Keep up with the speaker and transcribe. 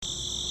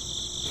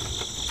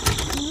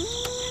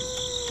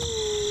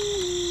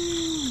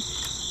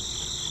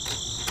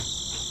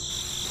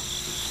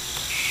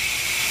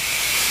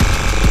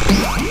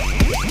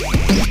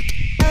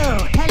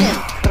Oh,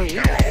 hello,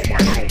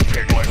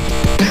 creep.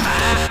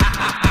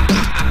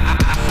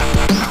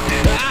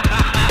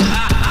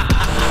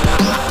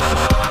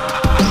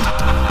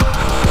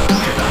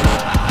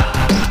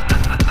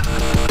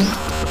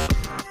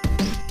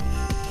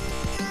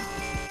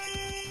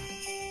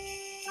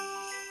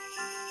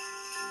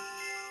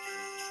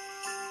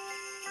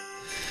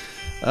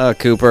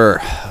 Cooper,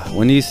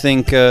 when do you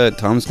think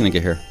Tom's gonna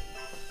get here?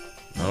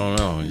 I don't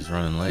know. He's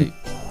running late.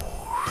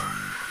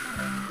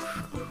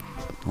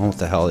 Oh, what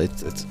the hell?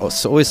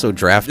 It's always so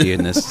drafty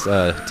in this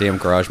damn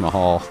Garage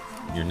Mahal.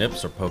 Your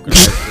nips are poking right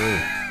through.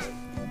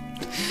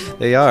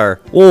 They are.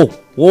 Whoa,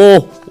 whoa,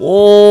 whoa!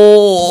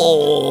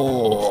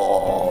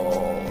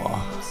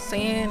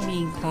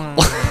 Sandy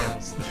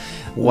Claus.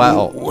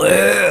 Wow.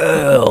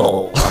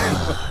 Well,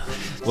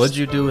 What'd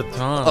you do with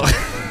Tom?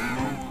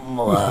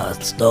 I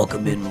stuck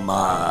him in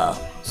my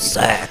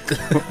sack.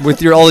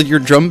 With all your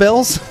drum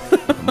bells?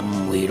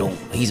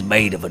 He's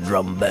made of a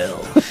drum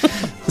bell.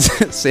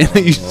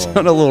 Santa, you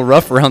sound a little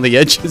rough around the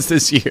edges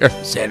this year.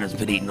 Santa's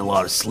been eating a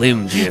lot of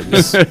Slim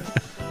Jims.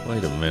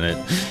 Wait a minute.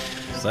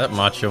 Is that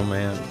Macho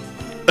Man?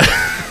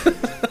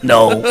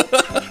 No.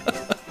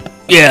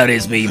 Yeah, it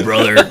is me,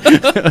 brother.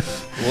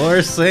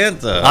 Where's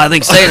Santa? I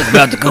think Santa's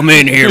about to come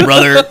in here,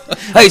 brother.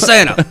 Hey,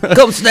 Santa,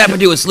 come snap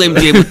into a Slim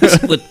Jim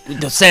with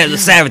the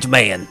Savage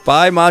Man.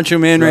 Bye, Macho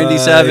Man Randy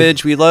Bye.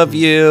 Savage. We love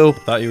you.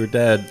 Thought you were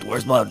dead.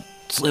 Where's my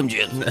Slim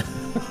Jim?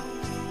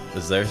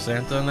 Is there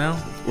Santa now?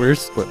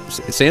 Where's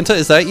Santa?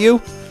 Is that you?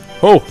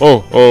 Ho, ho,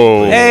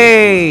 ho.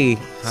 Hey,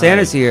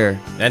 Santa's here.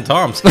 And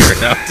Tom's here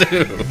now,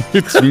 too.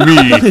 It's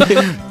me,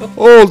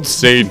 Old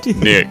Saint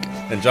Nick.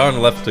 And John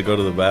left to go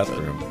to the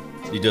bathroom.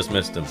 You just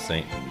missed him,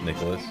 St.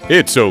 Nicholas.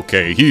 It's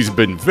okay. He's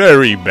been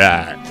very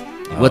bad.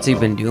 What's he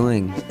been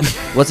doing?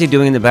 What's he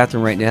doing in the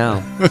bathroom right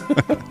now?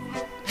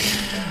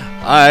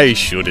 I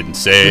shouldn't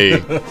say.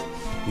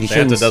 You Santa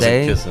shouldn't doesn't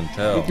say. kiss and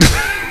tell.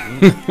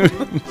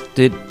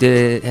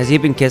 Has he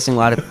been kissing a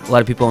lot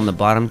of people on the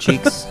bottom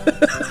cheeks?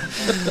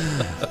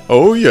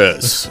 Oh,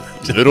 yes.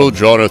 Little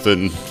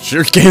Jonathan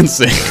sure can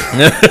sing.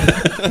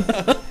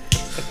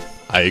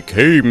 I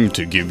came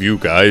to give you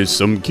guys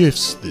some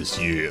gifts this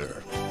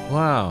year.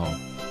 Wow.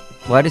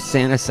 Why does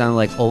Santa sound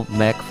like Old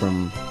Mech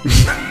from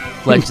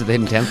Legends of the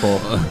Hidden Temple?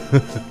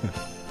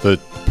 The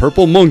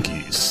purple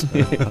monkeys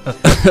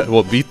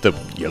will beat the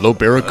yellow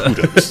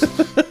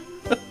barracudas.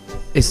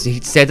 Is he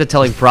Santa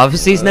telling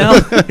prophecies now?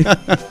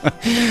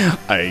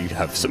 I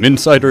have some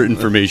insider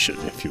information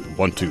if you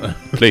want to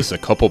place a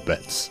couple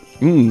bets.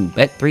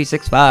 Bet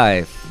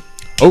 365.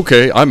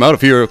 Okay, I'm out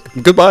of here.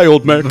 Goodbye,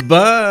 old Mac.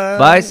 Bye.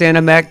 Bye,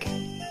 Santa Mech.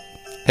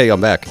 Hey,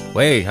 I'm back.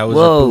 Wait, how was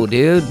Whoa,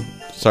 dude.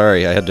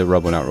 Sorry, I had to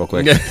rub one out real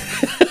quick.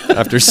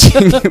 After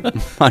seeing Macho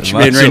Man Macho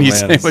Randy Man's-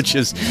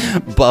 Sandwich's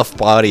buff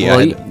body, Well,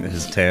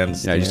 his tan I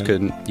just skin.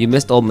 couldn't. You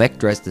missed Old Mech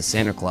dressed as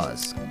Santa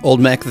Claus. Old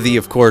Mech, the,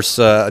 of course,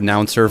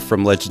 announcer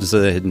from Legends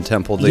of the Hidden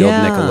Temple, the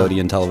Yeah. old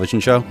Nickelodeon television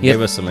show. Gave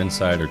us some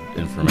insider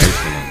information.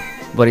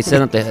 But he said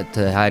not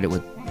to hide it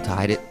with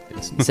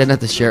He said not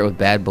to share it with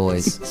bad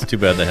boys. It's too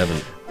bad they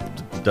haven't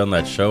done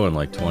that show in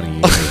like 20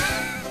 years.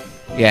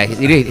 Yeah,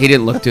 he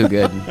didn't look too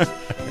good.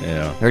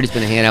 Yeah. Heard he's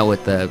been hanging out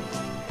with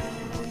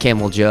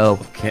Camel Joe.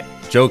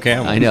 Joe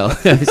Camel. I know.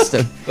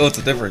 So, Oh, it's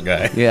a different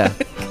guy. yeah.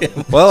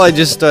 Well,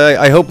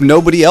 I hope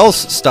nobody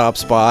else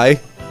stops by.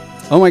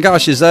 Oh my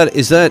gosh, is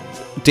that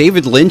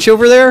David Lynch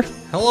over there?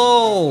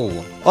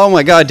 Hello. Oh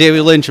my God,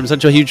 David Lynch! I'm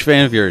such a huge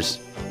fan of yours.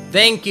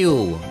 Thank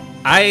you.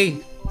 I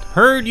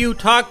heard you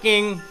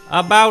talking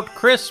about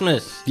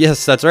Christmas.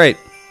 Yes, that's right.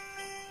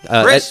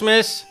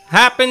 Christmas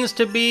happens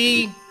to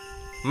be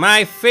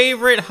my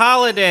favorite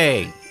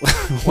holiday.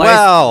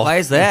 Wow. Why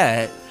is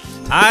that?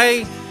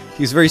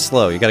 He's very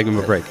slow. You gotta give him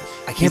a break.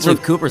 I can't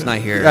believe Cooper's not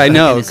here. I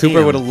know. Get to see Cooper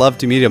him. would have loved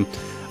to meet him.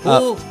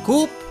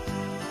 Coop.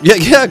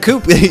 Yeah,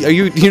 Coop. Are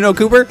you know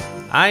Cooper?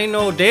 I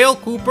know Dale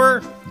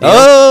Cooper.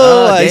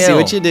 Oh, I see Dale.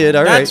 what you did.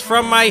 All That's right.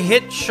 from my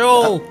hit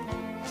show,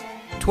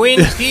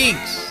 Twin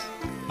Peaks.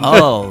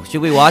 Oh,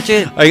 should we watch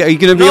it? Are you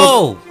gonna be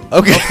No, able?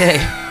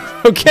 Okay.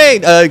 Okay.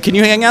 Okay. Can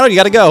you hang out? You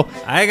gotta go.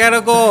 I gotta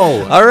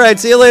go. All right.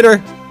 See you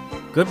later.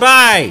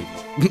 Goodbye.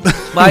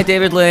 Bye,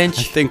 David I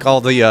Lynch. think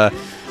all the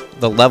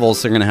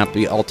levels are gonna have to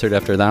be altered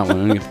after that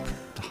one.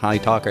 High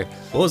talker.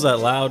 What was that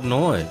loud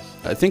noise?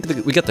 I think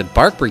we got the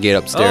Bark Brigade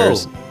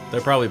upstairs. Oh,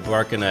 they're probably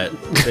barking at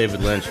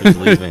David Lynch who's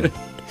leaving.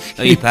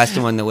 Oh, you passed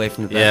him on the way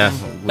from the Yeah,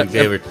 bathroom? we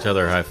gave each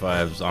other high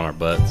fives on our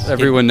butts.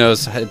 Everyone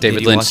knows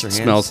David you Lynch wash your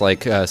hands? smells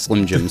like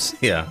Slim Jims.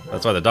 Yeah,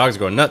 that's why the dogs are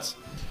going nuts.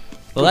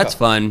 Well, that's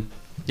fun.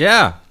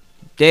 Yeah,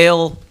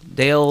 Dale,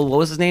 what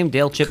was his name?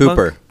 Dale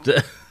Chipmunk?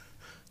 Cooper.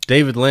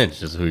 David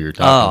Lynch is who you're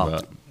talking Oh.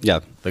 about. Yeah.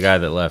 The guy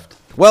that left.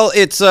 Well,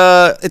 it's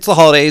the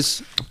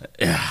holidays.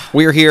 Yeah.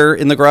 We're here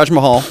in the Garage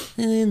Mahal.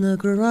 In the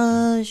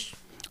garage.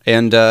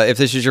 And if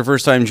this is your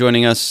first time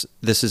joining us,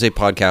 this is a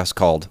podcast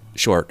called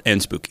Short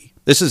and Spooky.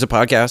 This is a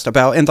podcast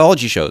about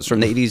anthology shows from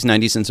the 80s,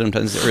 90s, and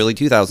sometimes the early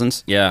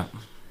 2000s. Yeah.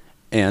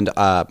 And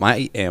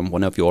I am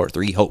one of your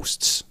three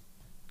hosts,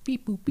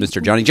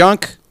 Mr. Johnny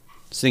Junk,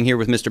 sitting here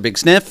with Mr. Big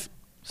Sniff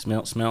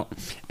Smell.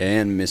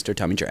 and Mr.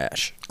 Tommy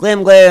Trash.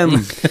 Glim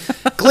glim.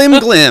 Glim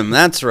Glim,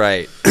 that's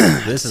right.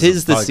 This is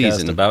Tis a the podcast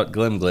season. about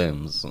Glim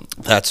Glims.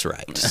 That's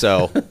right.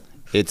 So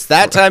it's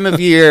that time of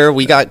year.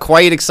 We got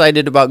quite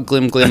excited about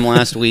Glim Glim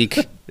last week,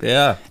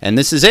 Yeah. and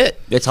this is it.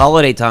 It's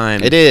holiday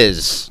time. It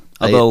is.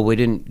 Although we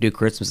didn't do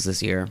Christmas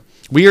this year.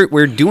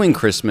 We're doing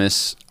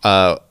Christmas.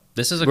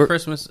 This is a We're-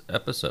 Christmas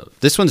episode.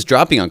 This one's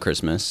dropping on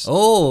Christmas.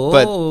 Oh.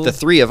 But the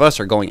three of us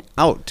are going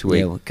out to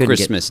Yeah, a we couldn't get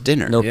Christmas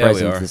dinner. No Yeah, we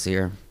presents are. this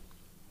year.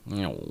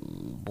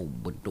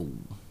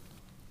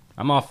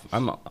 I'm off.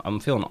 I'm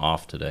feeling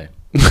off today.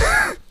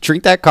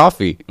 Drink that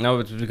coffee. No,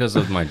 it's because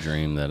of my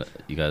dream that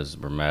you guys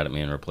were mad at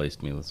me and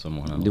replaced me with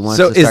someone else. Do you want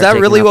So us to is start that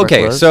taking really off our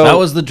okay? clothes? So That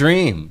was the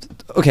dream.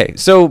 okay.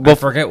 So I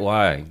forget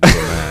why. you were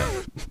mad.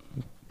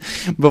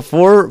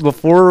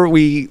 before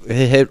we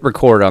hit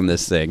record on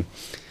this thing,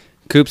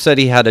 Coop said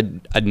he had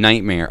a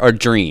nightmare or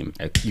dream.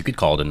 You could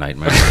call it a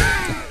nightmare.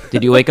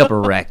 Did you wake up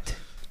erect?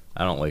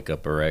 I don't wake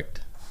up erect.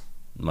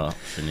 Much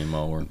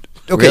anymore.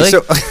 Okay, Really?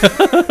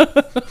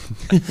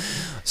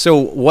 so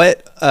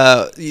what?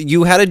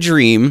 You had a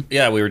dream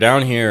Yeah, we were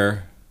down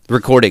here.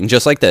 recording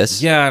just like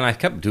this. Yeah, and I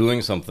kept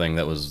doing something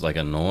that was like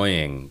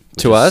annoying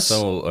which To is us?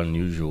 So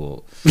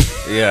unusual.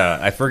 Yeah,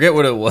 I forget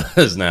what it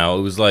was now.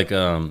 It was like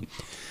Are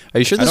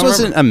you sure I this don't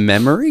wasn't a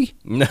memory?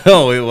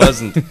 no, it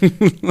wasn't.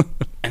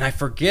 And I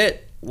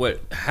forget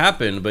what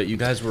happened, but you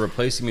guys were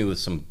replacing me with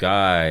some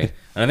guy,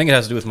 and I think it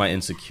has to do with my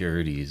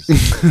insecurities.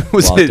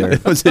 Was Walter.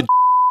 it? Was it?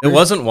 It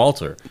wasn't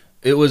Walter.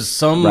 It was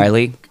some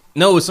Riley?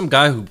 No, it was some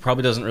guy who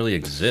probably doesn't really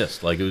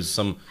exist. Like it was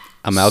some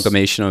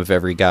Amalgamation of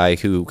every guy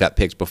who got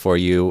picked before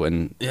you,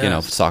 and you know,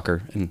 Yes.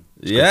 soccer and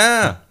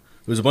Yeah.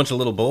 It was a bunch of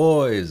little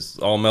boys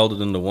all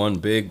melded into one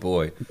big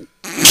boy.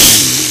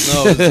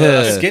 No, it was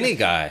a skinny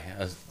guy.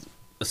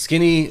 A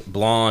skinny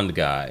blonde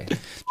guy.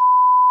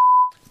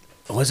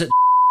 Was it?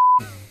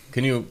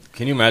 Can you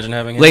imagine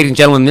having him? Ladies and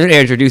gentlemen, we're going to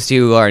introduce to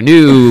you our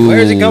new...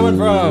 Where's he coming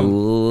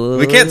from?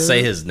 We can't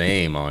say his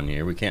name on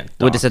here. We can't.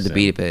 We just had dox to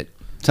beat him. it.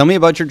 Tell me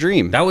about your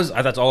dream.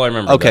 That's all I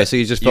remember. Okay, That- so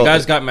you just you felt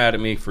guys it. got mad at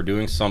me for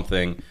doing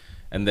something,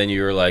 and then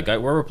you were like,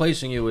 "We're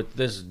replacing you with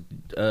this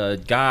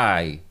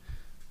guy,"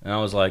 and I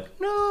was like,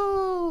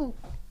 "No."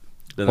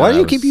 Then Why I do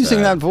you was keep using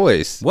sad. that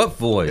voice? What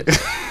voice?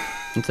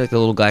 It's like the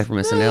little guy from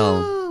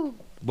SNL.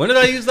 When did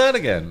I use that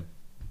again?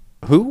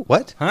 Who?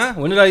 What? Huh?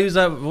 When did I use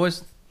that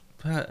voice?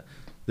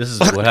 This is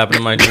what happened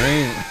in my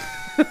dream.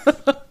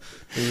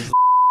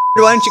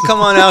 Why don't you come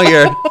on out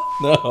here?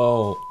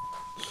 No.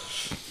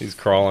 He's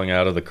crawling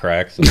out of the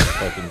cracks in the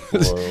fucking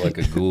floor like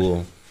a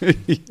ghoul.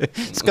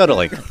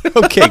 Scuttling.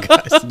 Okay,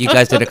 guys. You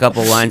guys did a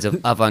couple lines of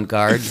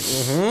avant-garde.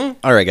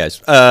 All right, guys.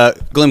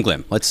 Glim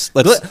Glim. Let's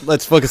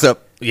focus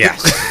up.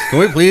 Yes. Can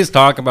we please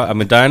talk about?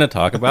 I'm dying to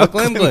talk about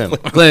Glim Glim.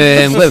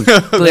 Glim, glim,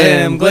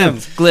 glim, glim, glim,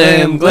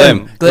 glim,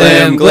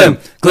 glim, glim,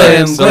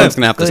 glim, Someone's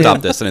gonna have to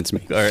stop this, and it's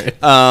me. All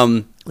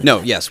right.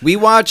 No, yes, we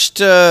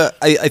watched.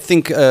 I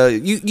think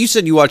you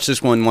said you watched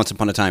this one once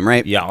upon a time,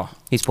 right? Yeah.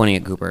 He's pointing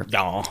at Cooper.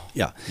 Yeah.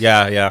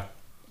 Yeah.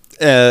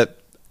 Yeah.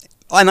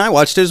 And I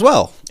watched it as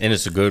well, And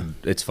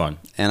it's fun.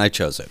 and I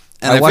chose it.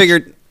 And I watched-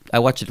 figured, I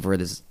watched it for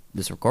this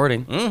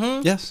recording.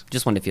 yes.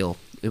 Just wanted to feel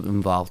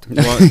involved.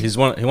 He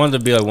wanted to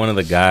be like one of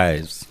the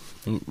guys.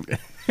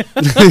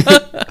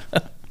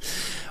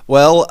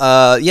 Well,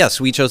 yes,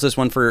 we chose this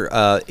one for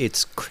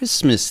its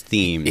Christmas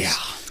themes. Yeah.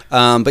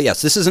 But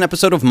yes, this is an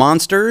episode of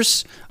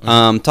Monsters.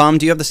 Tom,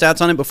 do you have the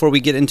stats on it before we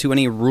get into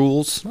any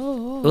rules?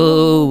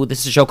 Oh, this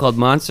is a show called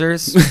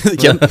Monsters.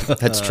 Yep,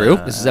 that's true.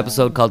 This is an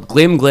episode called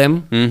Glim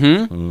Glim.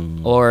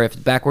 Mm-hmm. Or if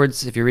it's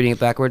backwards, if you're reading it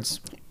backwards,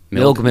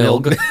 Milg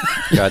Milg.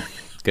 God,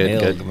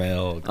 good.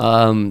 Milk.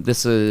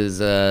 This is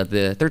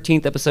the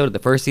 13th episode of the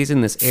first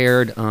season. This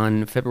aired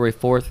on February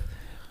 4th,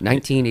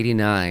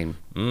 1989.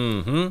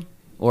 Mm-hmm.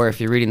 Or if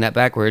you're reading that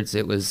backwards,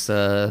 it was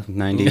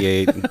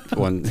 98,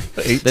 one.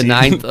 the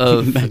 9th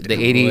of the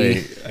 80.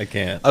 Wait, I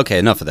can't. Okay,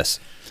 enough of this.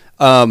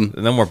 No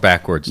more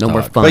backwards. No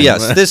more talk. fun. But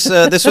yes,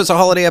 this was a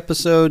holiday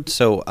episode,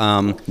 so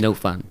No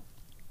fun.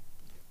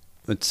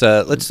 let's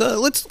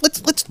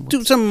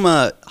do some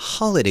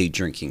holiday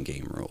drinking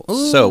game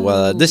rules.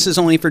 So this is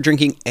only for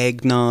drinking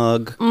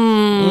eggnog,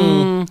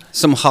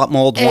 some hot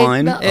mulled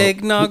wine,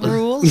 Eggnog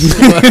rules.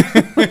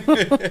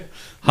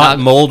 Hot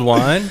mold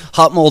wine.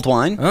 hot mulled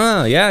wine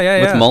Oh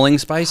yeah. with mulling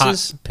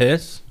spices. Hot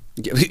piss.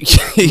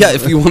 Yeah,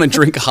 if you want to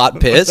drink hot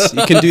piss,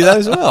 you can do that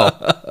as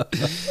well.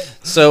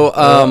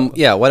 So,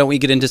 yeah, why don't we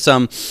get into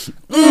some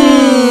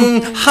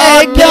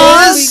hot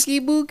piss?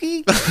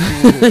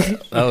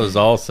 That was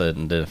all said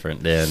in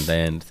different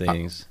than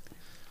things.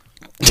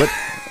 What?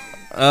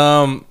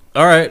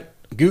 All right.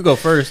 You go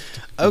first.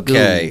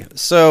 Okay,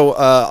 so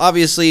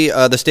obviously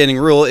the standing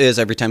rule is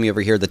every time you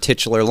ever hear the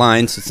titular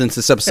line, so since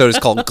this episode is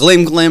called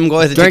Glim Glim, go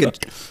ahead and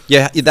take a...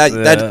 Yeah,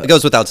 that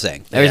goes without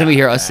saying. Every time we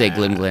hear us say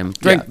Glim Glim,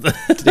 drink. Yeah,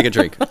 take a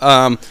drink.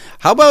 How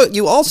about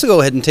you also go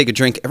ahead and take a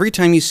drink every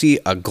time you see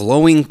a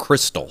glowing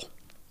crystal?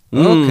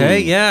 Okay,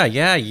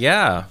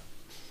 yeah.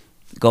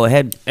 Go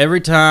ahead.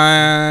 Every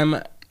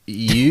time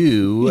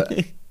you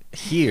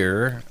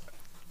hear...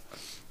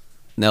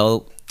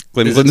 No.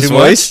 Glim Is it Glim's too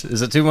voice? much?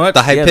 Is it too much?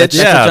 The high Yeah, pitch? that's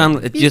what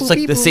John, it's just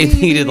like the same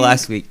thing you did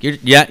last week. You're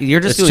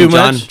just It's doing too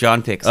much?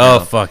 John picks. Oh, now.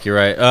 fuck, you're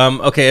right.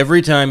 Okay,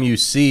 every time you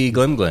see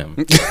Glim Glim.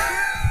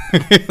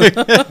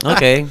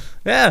 Okay.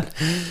 Yeah.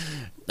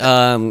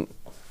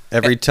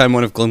 Every time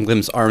one of Glim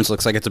Glim's arms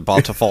looks like it's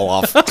about to fall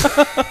off.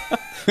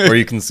 Or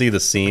you can see the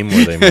seam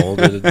where they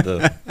molded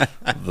the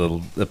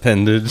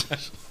appendage.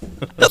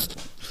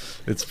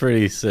 It's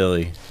pretty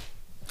silly.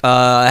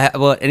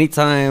 Well,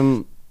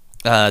 anytime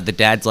the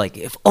dad's like,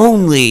 if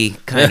only,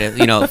 kind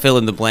of, fill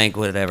in the blank,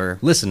 whatever.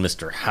 Listen,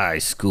 Mr. High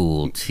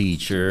School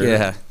Teacher.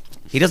 Yeah.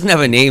 He doesn't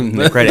have a name in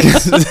the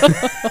credits.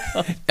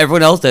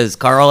 Everyone else does.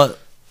 Carl.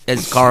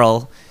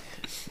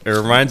 It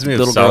reminds me of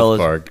Little girl South is-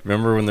 Park.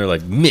 Remember when they're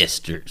like,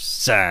 Mr.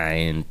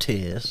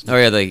 Scientist? Oh,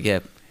 yeah,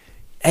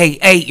 Hey,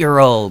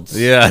 8-year-olds.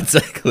 Yeah,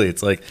 exactly.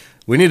 It's like,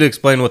 we need to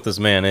explain what this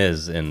man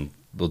is, and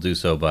we'll do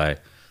so by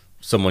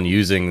someone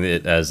using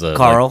it as a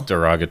Carl?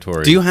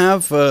 derogatory. Do you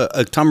have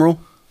a Tom rule?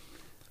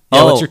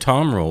 Yeah, Oh. what's your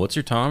Tom rule? What's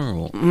your Tom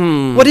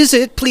rule? What is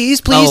it?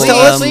 Please Oh, tell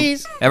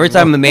us. Every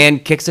time the man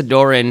kicks a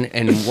door in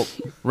and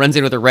runs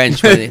in with a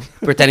wrench,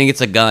 pretending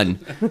it's a gun.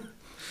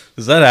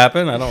 Does that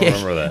happen? I don't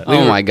remember that.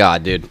 Oh my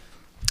god, dude.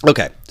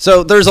 Okay,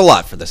 so there's a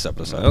lot for this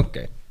episode.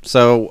 Okay.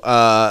 So,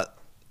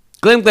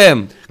 Glim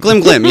Glim. Glim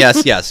Glim,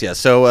 yes.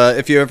 So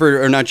if you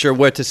ever are not sure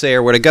what to say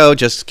or where to go,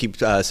 just keep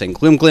saying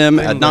Glim Glim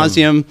ad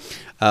nauseum.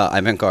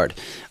 Avant-garde.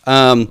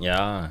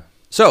 Yeah.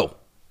 So,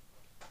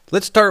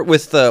 let's start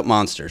with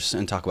monsters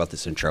and talk about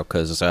this intro,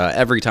 because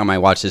every time I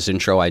watch this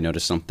intro, I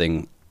notice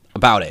something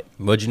about it.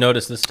 What'd you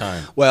notice this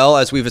time? Well,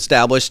 as we've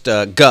established,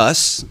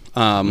 Gus,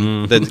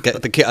 the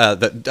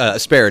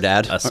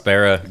Asparadad,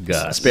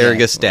 Asparagus.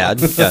 Asparagus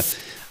Dad. Yeah.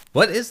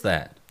 What is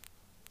that?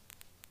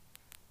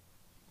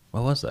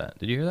 What was that?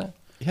 Did you hear that?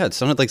 Yeah, it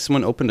sounded like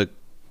someone opened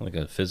Like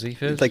a fizzy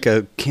fish? like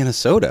a can of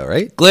soda,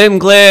 right? Glim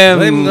Glim.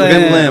 Glim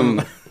Glim. Glim.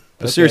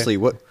 Okay. Seriously,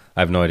 what? I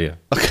have no idea.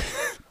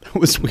 That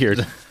was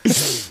weird.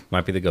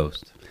 Might be the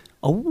ghost.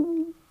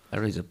 Oh. I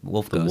don't know, he's a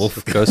wolf ghost.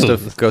 Wolf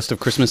Ghost of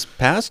Christmas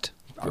Past.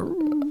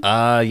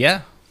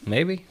 Yeah,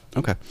 maybe.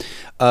 Okay.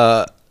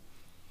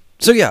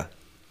 So yeah,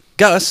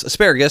 Gus,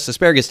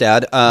 Asparagus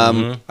Dad.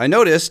 I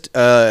noticed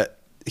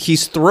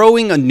he's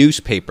throwing a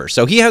newspaper.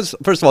 So he has,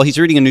 first of all, he's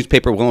reading a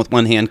newspaper with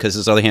one hand because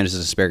his other hand is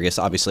asparagus,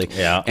 obviously.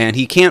 Yeah. And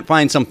he can't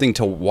find something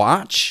to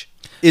watch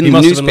in He the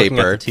must have been looking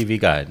newspaper. at the TV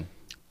guide.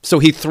 So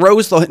he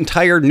throws the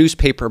entire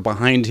newspaper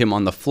behind him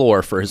on the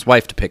floor for his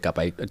wife to pick up.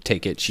 I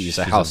take it she's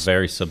a She's house.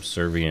 very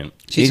subservient.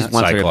 He just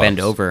wants her to Cyclops. bend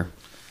over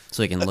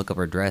so he can look up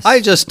her dress. I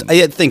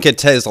think it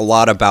says a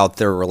lot about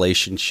their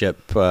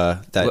relationship.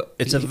 That Well,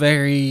 it's a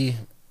very.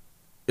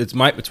 It's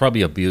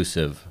probably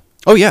abusive.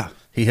 oh yeah,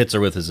 He hits her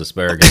with his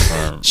asparagus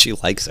arm. she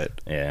likes it.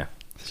 Yeah,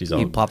 she's he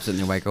all pops it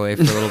in the microwave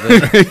for a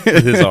little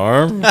bit. his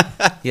arm.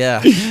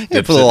 Yeah. Put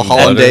Dips a little it in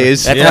butter.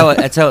 hollandaise.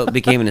 That's how it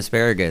became an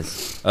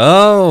asparagus.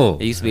 Oh,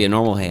 It used to be a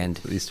normal hand.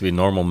 it used to be a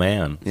normal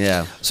man.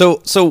 Yeah.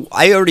 So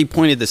I already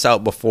pointed this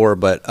out before,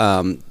 but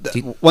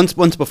once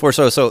before.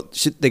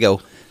 They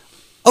go,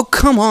 oh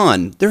come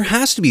on, there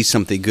has to be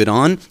something good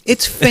on.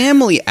 It's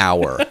family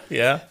hour.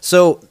 Yeah.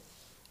 So,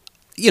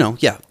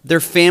 their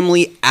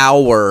family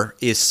hour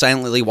is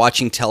silently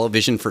watching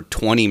television for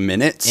 20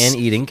 minutes. And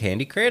eating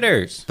candy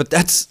critters. But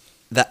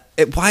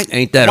why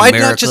Ain't that why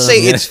America? not just say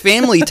it's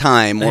family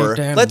time or Ain't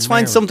that let's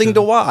find something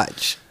to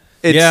watch?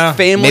 It's Yeah.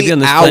 family Maybe on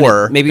this hour.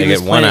 planet, maybe They on this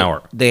get 1 planet,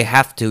 hour. They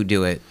have to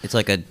do it. It's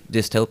like a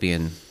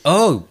dystopian.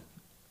 Oh,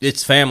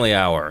 it's family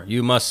hour.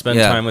 You must spend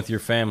Yeah. time with your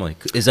family.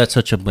 Is that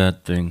such a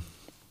bad thing?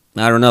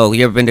 I don't know.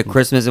 You ever been to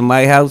Christmas in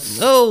my house?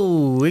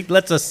 Oh,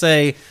 let's just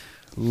say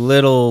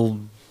little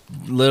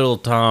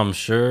Tom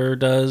sure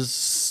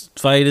does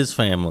fight his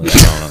family. I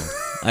don't know.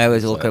 I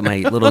always look at my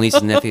little nieces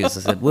and nephews.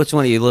 I said, "Which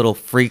one of you little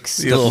freaks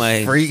You took little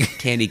my freak."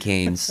 candy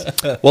canes?"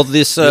 Well,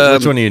 this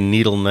Which one are you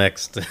needle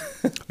next? ooh,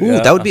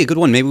 that would be a good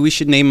one. Maybe we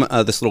should name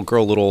this little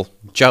girl Little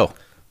Joe.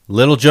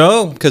 Little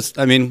Joe? Because,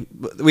 I mean,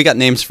 we got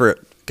names for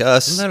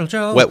Gus, Little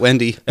Joe. Wet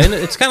Wendy. And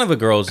it's kind of a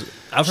girl's.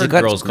 I've She heard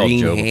got girls called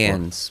green Joe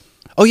hands.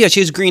 Oh, yeah, she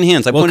has green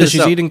hands. I Well, pointed because this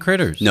she's out. eating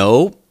critters.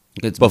 No.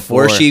 It's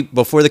Before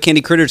the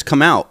candy critters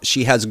come out,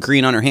 she has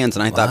green on her hands,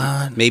 and I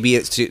thought What?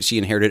 maybe she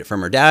inherited it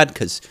from her dad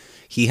because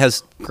he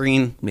has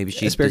green. Maybe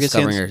she's asparagus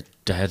discovering hands. her.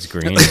 Dad's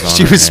green. Is on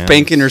She her was hands.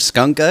 spanking her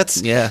skunk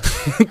guts. Yeah,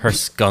 her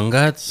skunk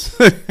guts.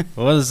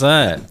 What is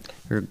that?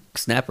 her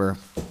snapper.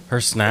 Her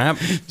snap?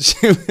 She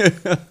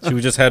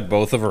just had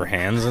both of her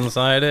hands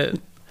inside it,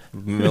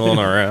 milling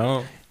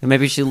around. And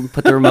maybe she'll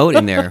put the remote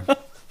in there.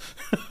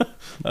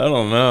 I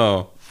don't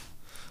know.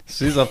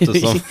 She's up to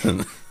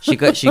something. You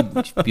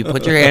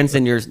put your hands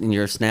in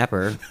your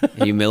snapper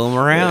and you mill them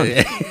around.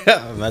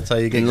 Yeah, that's how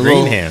you get And a green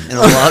little- hands. And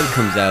a log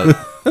comes out.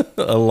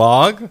 A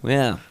log?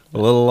 Yeah, A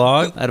little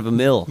log? out of a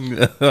mill.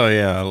 Oh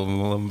yeah, a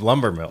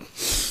lumber mill.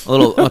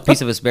 A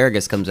piece of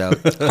asparagus comes out.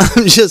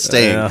 I'm just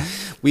saying. Yeah.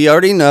 We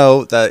already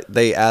know that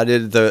they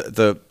added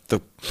the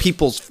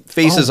people's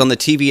faces on the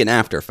TV in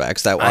After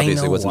Effects. That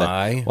obviously know wasn't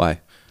why. That.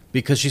 Why?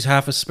 Because she's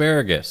half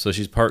asparagus, so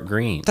she's part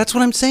green. That's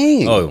what I'm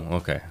saying. Oh,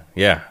 okay.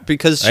 Yeah.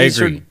 because I she's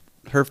agree.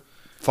 her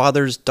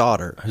father's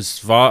daughter.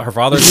 Her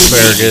father's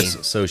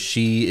asparagus, so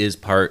she is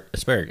part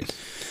asparagus.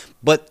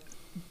 But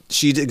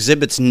she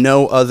exhibits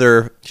no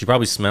other. She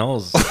probably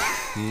smells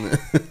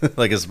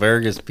like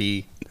asparagus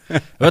pea.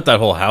 I bet that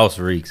whole house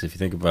reeks if you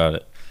think about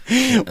it.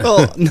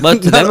 Well,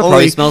 But to them, it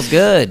probably smells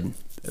good.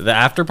 The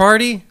after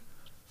party?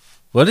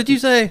 What did you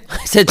say?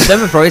 I said to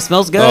them, it probably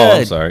smells good. Oh,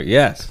 I'm sorry.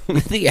 Yes.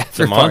 The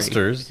after The party.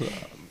 monsters.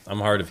 I'm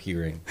hard of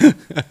hearing.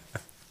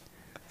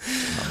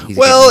 He's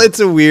Well,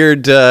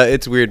 getting-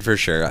 it's weird for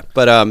sure.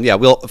 But yeah,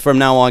 we'll from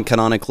now on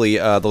canonically,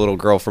 the little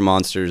girl from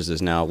Monsters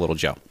is now Little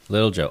Joe.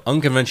 Little Joe.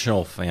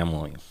 Unconventional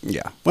family.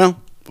 Yeah, well,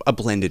 a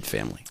blended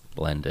family.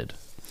 Blended.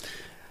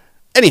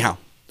 Anyhow,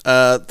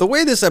 the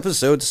way this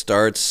episode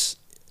starts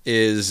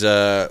is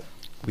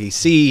we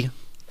see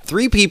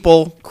 3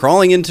 people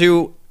crawling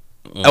into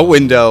a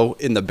window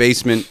in the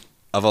basement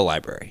of a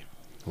library.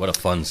 What a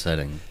fun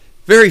setting.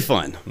 Very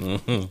fun.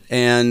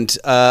 And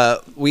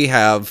we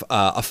have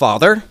a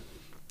father,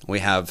 we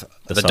have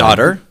the son.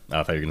 daughter, Oh,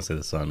 I thought you were going to say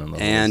the son. And, the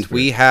Holy and Spirit.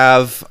 we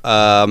have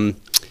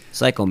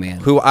Psycho Man.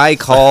 who I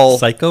call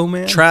Psycho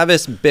Man?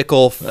 Travis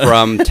Bickle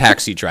from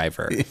Taxi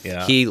Driver.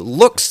 Yeah. He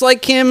looks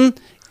like him,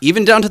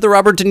 even down to the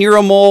Robert De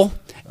Niro mole,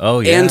 Oh,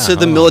 yeah. and to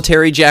the huh.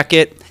 military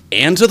jacket,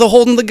 and to the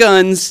holding the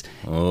guns.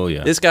 Oh,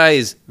 yeah. This guy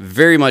is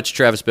very much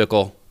Travis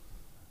Bickle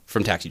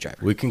from Taxi Driver.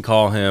 We can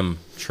call him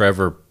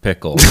Trevor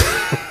Pickle.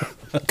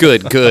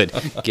 Good.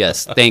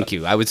 Yes, thank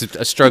you. I was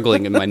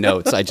struggling in my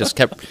notes. I just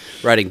kept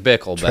writing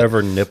Bickle. But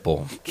Trevor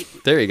Nipple.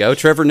 there you go,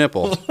 Trevor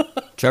Nipple.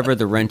 Trevor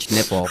the Wrench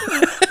Nipple.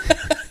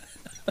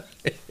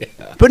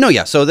 But no,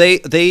 yeah. So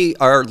they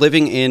are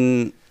living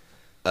in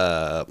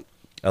A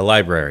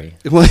library.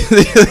 A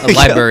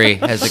library,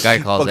 as the guy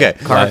calls Okay.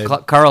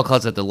 it. Carl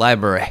calls it the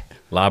library.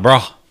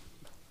 Labra.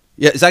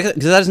 Yeah, is that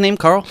his name?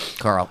 Carl?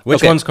 Carl. Which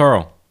Okay. one's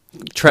Carl?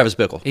 Travis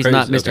Bickle. He's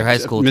not Crazy. Mr. High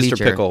School Mr.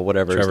 teacher. Pickle,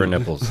 whatever. his Trevor name-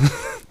 Nipples.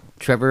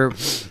 Trevor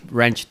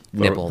Wrench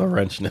Nipple. The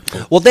wrench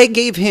nipple. Well, they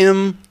gave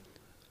him,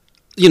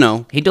 you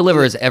know, He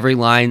delivers every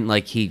line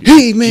like he.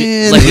 Hey,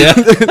 man.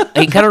 Like,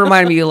 he kind of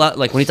reminded me a lot,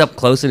 like when he's up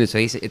close in his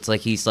face. It's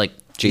like he's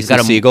Jason got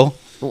a Segel.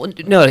 Well,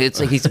 no, it's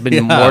like he's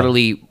been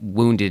mortally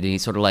wounded, and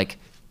he's sort of like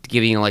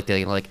giving like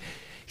the like.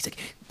 He's like,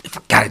 if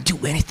I gotta do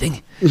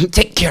anything,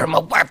 take care of my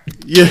wife,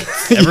 Yeah.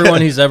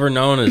 Everyone he's ever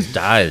known has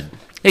died.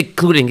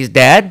 including his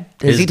dad.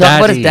 Does His he talk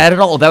about his daddy. dad at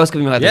all? That was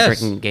giving me about Yes.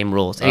 the freaking game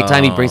rules.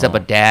 Anytime he brings up a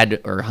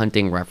dad or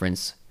hunting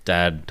reference,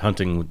 Dad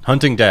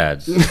hunting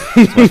dads.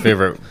 It's my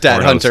favorite Dad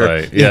porno Hunter.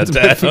 site. Yeah,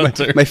 Dad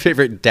Hunter. My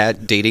favorite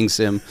dad dating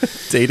sim.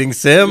 Dating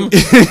sim.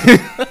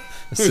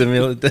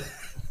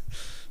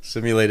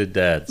 Simulated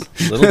dads.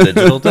 Little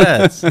digital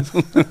dads.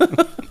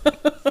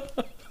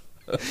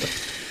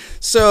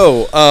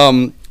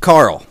 So,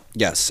 Carl,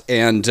 yes,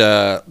 and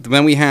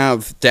then we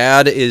have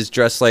Dad is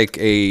dressed like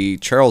a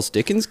Charles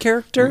Dickens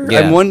character. Yeah.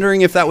 I'm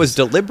wondering if that was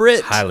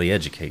deliberate. Highly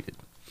educated.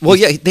 Well,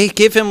 yeah, they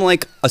give him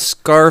like a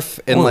scarf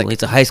and well, like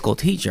he's a high school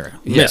teacher.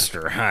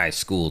 Mr. High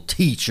School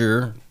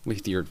Teacher.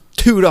 with your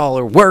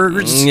 $2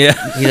 words. Yeah.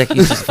 He's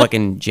just a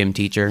fucking gym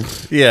teacher.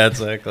 Yeah,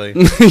 exactly.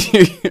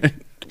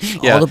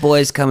 Yeah. All the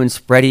boys come and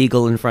spread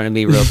eagle in front of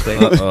me real quick.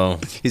 Oh.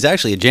 He's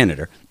actually a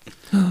janitor.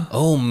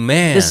 Oh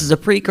man. This is a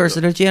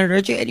precursor to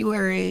Janitor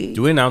January.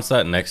 Do we announce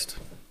that next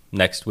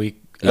week?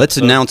 Let's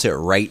episode? announce it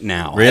right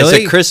now. As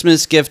Really? a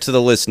Christmas gift to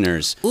the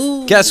listeners.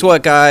 Guess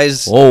what,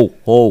 guys? Oh,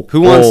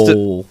 Who wants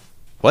to-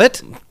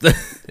 What?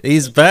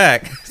 He's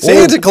back.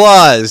 Santa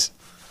Claus.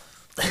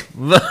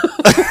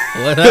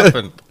 What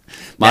happened?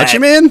 Macho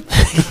Man?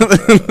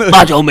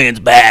 Macho Man's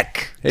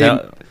back. Hey,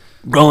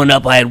 Growing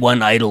up, I had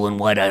one idol and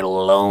one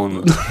idol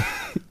alone.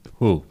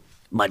 who?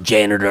 My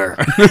janitor.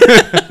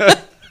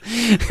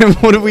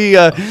 What do we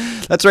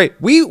that's right.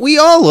 We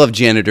all love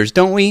janitors,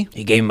 don't we?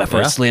 He gave me my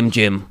first Yeah. Slim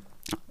Jim.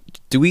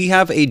 Do we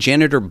have a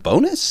janitor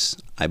bonus?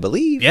 I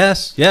believe.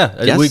 Yes, yeah,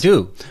 Yes? we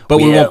do. But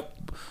we Yeah. won't.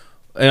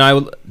 And I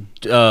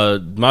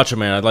would, Macho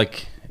Man.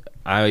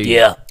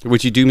 Yeah.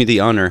 Would you do me the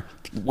honor?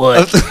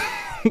 What?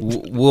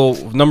 Well,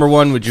 number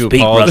one, would you Speak,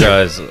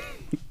 apologize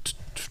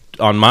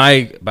on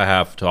my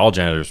behalf to all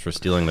janitors for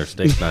stealing their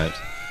steak knives?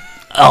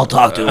 I'll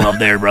talk to him up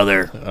there,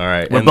 brother. All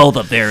right. We're and, both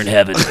up there in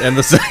heaven. And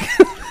the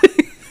second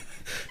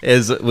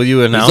is, will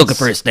you announce? He's looking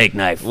for a steak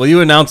knife. Will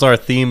you announce our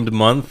themed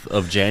month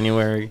of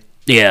January?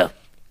 Yeah.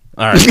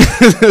 All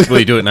right. Will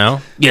you do it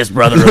now? Yes,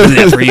 brother. I'll do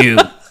that for you.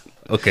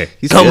 Okay.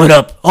 Coming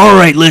up. All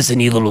right,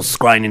 listen, you little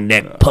scrying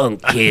neck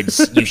punk kids.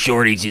 You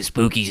shorties, you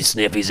spookies, you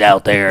sniffies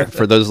out there.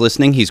 For those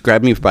listening, he's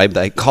grabbed me by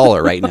the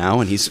collar right now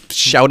and he's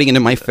shouting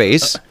into my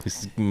face.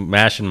 He's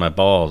mashing my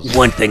balls.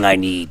 One thing I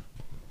need.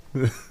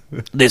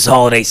 This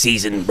holiday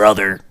season,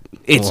 brother,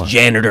 it's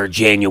Janitor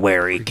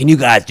January. Can you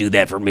guys do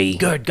that for me?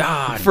 Good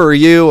God. For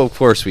you, of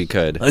course we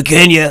could.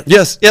 Can you?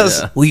 Yes,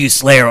 yes. Will you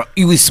swear?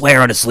 You will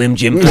swear on a Slim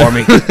Jim for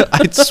me?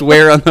 I'd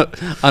swear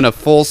on a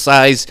full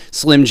size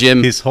Slim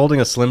Jim. He's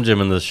holding a Slim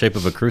Jim in the shape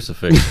of a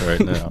crucifix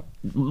right now.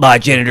 My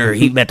janitor,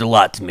 he meant a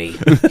lot to me.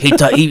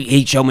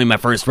 He showed me my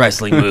first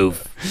wrestling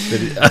move.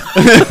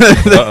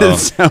 That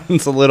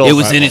sounds a little. It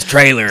was in his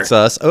trailer.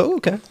 sus. Oh,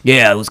 okay.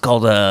 Yeah, it was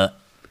called an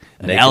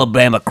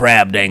Alabama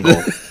crab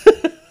dangle.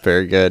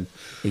 Very good.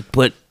 He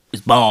put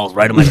his balls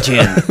right on my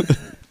chin.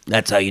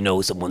 That's how you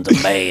know someone's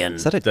a man.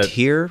 Is that a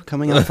tear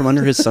coming out from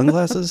under his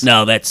sunglasses?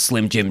 No, that's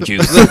Slim Jim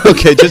juice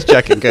Okay, just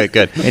checking. Good,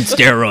 good. and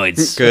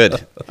steroids.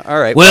 Good. All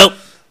right. Well,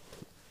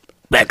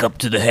 back up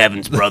to the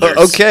heavens, brothers.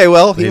 Okay,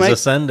 well, he He's might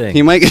ascending.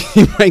 He might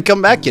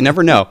come back. You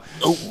never know.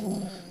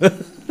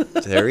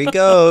 There he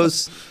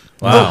goes.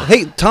 Wow. Oh,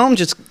 hey, Tom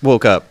just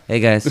woke up. Hey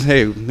guys.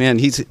 Hey, man,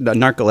 he's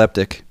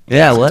narcoleptic.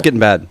 Yeah, It's what? getting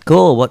bad.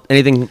 Cool. What?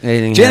 Anything?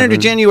 Janitor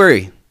happened?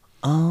 January.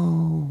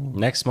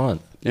 Next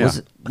month. Yeah. Was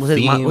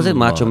it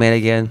Macho Theme Man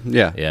again?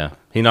 Yeah. Yeah.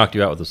 He knocked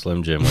you out with a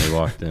Slim Jim when he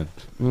walked in.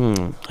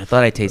 I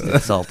thought I tasted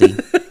salty.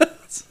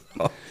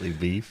 Holy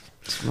beef.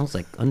 Smells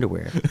like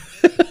underwear.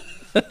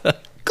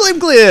 Glim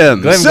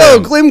Glim. Glim So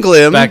Glim. Glim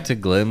Glim. Back to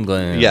Glim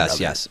Glim. Yes,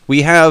 yes.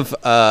 We have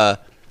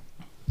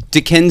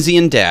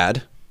Dickensian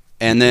dad,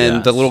 and then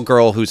Yes. the little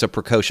girl who's a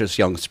precocious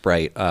young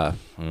sprite.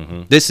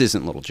 This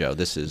isn't Little Joe.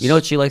 This is You know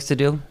what she likes to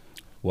do?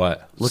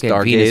 What? Look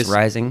at Venus Stargaze.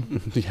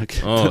 rising.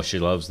 Oh, she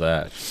loves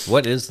that.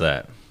 What is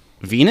that?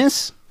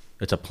 Venus?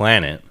 It's a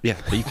planet. Yeah.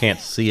 But you can't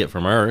see it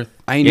from Earth.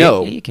 I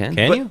know. Yeah, you can.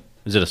 Can you?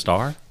 Is it a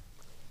star?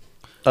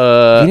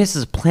 Venus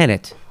is a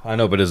planet. I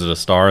know, but is it a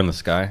star in the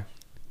sky?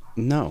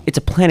 No. It's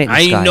a planet in the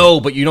I sky. know,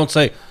 but you don't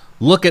say,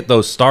 look at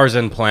those stars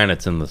and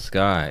planets in the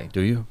sky,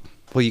 do you?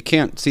 Well, you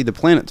can't see the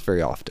planets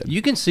very often.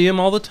 You can see them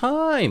all the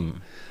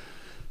time.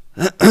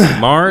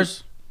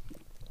 Mars?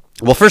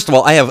 Well, first of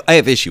all, I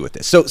have issue with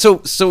this. So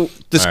this All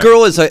right.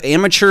 girl is an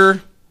amateur,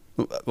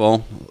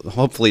 well,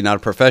 hopefully not a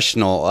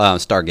professional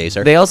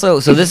stargazer. They also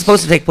so this is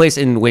supposed to take place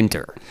in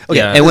winter.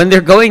 Yeah. And when they're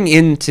going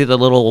into the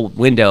little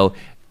window,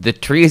 the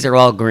trees are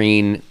all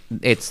green.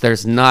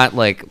 There's not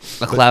like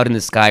a cloud in the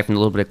sky from the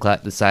little bit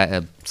of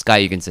sky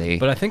you can see.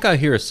 But I think I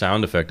hear a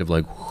sound effect of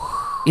like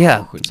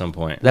yeah. at some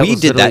point. That we was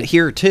did that literally-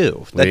 here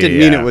too. That didn't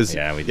mean it was.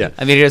 Yeah, we did.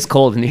 I mean, it is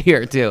cold in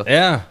here too.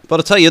 Yeah. But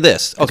I'll tell you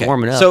this. Okay.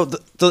 warming up. So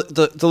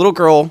the little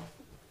girl,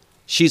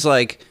 she's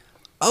like,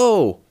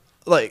 oh,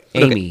 like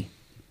Amy.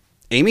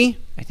 Amy.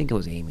 I think it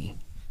was Amy.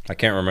 I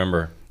can't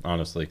remember,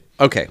 honestly.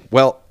 Okay.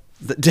 Well,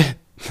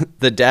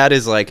 the dad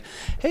is like,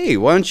 hey,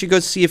 why don't you go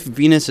see if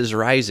Venus is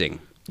rising?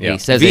 Yeah. He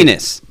says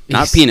Venus,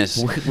 not he's-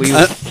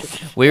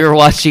 penis. We were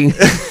watching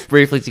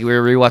briefly. We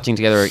were rewatching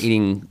together,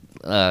 eating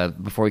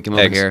before we came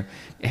over Eggs. here.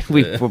 And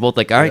we were both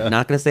like, "All right,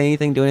 not gonna say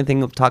anything, do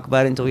anything, talk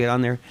about it until we get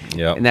on there."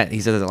 Yeah. And that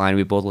he says that line.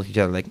 We both look at each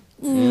other like,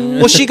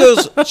 Well, she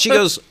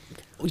goes,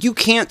 you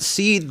can't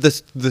see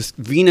this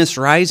Venus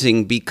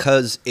rising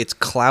because it's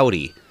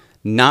cloudy,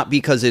 not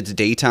because it's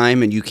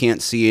daytime and you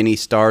can't see any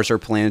stars or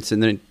planets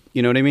in the.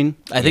 You know what I mean?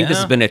 I think this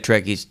Yeah. has been a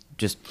trick. He's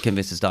just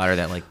convinced his daughter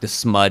that like the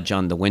smudge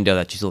on the window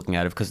that she's looking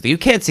out of, because you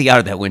can't see out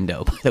of that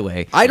window. By the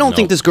way, I don't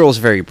think No. this girl is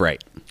very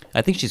bright.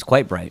 I think she's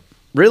quite bright.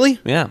 Really?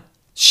 Yeah.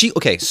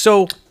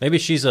 So Maybe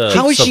she's a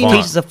How is she savant.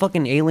 Teaches a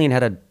fucking alien how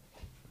to.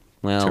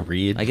 Well, To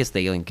read? I guess the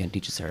alien can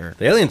teach us her.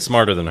 The alien's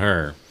smarter than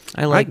her.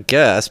 I I like.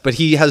 guess, but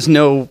he has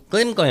no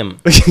Glim Glim.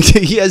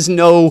 he has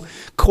no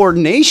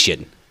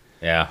coordination.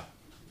 Yeah.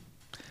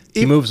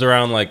 He moves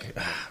around like,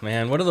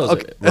 man, what are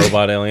those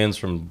robot aliens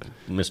from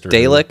Mr.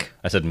 Dalek? Who?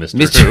 I said Mr.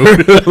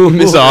 Mr.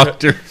 Who.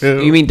 Doctor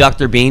Who. You mean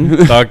Dr. Bean?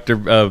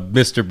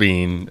 Mr.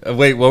 Bean.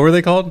 Wait, what were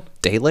they called?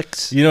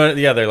 Daleks? You know what?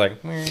 Yeah, they're like,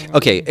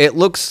 Okay, it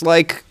looks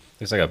like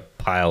it's like a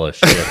pile of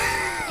shit.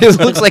 it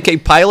looks like a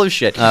pile of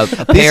shit.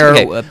 A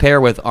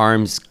pair with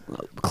arms,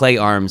 clay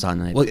arms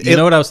on it. Well, you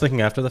know what I was thinking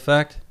after the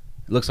fact?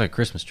 It looks like a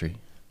Christmas tree.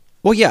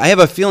 Well, yeah, I have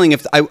a feeling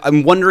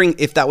I'm wondering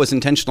if that was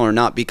intentional or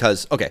not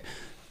because okay,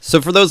 so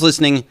for those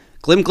listening,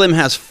 Glim Glim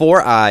has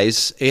 4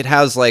 eyes. It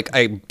has like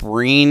a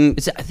brain.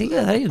 I think he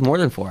has more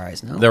than 4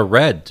 eyes. No, They're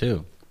red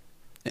too.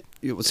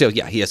 So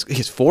yeah, he has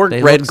 4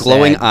 They red look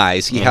glowing sad.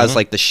 eyes. He has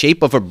like the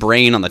shape of a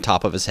brain on the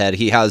top of his head.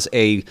 He has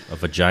a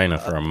vagina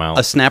for a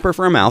mouth. snapper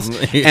for a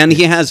mouth, and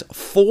he has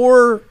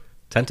 4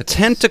 Tentacles.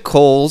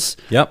 tentacles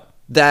Yep.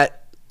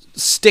 that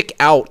stick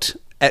out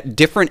at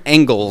different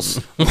angles.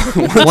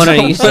 one on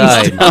each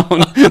side.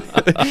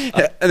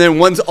 And then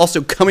one's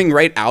also coming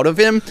right out of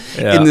him,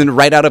 Yeah. and then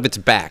right out of its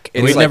back.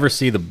 And We it's like- never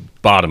see the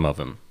bottom of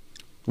him.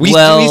 we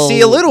Well,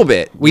 see a little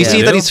bit. We yeah. see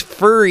You that do? he's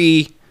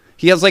furry.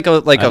 He has like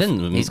a I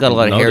didn't He's got a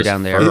lot of hair notice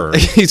down there. fur.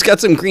 he's got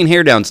some green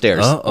hair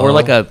downstairs. Or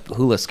like a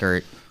hula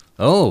skirt.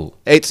 Oh,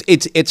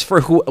 It's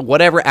for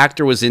whatever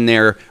actor was in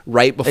there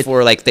right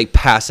before like they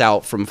pass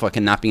out from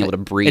fucking not being able to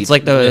breathe. It's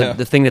like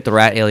the thing that the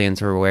rat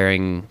aliens were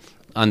wearing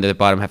on the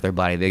bottom half of their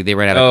body. They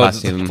ran out of it's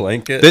a costume.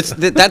 blanket.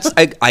 that's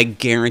I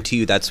guarantee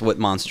you that's what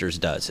Monsters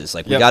does. Is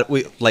like Yep.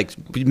 we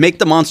make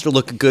the monster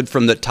look good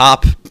from the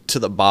top to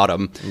the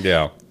bottom.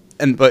 Yeah.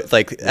 but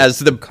like as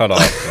the Cut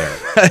off there.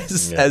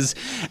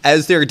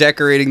 as they're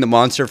decorating the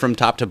monster from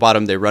top to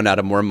bottom, they run out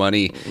of more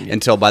money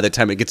until by the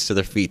time it gets to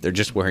their feet, they're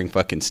just wearing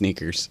fucking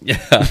sneakers.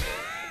 Yeah.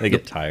 They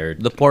get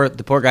tired. The poor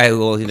guy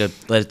who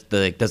does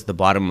the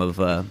bottom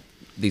of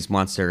these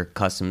monster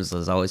customs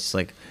is always just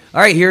like,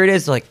 all right, here it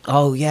is. Like,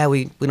 oh yeah,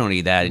 we don't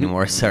need that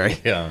anymore. Sorry.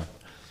 Yeah.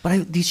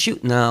 But these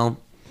shoot no.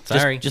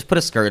 Sorry. Just put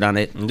a skirt on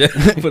it. Put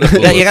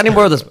Yeah, you got any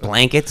more of those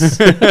blankets?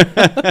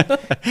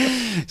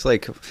 It's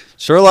like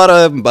sure a lot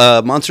of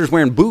monsters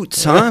wearing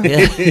boots, huh?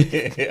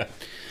 Yeah.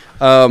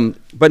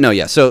 But no,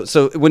 yeah.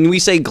 So when we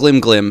say Glim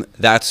Glim,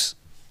 that's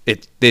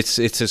it. It's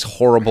this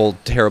horrible,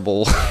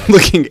 terrible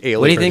looking alien.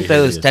 What do you think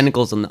those hideous.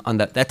 tentacles on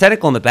that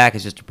tentacle on the back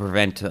is just to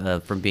prevent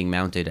from being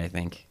mounted? I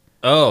think.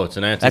 Oh, it's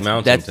an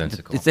anti-mounting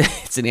tentacle.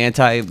 It's an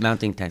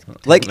anti-mounting tentacle.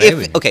 Like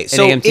Maybe. if okay,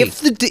 so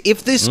AMT.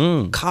 if this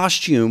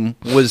costume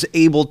was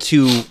able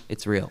to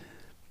It's real.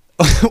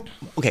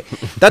 okay,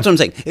 that's what I'm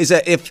saying. Is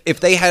that if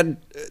they had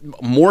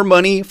more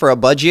money for a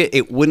budget,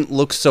 it wouldn't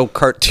look so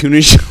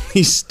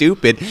cartoonishly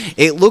stupid.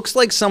 It looks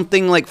like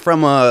something like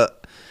from a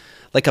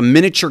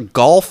miniature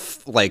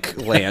golf like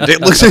land. It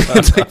looks like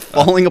it's like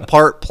falling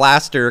apart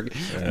plaster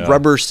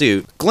rubber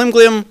suit. Glim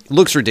Glim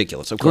looks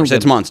ridiculous. Of course,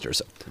 it's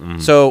monsters.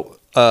 So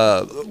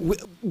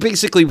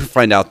basically, we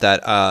find out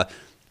that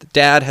the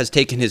dad has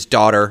taken his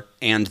daughter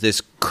and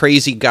this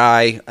crazy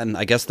guy, and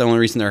I guess the only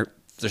reason they're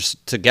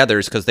together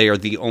is because they are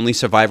the only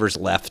survivors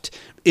left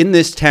in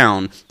this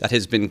town that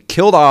has been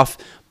killed off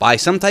by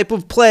some type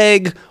of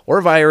plague or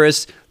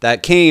virus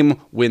that came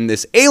when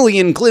this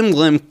alien Glim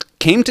Glim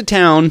came to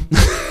town.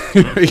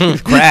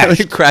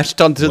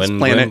 crashed onto this When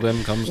planet. Glim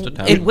Glim comes to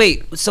town. And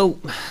wait, so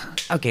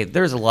okay,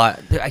 there's a lot.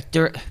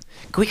 Can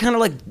we kind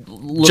of like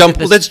look Jump. at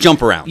this? Let's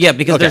jump around. Yeah,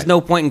 because Okay. there's no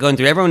point in going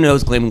through. Everyone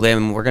knows Glim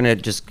Glim. We're gonna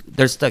just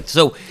there's stuck.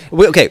 So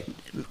Okay,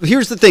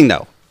 here's the thing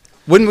though.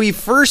 When we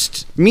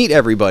first meet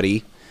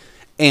everybody,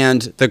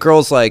 and the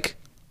girl's like,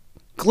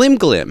 Glim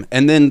Glim,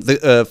 and then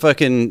the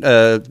fucking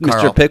Mr.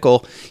 Carl.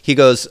 Pickle, he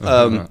goes,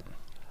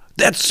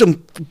 that's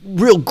some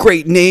real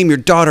great name your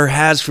daughter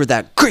has for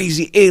that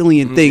crazy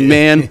alien thing,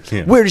 man.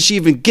 Yeah. Where does she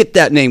even get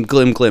that name,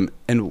 Glim Glim?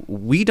 And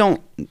we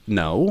don't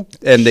know,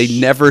 and they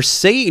never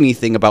say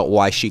anything about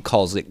why she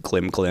calls it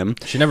Glim Glim.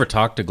 She never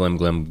talked to Glim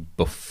Glim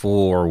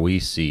before we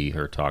see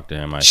her talk to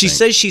him. She think.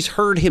 says she's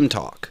heard him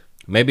talk.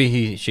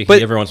 Maybe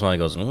But- every once in a while he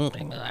goes,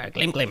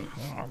 Glim glim.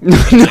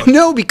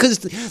 No, because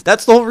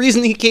that's the whole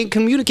reason he can't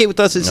communicate with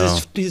us is No.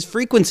 his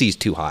frequency's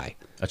too high.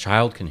 a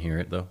child can hear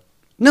it though.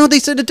 No, they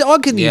said a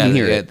dog can yeah, even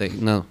hear yeah,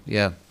 it.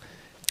 yeah.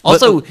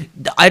 Also,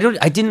 I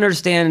didn't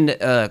understand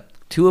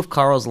two of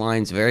Carl's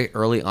lines very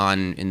early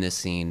on in this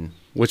scene.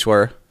 Which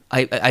were?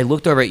 I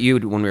looked over at you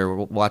when we were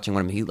watching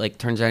one of them. He like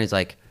turns around. And he's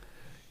like,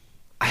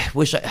 I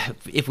wish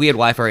if we had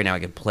Wi-Fi right now, I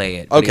could play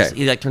it. But Okay.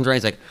 He like turns around.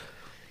 He's like,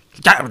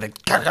 get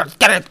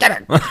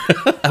it.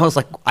 I was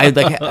like,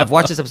 I've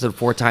watched this episode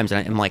 4 times,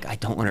 and I'm like, I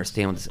don't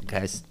understand what this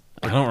guy's.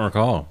 I don't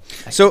recall.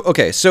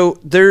 So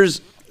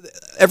there's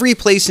every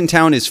place in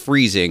town is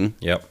freezing.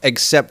 Yep.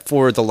 Except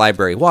for the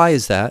library. Why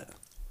is that?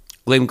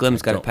 Glim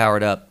Glim's got it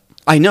powered up.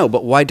 I know,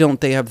 but why don't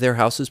they have their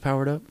houses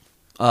powered up?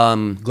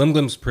 Glim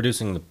Glim's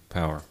producing the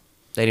power.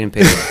 They didn't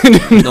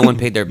pay. No one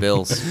paid their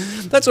bills.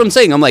 That's what I'm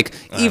saying. I'm like,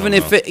 even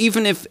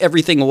if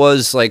everything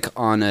was like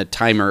on a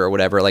timer or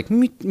whatever, like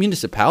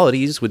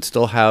municipalities would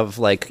still have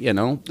like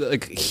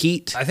like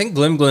heat I think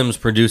Glim Glim's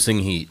producing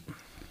heat.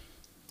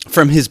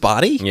 from his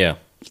body. Yeah.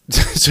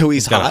 So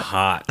he's Got a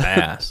hot. hot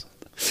ass.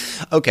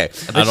 Okay.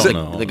 I don't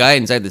know. The guy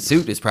inside the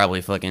suit is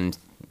probably fucking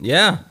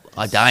Yeah.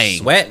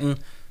 dying.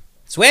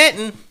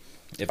 Sweating.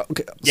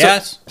 Okay.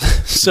 Yes.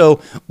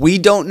 So we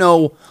don't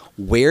know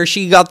where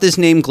she got this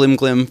name Glim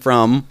Glim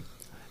from,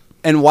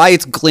 and why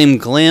it's Glim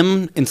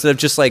Glim instead of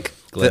just like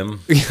Glim.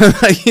 you know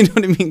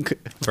what I mean?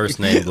 First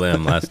name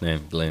Glim, last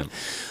name Glim.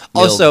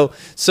 Also,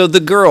 so the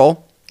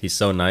girl, He's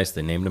so nice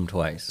they named him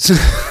twice.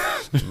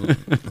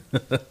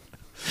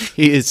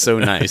 he is so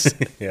nice.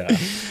 Yeah.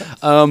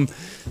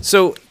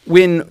 So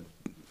when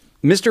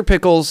Mr.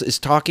 Pickles is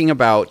talking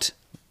about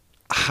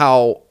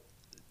how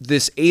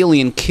this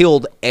alien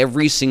killed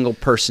every single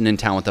person in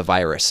town with the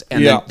virus,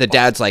 and Yeah. the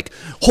dad's like,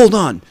 "Hold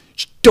on,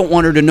 don't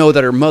want her to know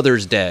that her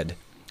mother's dead."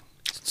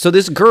 So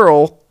this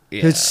girl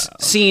has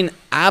seen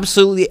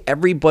absolutely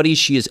everybody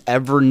she has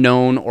ever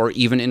known or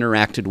even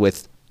interacted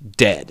with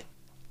dead,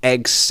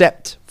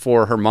 except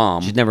for her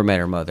mom. She's never met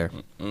her mother.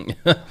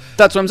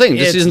 That's what I'm saying.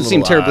 This It's a doesn't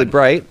seem little terribly odd.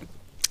 bright.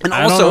 And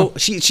I don't also, know.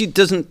 she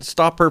doesn't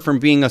stop her from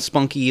being a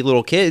spunky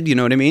little kid. You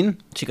know what I mean?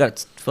 She got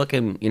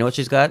fucking. You know what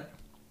she's got?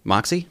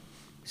 Moxie?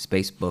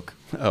 Space book.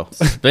 Oh.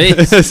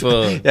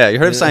 Facebook. Yeah, you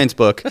heard of Science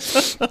Book.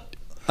 She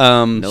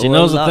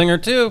knows a thing or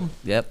two.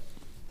 Yep.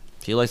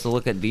 She likes to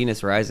look at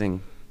Venus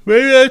rising.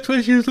 Maybe that's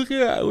what she was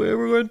looking at when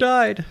everyone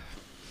died.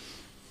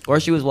 Or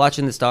she was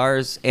watching the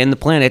stars and the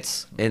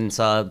planets and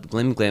saw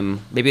Glim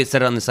Glim. Maybe it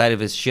said it on the side of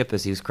his ship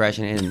as he was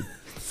crashing in.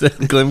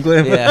 Glim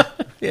Glim? Yeah.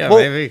 Yeah, Well,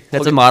 maybe.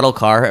 That's a model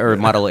car or a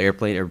model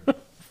airplane or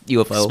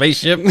UFO.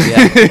 Spaceship?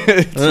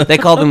 Yeah. They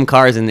call them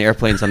cars and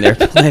airplanes on their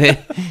planet.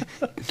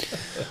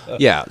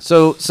 Yeah.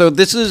 So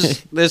this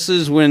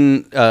is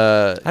when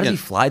How did he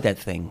fly that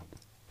thing?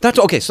 that's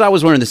okay. So I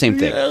was wondering the same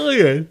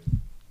thing.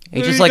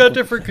 He just You like got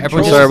different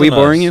everyone controls So are we than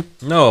boring us.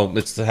 you? No,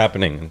 it's the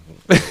happening.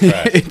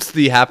 Trash. It's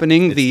The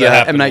Happening, the The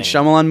M Night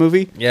Happening. Shyamalan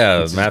movie.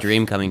 Yeah, It's his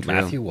dream coming true.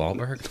 Matthew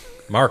Wahlberg,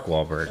 Mark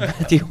Wahlberg.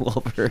 Matthew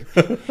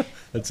Wahlberg.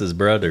 That's his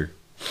brother.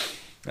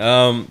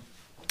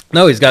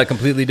 No, he's got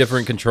completely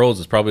different controls.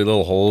 It's probably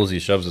little holes he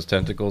shoves his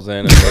tentacles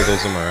in and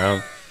wiggles them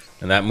around,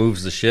 and that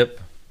moves the ship.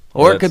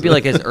 Or it could be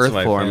like his That's Earth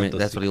my form. fantasy.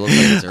 That's what he looks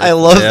like. His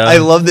Earth Yeah. I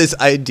love this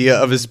idea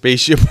of a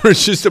spaceship where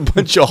it's just a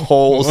bunch of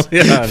holes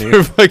Yeah,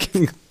 for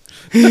fucking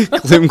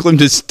Glim Glim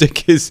to stick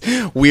his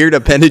weird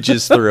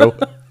appendages through.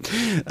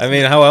 I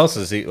mean, how else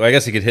is he? Well, I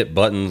guess he could hit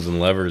buttons and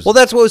levers. Well,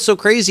 that's what was so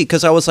crazy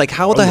because I was like,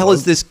 how the hell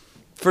is this?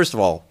 First of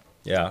all,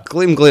 yeah.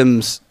 Glim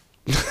Glim's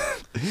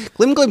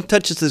Glim Glim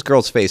touches this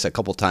girl's face a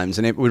couple times,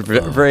 and it would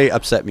very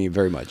upset me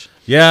very much.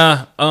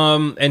 Yeah,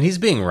 and he's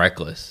being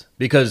reckless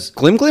because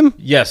Glim Glim?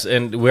 yes,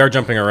 and we are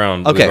jumping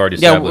around. Okay. We've already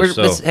Yeah,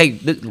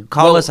 established.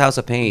 call us House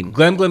of Pain.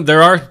 Glim Glim,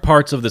 there are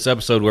parts of this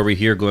episode where we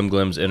hear Glim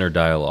Glim's inner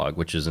dialogue,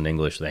 which is in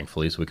English,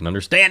 thankfully, so we can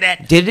understand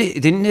it.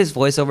 Didn't his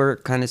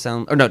voiceover kind of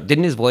sound? Or no,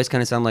 didn't his voice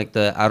kind of sound like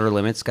the Outer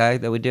Limits guy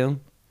that we do?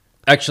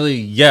 Actually,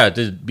 yeah,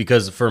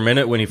 because for a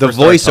minute when he The first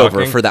started voiceover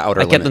talking, for the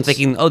Outer I kept on Limits.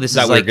 thinking, oh, this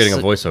that is we're like getting a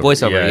voiceover.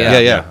 Voiceover,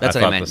 Yeah. That's what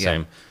I thought meant. the Yeah.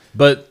 same.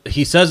 But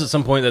he says at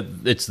some point that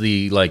it's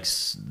the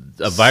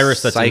a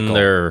virus that's Cycle. in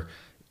their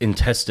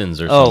intestines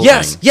or Oh.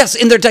 something. Yes,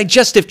 in their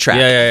digestive tract.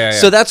 Yeah.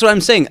 So that's what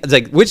I'm saying. It's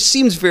like, which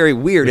seems very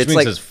weird. Which it's means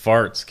like his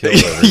farts kill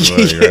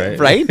everybody,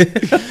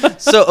 right?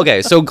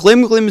 right? So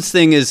Glim Glim's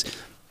thing is,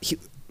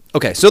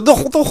 so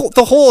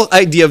the whole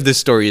idea of this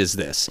story is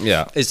this.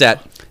 Yeah. Is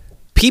that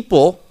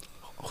people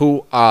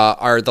who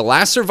are the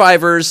last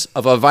survivors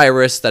of a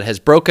virus that has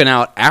broken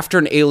out after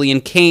an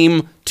alien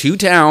came to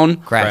town.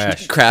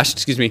 Crashed,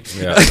 excuse me.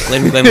 Yeah.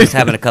 Glim Glim was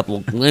having a couple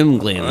Glim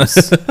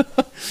Glims.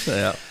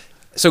 yeah.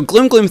 So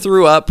Glim Glim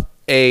threw up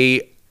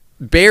a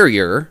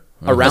barrier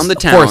around the A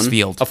town. force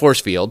field. A force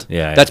field.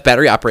 Yeah. That's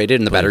battery operated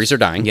and the batteries are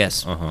dying.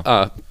 Yes.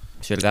 Uh-huh.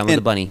 Should have gone with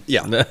the bunny.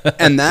 Yeah.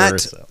 And that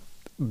Duracell.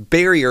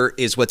 barrier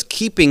is what's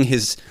keeping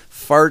his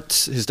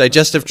farts, his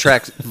digestive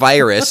tract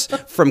virus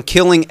from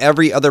killing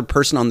every other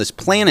person on this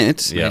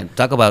planet. Yeah. Man,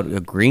 talk about a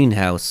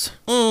greenhouse.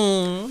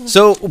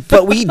 So,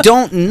 but we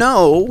don't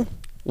know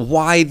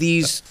why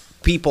these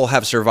people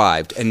have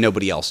survived and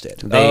nobody else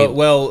did.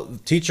 Well,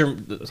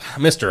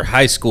 Mr.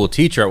 High School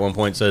teacher at one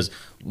point says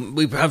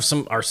we have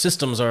our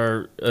systems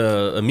are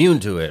immune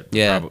to it.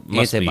 Yeah,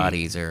 Must be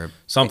antibodies or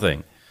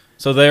something.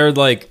 So they're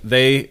like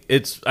I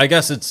guess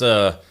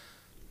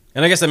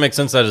that makes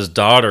sense that his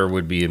daughter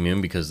would be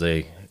immune because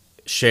they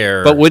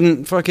share. But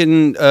wouldn't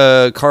fucking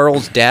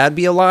Carl's dad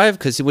be alive?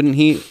 Because wouldn't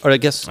he? Or I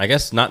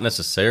guess not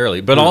necessarily.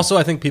 But also,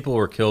 I think people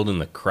were killed in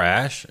the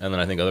crash, and then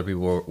I think other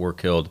people were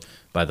killed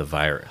by the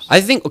virus. I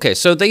think okay.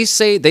 So they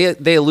say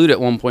they allude at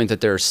one point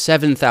that there are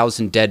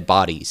 7,000 dead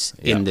bodies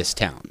Yeah. in this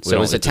town. We So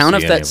don't it's a get to town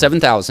of see any that of them.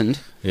 7,000,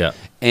 Yeah,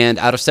 and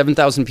out of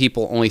 7,000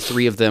 people, only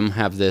 3 of them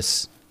have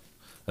this.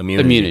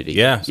 Immunity.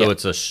 Yeah, so Yeah.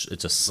 it's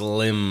a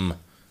slim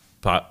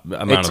amount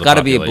it's of the got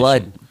to be a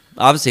population. blood.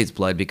 Obviously, it's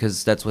blood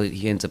because that's what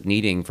he ends up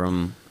needing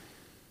from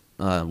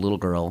little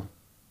girl.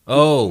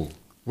 Oh,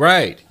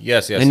 right.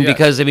 Yes. And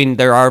because I mean,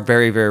 there are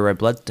very, very red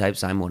blood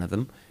types. I'm one of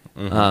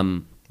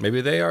them.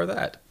 maybe they are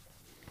that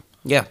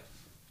Yeah,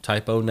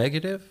 typo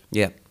negative.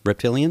 yeah.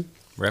 Reptilian?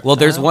 Well,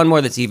 there's Reptile? one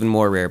more that's even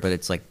more rare, but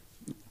it's like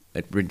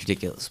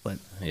ridiculous. But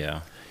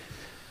Yeah.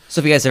 so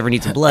if you guys ever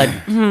need some blood,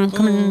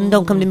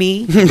 don't come to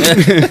me.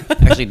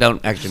 Actually,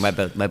 don't. Actually,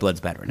 my blood's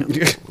bad right now.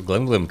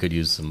 Glim Glim could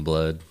use some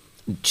blood.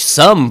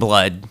 Some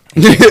blood.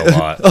 Takes a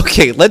lot.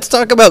 Okay, let's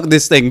talk about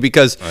this thing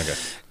because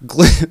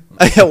Okay.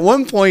 at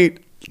one point,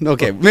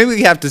 okay, maybe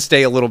we have to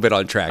stay a little bit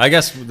on track. I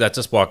guess let's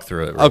just walk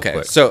through it real Okay,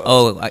 quick.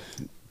 so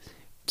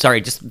Sorry,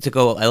 just to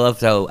go. I love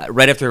how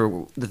right after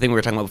the thing we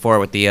were talking about before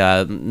with the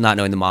not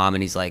knowing the mom,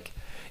 and he's like,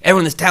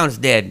 "Everyone in this town is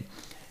dead.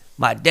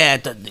 My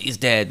dad is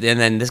dead." And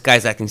then this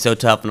guy's acting so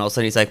tough, and all of a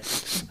sudden he's like,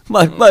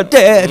 "My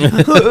dad."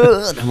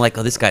 I'm like,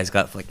 "Oh, this guy's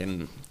got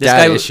fucking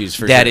Dad issues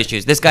for dad sure.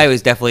 issues." This guy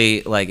was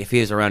definitely like, if he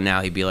was around now,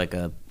 he'd be like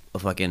a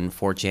fucking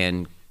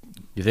 4chan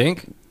You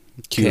think?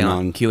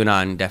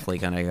 QAnon definitely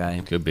kind of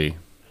guy. Could be.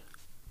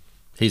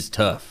 He's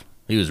tough.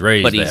 He was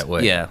raised But he's that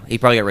way. yeah, he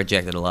probably got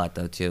rejected a lot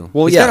though too.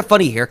 Well, He's yeah. got a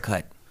funny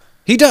haircut.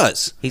 he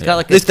does. He's got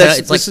like This- that's-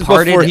 it's like this is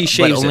parted, before he but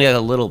shaves only it. a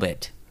little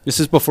bit. This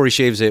is before he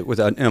shaves it with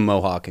a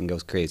mohawk and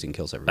goes crazy and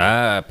kills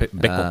everybody.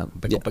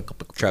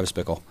 Bickle. Travis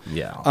Bickle.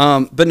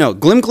 Yeah. But no,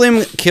 Glim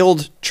Glim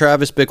killed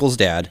Travis Bickle's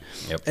dad.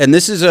 Yep. And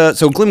this is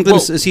so Glim Glim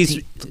says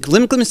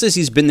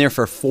he's been there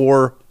for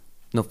 4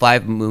 No,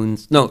 5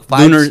 moons. No,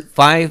 Lunar-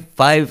 five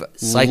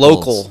cycles.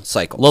 local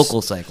cycles.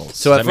 Local cycles.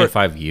 So Does at that mean fir-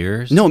 5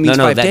 years? No, it means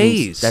 5 that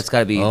days. means- that's got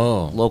to be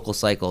Oh. local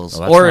cycles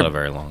Well, that's or not a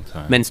very long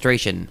time.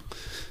 menstruation.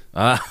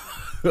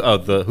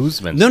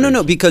 Who's menstruation?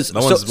 No, because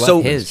No so, one's so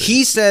left his.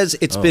 he says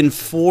it's been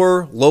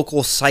 4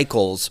 local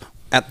cycles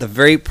at the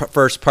very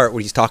first part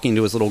when he's talking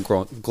to his little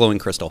glowing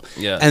crystal.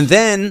 Yeah. And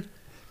then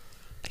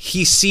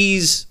he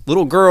sees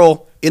little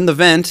girl in the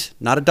vent,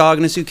 not a dog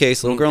in a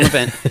suitcase, little girl in the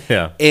vent.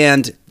 Yeah.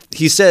 And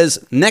he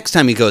says, next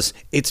time he goes,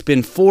 it's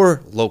been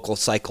 4 local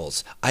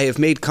cycles. I have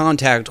made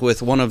contact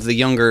with one of the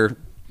younger,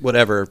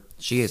 whatever,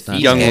 She is not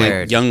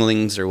scared.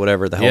 younglings or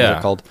whatever the hell Yeah.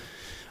 they're called.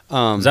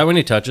 Is that when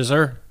he touches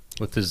her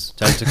with his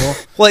tentacle?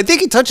 Well, I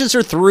think he touches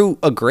her through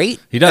a grate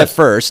He does at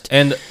first.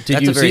 And did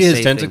That's you a very see his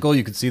safe tentacle?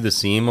 You could see the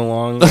seam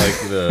along like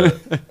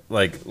the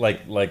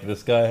like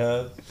this guy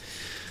has.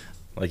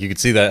 Like you could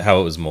see that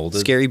how it was molded.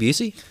 Scary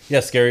Busey? Yeah,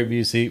 Scary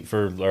Busey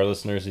for our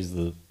listeners. He's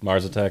the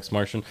Mars Attacks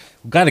Martian.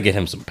 We've got to get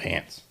him some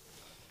pants.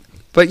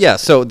 But yeah,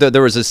 so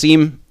there was a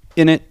seam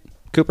in it,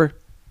 Cooper?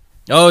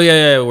 Oh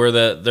yeah, where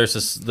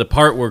there's the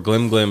part where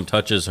Glim Glim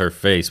touches her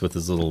face with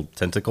his little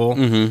tentacle,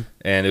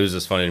 and it was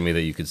just funny to me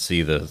that you could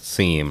see the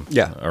seam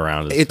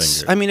around his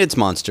finger. I mean, it's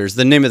Monsters.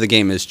 The name of the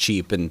game is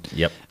cheap, and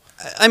Yep.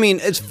 I mean,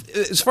 it's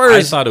as far I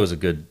as thought it was a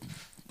good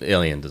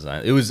alien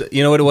design. It was,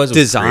 you know what it was? It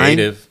was design.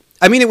 creative.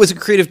 I mean, it was a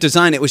creative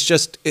design. It was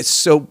just it's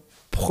so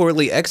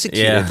poorly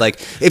executed. Yeah. Like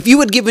if you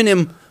had given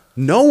him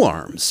no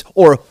arms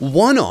or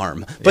one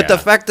arm, but the Yeah.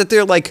 fact that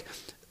they're like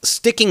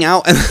sticking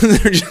out and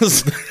they're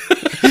just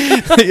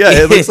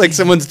it looks like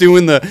someone's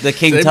doing the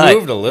King They Tut.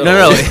 moved a little.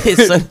 No,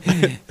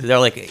 it's they're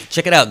like,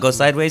 check it out, go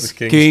sideways.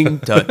 King King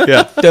Tut.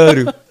 Yeah.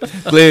 Tut.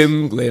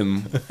 Glim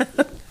glim.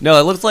 No,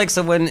 it looks like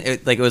someone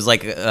it was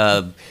like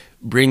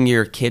bring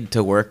your kid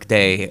to work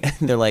day.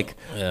 They're like,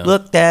 Yeah.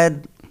 look,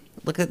 Dad,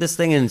 look at this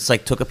thing, and it's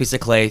like took a piece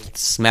of clay,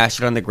 smashed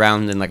it on the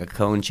ground in like a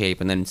cone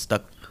shape, and then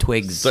stuck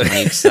twigs on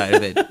each side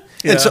of it.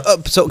 And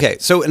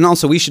so and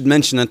also we should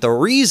mention that the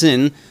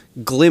reason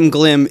Glim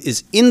Glim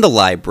is in the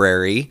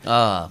library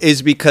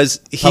is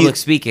because he Public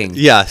speaking.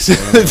 Yes,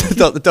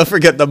 don't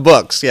forget the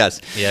books. Yes,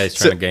 Yeah, he's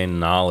trying to gain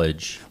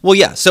knowledge. Well,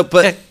 yeah. So,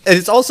 but and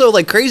it's also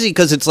like crazy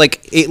because it's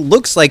like it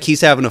looks like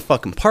he's having a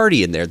fucking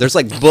party in there. There's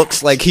like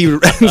books, like he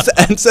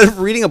instead of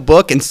reading a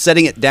book and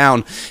setting it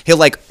down,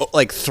 he'll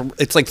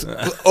it's like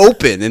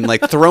open and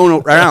like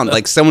thrown around.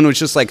 Like someone was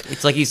just like,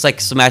 It's like he's like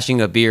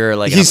smashing a beer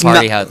like in He's a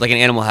party not- house, like an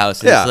animal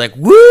house. And Yeah. It's like,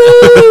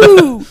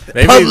 woo!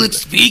 Maybe- Public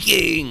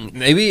speaking.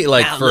 Maybe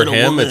like That for little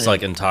him, woman. it's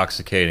like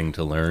intoxicating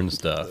to learn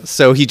stuff.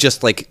 so he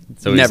just like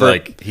So never.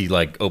 he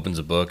opens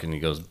a book and he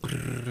goes.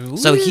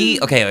 So he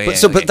okay.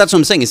 But that's what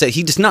I'm saying is that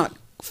he does not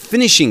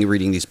finishing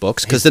reading these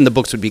books because then the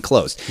books would be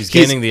closed. He's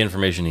gaining the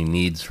information he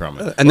needs from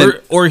it, and then-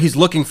 or he's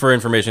looking for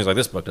information. He's like,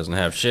 this book doesn't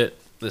have shit.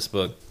 This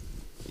book,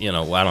 I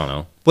don't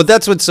know. But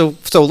that's what. So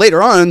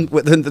later on,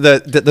 when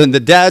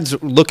the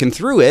dad's looking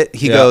through it,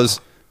 he goes,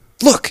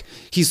 "Look,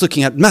 he's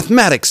looking at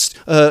mathematics,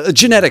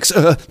 genetics,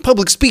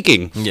 public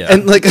speaking." Yeah.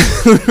 And like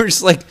we're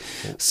just like,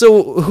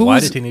 so who's Why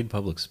did he need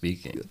public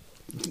speaking?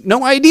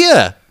 no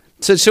idea?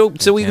 So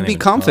we could be even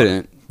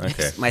confident.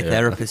 Okay, My yeah.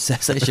 therapist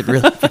says I should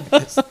really.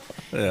 Focus.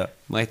 Yeah,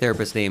 My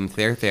therapist named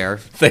Thair.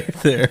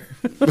 there.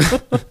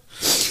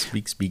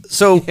 Speak.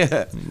 So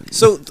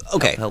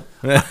okay, Help.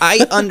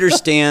 I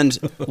understand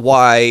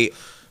why.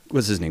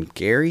 What's his name?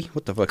 Gary?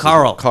 What the fuck? is his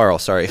Carl. name? Carl.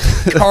 Sorry.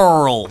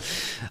 Carl.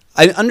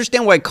 I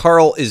understand why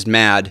Carl is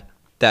mad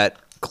that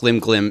Glim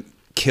Glim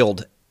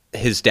killed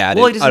his dad.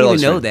 Well, in he doesn't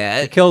even know Auto-Illustrated.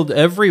 He that. killed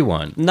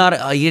everyone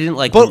Not he didn't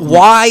like. But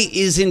why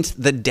isn't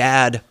the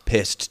dad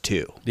pissed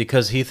too?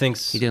 because he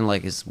thinks. He didn't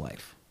like his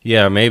wife.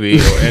 Yeah, maybe,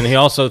 and he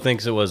also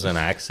thinks it was an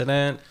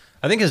accident.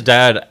 I think his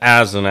dad,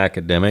 as an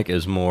academic,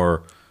 is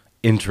more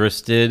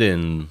interested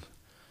in.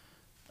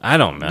 I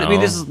don't know. I mean,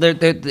 this is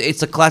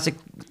it's a classic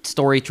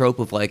story trope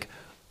of like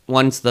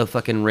once the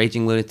fucking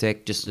raging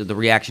lunatic, just the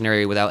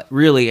reactionary without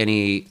really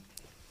any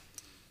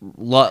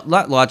not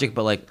logic,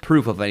 but like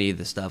proof of any of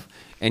this stuff.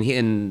 And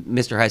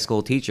Mr. High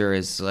School Teacher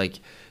is like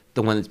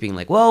the one that's being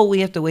like, well,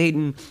 we have to wait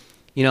and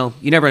you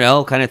never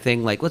know kind of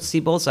thing. Like, let's see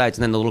both sides.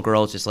 And then the little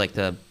girl is just like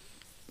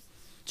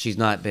she's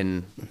not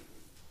been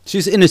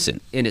She's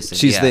innocent. innocent.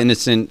 She's yeah. the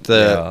innocent.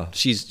 Yeah.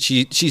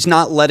 She's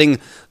not letting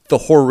the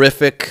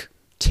horrific,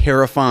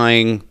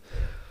 terrifying.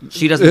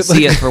 She doesn't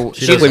see it for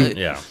She doesn't-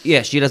 yeah.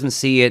 yeah. She doesn't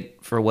see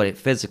it for what it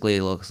physically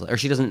looks like, or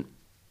she doesn't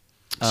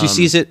She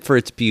sees it for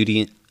its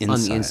beauty inside.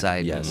 on the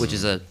inside, Yes. which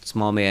is a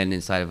small man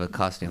inside of a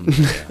costume.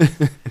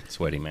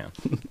 Sweaty man.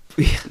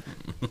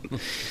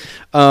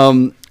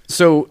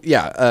 So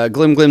yeah,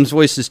 Glim Glim's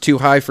voice is too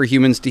high for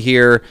humans to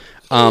hear.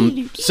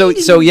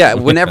 So yeah,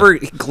 whenever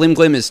Glim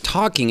Glim is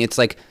talking, it's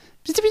like,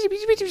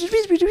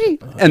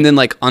 and then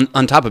like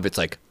on top of it's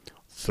like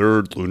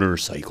third lunar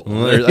cycle.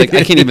 Or, like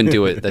I can't even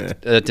do it.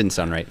 That didn't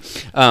sound right.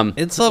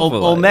 It's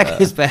Old Mech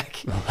is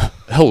back.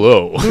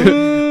 Hello,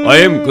 I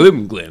am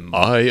Glim Glim.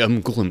 I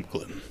am Glim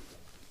Glim.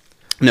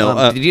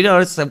 No, Did you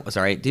notice?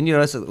 Sorry, didn't you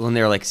notice that when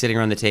they were like sitting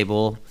around the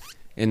table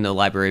in the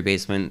library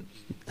basement?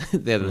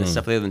 They have the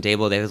stuff they have on the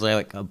table. They have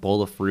like a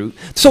bowl of fruit.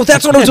 so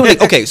that's what I was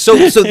doing. Okay, so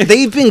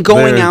they've been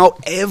going out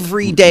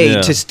every day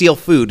Yeah. to steal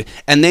food,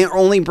 and they're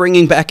only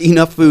bringing back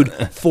enough food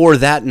for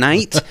that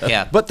night.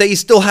 Yeah. But they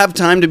still have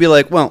time to be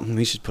like, well,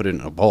 we should put it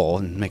in a bowl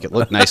and make it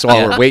look nice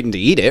while we're waiting to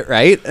eat it,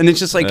 right? And it's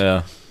just like,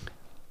 Yeah.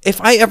 if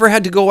I ever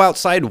had to go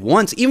outside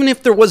once, even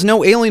if there was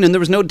no alien and there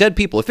was no dead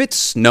people, if it's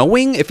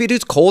snowing, if it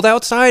is cold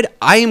outside,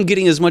 I am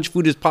getting as much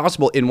food as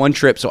possible in one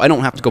trip so I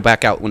don't have to go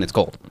back out when it's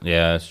cold.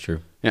 Yeah, that's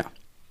true. Yeah.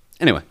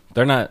 Anyway.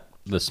 They're not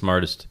the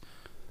smartest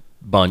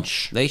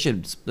bunch. They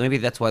should. Maybe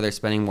that's why they're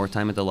spending more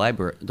time at the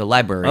library. The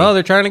library. Oh,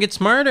 they're trying to get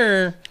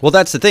smarter. Well,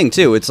 that's the thing,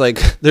 too. It's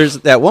like,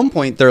 there's at one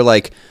point, they're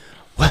like,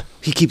 well,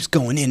 he keeps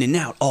going in and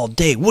out all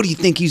day. What do you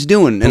think he's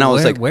doing? And I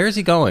was like, where is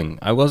he going?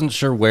 I wasn't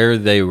sure where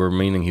they were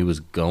meaning he was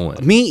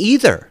going. me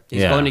either.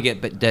 He's going to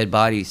get dead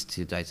bodies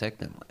to dissect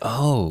them.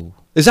 Oh.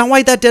 Is that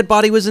why that dead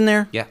body was in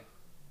there? Yeah.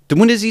 Then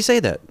when does he say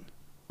that?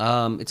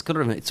 It's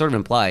sort of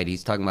implied.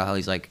 He's talking about how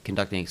he's like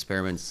conducting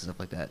experiments and stuff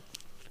like that.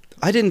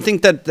 I didn't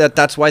think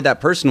that's why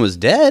that person was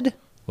dead.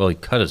 Well, he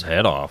cut his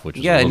head off, which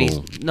is Yeah, a and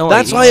little...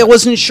 That's why I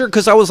wasn't sure,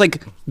 because I was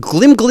like,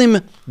 Glim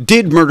Glim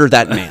did murder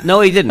that man.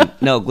 No, he didn't.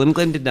 No, Glim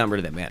Glim did not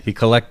murder that man. He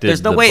collected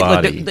There's no the way.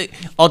 body. Like,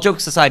 all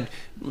jokes aside,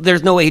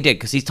 there's no way he did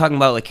because he's talking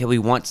about like how he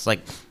wants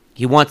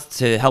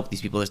to help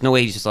these people. There's no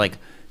way he just like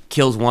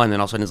kills one and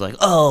all of a sudden is like,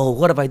 oh,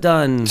 what have I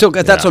done? So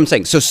that's what I'm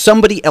saying. So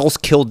somebody else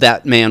killed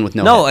that man with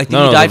no no, I head. think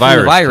No, he the died from the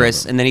virus virus,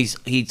 killed him. and then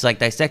he's like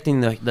dissecting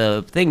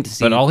the thing to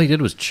see. But all he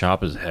did was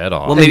chop his head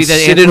off. Well, maybe And the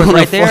sit answer it was on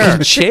right a there.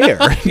 fucking chair.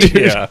 Dude.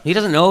 yeah. He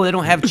doesn't know. They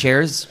don't have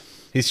chairs.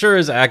 He sure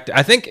is I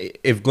think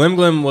if Glim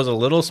Glim was a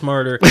little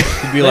smarter, he'd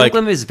be Glim like,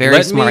 Glim is very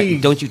 "Let smart. me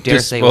Don't you dare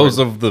say a dispose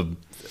word." of the...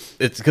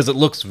 It's because it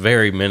looks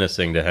very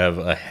menacing to have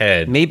a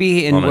head.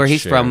 Maybe in on a where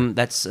he's chair. from,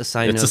 that's a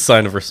sign It's of a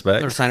sign of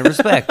respect. or a sign of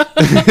respect.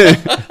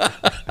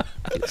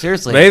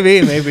 Seriously,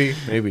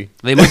 Maybe.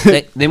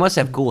 they must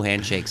have cool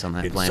handshakes on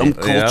that Some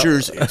planet.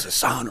 cultures, it's a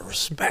sign of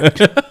respect.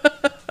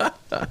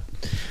 No.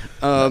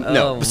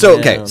 Oh, So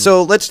okay. man.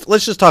 So let's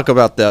just talk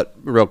about that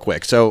real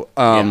quick. So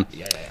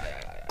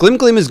Glim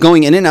Glim is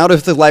going in and out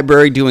of the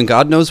library doing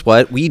God knows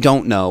what. We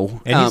don't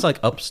know. And he's like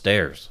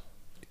upstairs.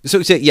 So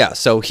yeah.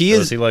 So he So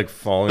is. is he like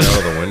falling out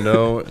of the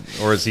window,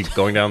 or is he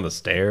going down the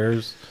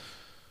stairs?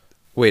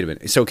 Wait a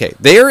minute. So okay,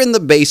 they're in the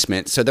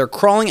basement. So they're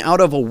crawling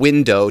out of a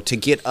window to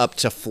get up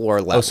to floor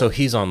level. Oh, so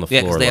he's on the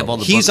Yeah, floor. 'cause they have level. all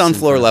the he's books on in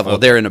floor front. level.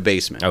 Okay. They're in a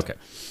basement Okay.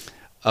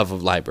 of a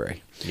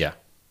library Yeah.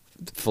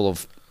 full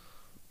of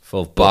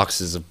Full of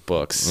boxes of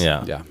books.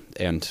 Yeah. Yeah.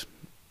 And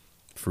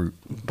fruit.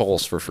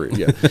 bowls for fruit.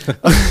 Yeah.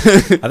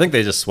 I think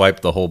they just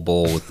swiped the whole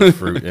bowl with the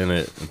fruit in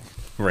it, and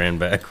ran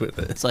back with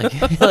it. It's like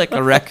like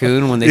a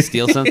raccoon when they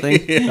steal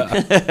something,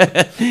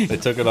 They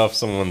took it off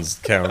someone's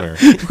counter.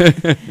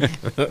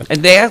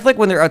 and they act like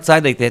when they're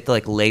outside, like they have to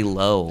like lay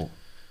low.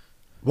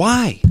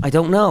 Why? I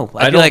don't know. I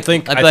I'd be don't like,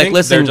 think. I'd I be like, think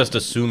listen. they're just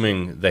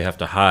assuming they have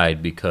to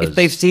hide because If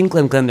they've seen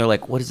Glim Glim, they're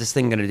like, what is this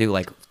thing gonna do?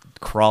 Like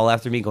crawl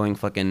after me, going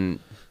fucking.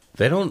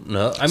 they don't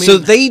know. I mean, So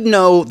they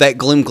know that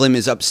Glim Glim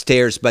is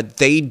upstairs, but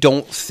they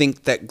don't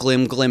think that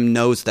Glim Glim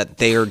knows that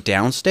they're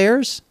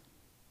downstairs.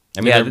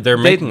 they're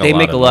making they a lot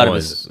make of a lot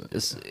noise. of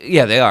this.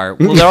 Yeah, they are.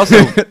 Well, they're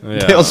also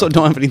They also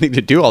don't have anything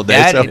to do all day.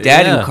 Dad. so.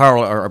 Dad Yeah. and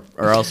Carl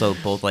are also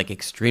both like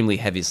extremely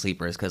heavy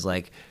sleepers because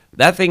like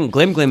that thing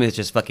Glim Glim is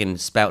just fucking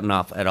spouting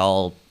off at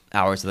all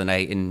hours of the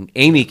night, and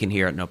Amy can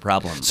hear it no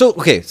problem. So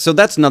okay, so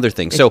that's another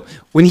thing. So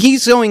when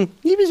he's going,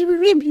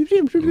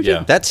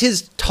 that's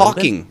his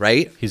talking,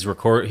 right? He's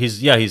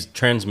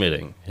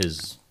transmitting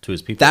his to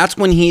his people. That's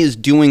when he is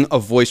doing a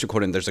voice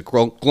recording. There's a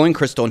glowing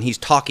crystal, and he's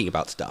talking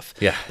about stuff.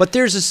 Yeah. But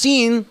there's a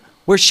scene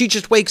where she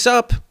just wakes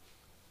up,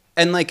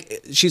 and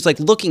like she's like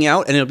looking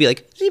out, and it'll be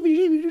like,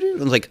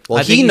 and like, well,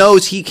 I think he he's-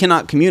 knows he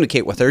cannot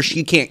communicate with her.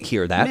 She can't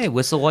hear that. Hey,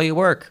 whistle while you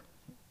work.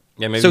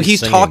 yeah, maybe So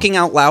he's singing. talking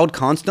out loud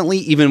constantly,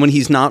 even when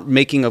he's not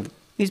making a.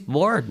 He's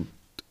bored.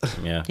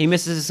 Yeah. He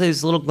misses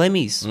his little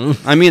glimmies.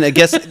 I mean, I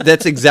guess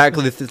that's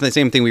exactly the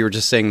same thing we were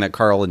just saying that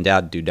Carl and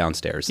Dad do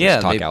downstairs. is Yeah,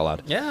 talk they- out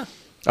loud. Yeah.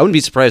 I wouldn't be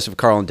surprised if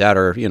Carl and Dad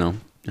are,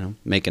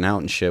 making out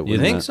and shit. You when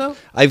think that- so?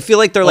 I feel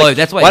like they're Well, like,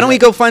 that's why why he's don't we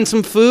like- go find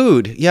some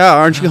food? Yeah,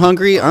 aren't you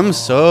hungry? I'm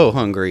so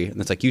hungry.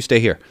 And it's like, you stay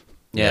here.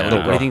 Yeah, Yeah.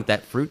 what do you think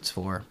that fruit's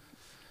for?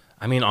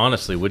 I mean,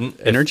 honestly, wouldn't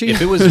Energy?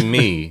 If it was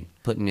me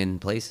Putting in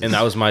places. and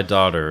that was my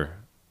daughter,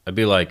 I'd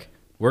be like,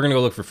 "We're gonna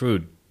go look for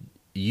food.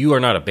 You are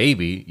not a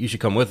baby. You should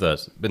come with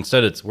us." But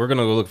instead, it's we're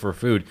gonna go look for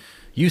food.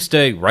 You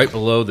stay right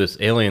below this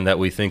alien that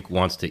we think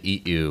wants to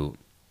eat you,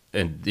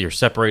 and you're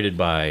separated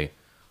by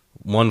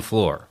one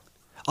floor.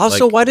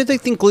 Also, Like- why do they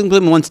think Glim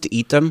Glim wants to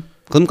eat them?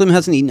 Glim Glim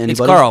hasn't eaten It's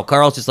anybody. Carl.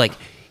 Carl's just like,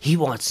 he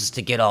wants us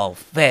to get all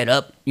fed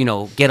up,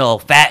 get all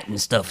fat and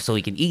stuff so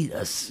he can eat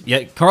us.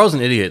 Yeah, Carl's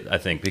an idiot, I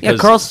think,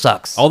 because Carl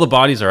sucks. All the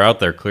bodies are out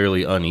there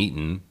clearly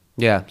uneaten.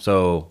 Yeah.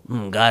 So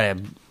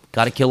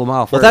Gotta kill them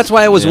all first. Well, that's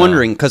why I was Yeah.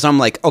 wondering, because I'm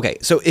like, okay,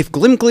 so if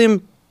Glim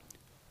Glim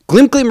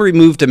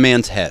removed a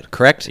man's head,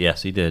 correct?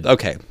 yes, he did.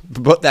 Okay,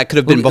 but that could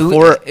have been Who-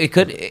 before. It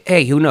could.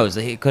 Hey, who knows?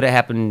 It could have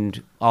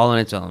happened all on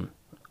its own.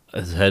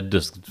 His head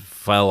just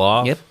fell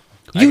off. Yep.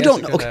 I You guess don't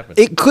it know. could Okay, happen.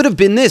 it could have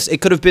been this. It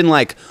could have been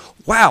like,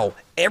 wow,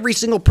 every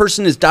single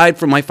person has died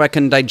from my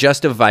fucking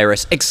digestive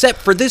virus except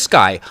for this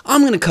guy.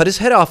 I'm going to cut his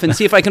head off and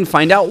see if I can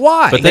find out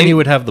why. But then he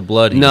would have the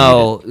blood he needed.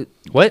 No.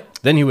 What?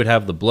 Then he would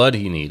have the blood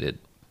he needed.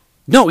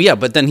 No, yeah,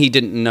 but then he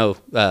didn't know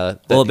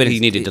that Well, but he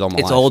needed to kill him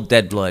It's alive. old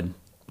dead blood.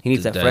 He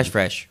needs It's that dead.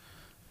 fresh.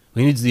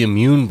 He needs the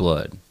immune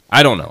blood.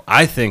 I don't know.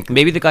 I think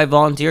Maybe the guy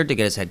volunteered to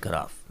get his head cut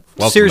off.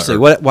 welcome Seriously,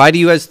 to Earth. why do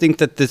you guys think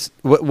that this?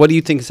 What do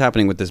you think is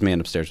happening with this man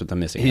upstairs with the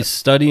missing? He's head?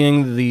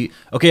 studying the.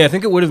 Okay, I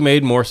think it would have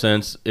made more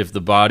sense if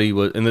the body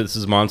was. And this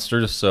is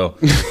monsters, so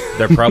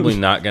they're probably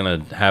not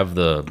gonna have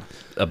the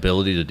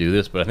ability to do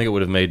this. But I think it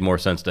would have made more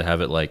sense to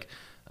have it like,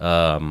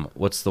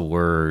 what's the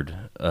word?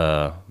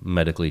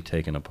 Medically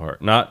taken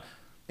apart. Not.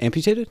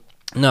 Amputated,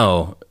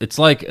 No, it's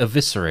like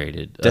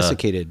eviscerated,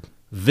 desiccated.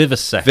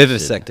 vivisected.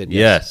 Vivisected,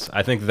 yes. Yes,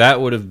 I think that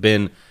would have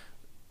been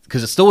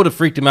because it still would have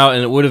freaked him out,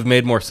 and it would have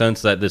made more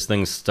sense that this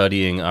thing's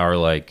studying our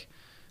like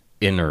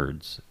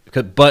innards.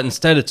 But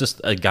instead, it's just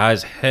a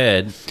guy's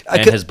head,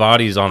 and his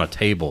body's on a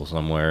table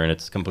somewhere, and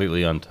it's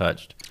completely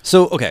untouched.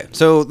 So okay,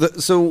 so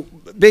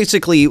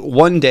basically,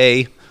 one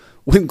day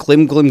when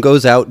Glim Glim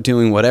goes out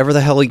doing whatever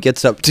the hell he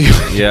gets up to,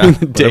 Yeah, in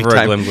the whatever a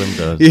daytime, Glim Glim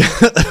does.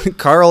 yeah,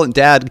 Carl and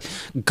Dad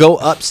go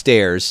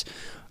upstairs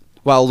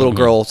while a little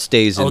girl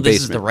stays in Oh, the this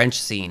basement. is the wrench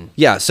scene.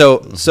 Yeah,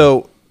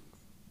 so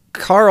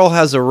Carl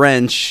has a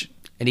wrench.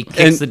 And he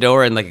kicks the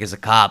door and like is a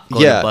cop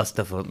going Yeah. to bust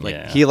the foot. Like,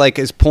 Yeah. He like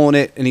is pulling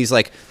it, and he's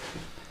like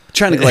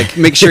trying to like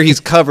make sure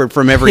he's covered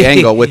from every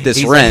angle with this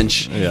He's like-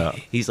 wrench. Yeah,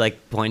 He's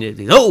like pointed.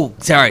 Oh,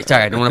 sorry.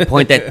 I don't want to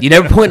point that. You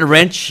never point a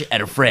wrench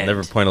at a friend.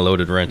 never point a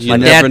loaded wrench. You My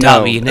never dad taught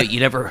know. me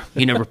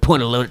you never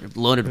point a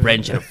loaded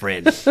wrench at a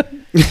friend.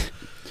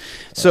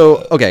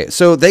 So okay,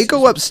 so they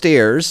go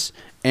upstairs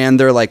and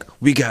they're like,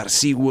 "We gotta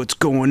see what's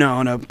going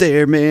on up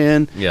there,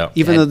 man." Yeah.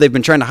 Even though they've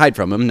been trying to hide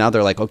from him, now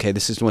they're like, "Okay,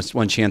 this is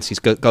one chance. He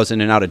goes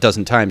in and out a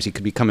dozen times. He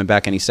could be coming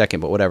back any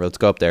second, but whatever. Let's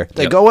go up there."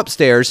 They Yep. go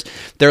upstairs.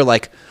 They're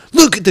like,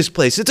 "Look at this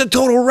place. It's a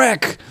total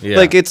wreck. Yeah.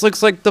 Like it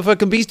looks like the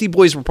fucking Beastie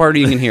Boys were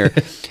partying in here."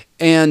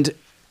 And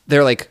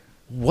they're like,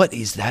 "What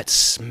is that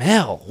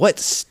smell? What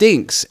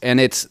stinks?" And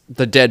it's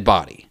the dead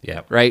body.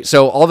 Yeah. Right.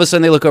 So all of a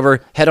sudden they look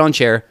over, head on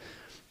chair.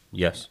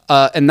 Yes.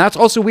 And that's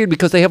also weird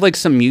because they have like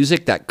some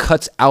music that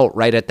cuts out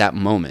right at that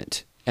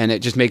moment, and it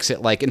just makes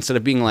it like instead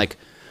of being like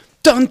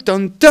dun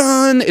dun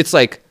dun, it's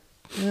like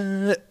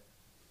and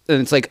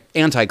it's like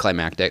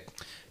anticlimactic.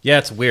 Yeah,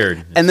 it's weird.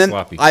 It's And then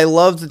sloppy. I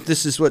love that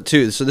this is what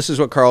too. So this is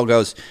what Carl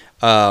goes.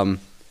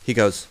 He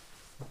goes,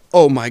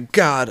 "Oh my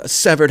god, a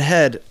severed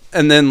head!"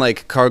 And then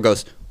like Carl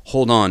goes,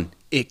 "Hold on,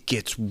 it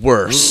gets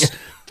worse."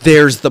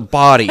 There's the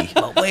body.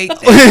 But wait,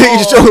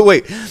 So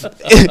wait,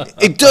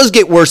 it does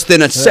get worse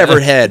than a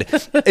severed head.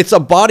 It's a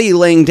body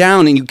laying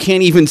down, and you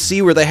can't even see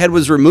where the head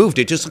was removed.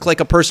 It just looked like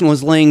a person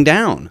was laying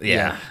down.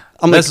 yeah.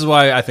 I'm This like, is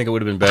why I think it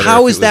would have been better.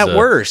 How if is it was that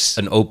worse?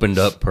 An opened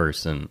up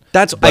person.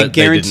 That's- But I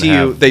guarantee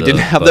you they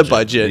didn't have the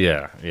budget.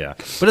 Yeah, yeah.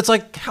 But it's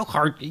like, how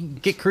hard?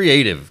 Get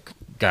creative,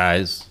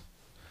 guys.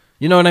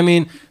 You know what I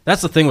mean?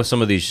 That's the thing with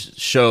some of these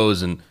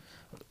shows and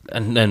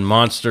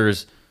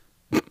monsters.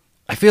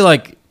 I feel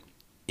like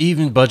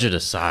even budget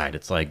aside,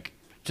 it's like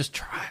just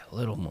try a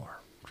little more.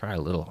 Try a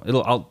little.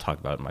 I'll talk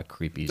about it in my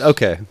creepies.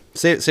 okay,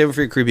 save it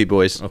for your creepy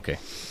boys. Okay.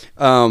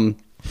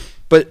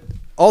 But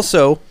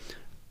also,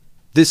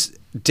 this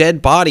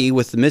dead body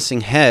with the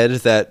missing head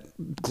that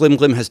Glim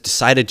Glim has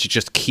decided to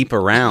just keep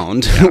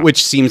around,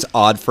 which seems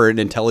odd for an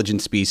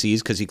intelligent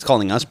species because he's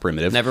calling us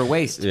primitive. never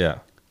waste. Yeah.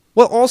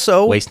 Well,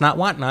 also, Waste not,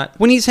 want not.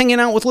 when he's hanging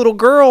out with little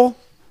girl,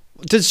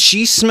 does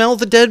she smell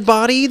the dead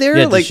body there?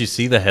 Yeah. like, Did you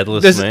see the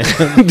headless does, man?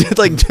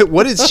 like,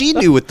 what does she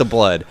do with the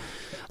blood?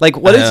 Like,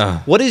 what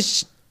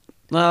is?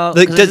 Well,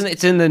 Like, 'cause does-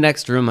 it's in the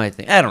next room, I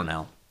think. I don't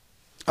know.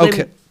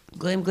 Okay.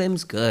 Glim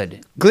Glim's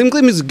good. Glim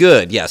Glim is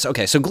good. Yes.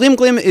 Okay. So Glim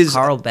Glim is.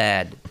 Carl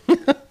bad.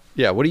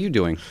 Yeah. What are you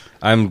doing?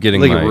 I'm getting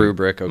Like my a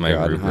rubric. Oh my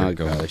god. rubric. Oh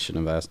god. I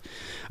shouldn't have asked.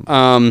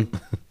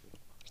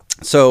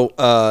 So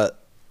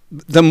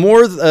the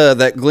more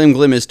that Glim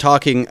Glim is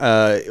talking,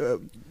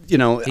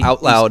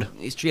 out loud.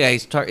 He's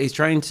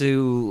trying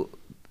to.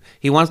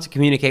 He wants to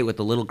communicate with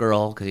the little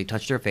girl because he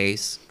touched her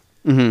face.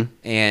 Mm-hmm.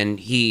 And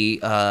he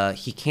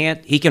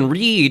can't. He can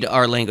read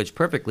our language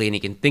perfectly, and he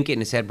can think it in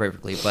his head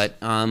perfectly, but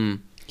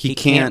he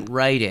can't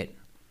write it.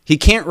 He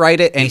can't write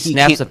it, and He he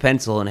snaps can't. a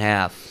pencil in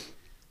half.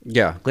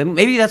 Yeah. Glim,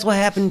 maybe that's what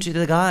happened to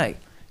the guy.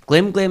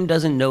 Glim Glim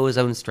doesn't know his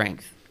own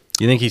strength.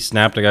 You think he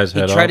snapped a guy's He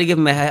head off? tried to give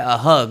him a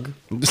hug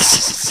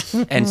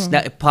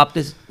and popped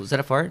his. Was that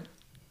a fart?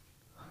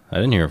 I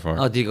didn't hear it far.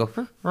 Oh, did you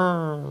go?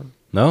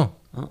 No.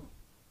 Oh.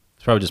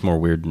 It's probably just more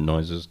weird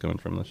noises coming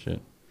from this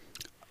shit.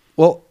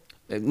 Well,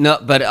 No,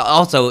 but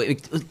also,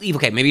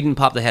 okay, maybe he didn't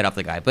pop the head off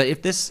the guy. But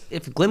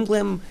if Glim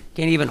Glim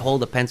can't even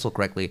hold a pencil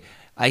correctly,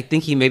 I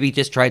think he maybe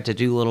just tried to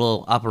do a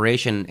little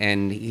operation,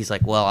 and he's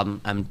like, "Well,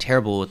 I'm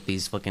terrible with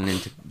these fucking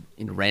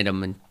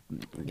random and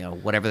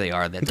whatever they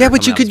are." yeah,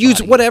 but you could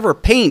use whatever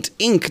paint,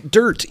 ink,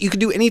 dirt. You could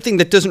do anything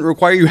that doesn't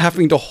require you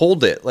having to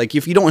hold it. Like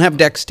if you don't have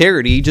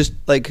dexterity, just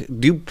like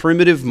do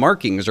primitive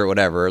markings or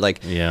whatever. Like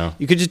Yeah.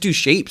 you could just do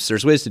shapes.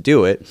 There's ways to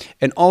do it.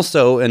 And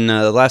also in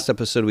the last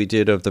episode we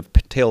did of the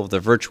tale of the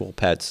virtual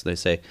pets, they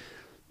say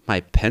my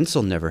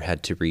pencil never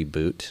had to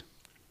reboot.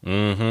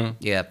 Mm-hmm.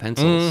 Yeah,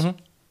 pencils,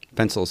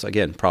 Pencils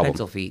again, problem.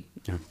 pencil feet.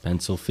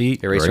 Pencil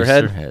feet. Eraser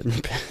eraser head.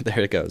 There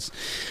it goes.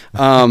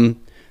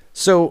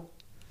 So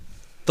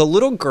the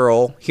little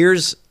girl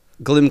hears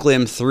Glim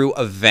Glim through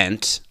a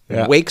vent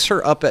Yeah. wakes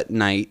her up at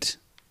night,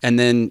 and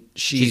then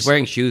She's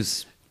wearing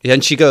shoes.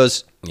 and she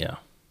goes, Yeah.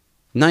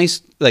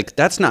 nice, like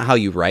that's not how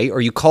you write,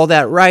 or you call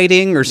that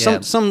writing, or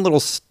Yeah. some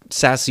little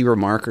sassy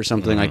remark or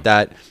something like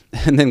that.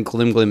 And then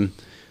Glim Glim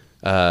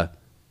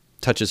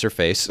touches her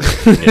face,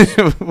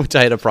 which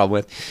I had a problem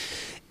with.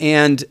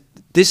 And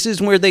this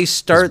is where they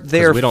start 'Cause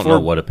their we don't know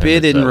what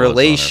appendage forbidden that was on her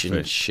face.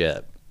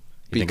 relationship.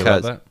 You think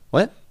about Because that?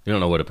 what? You don't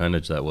know what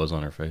appendage that was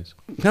on her face.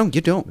 No,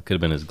 you don't. It could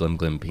have been his Glim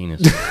Glim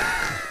penis.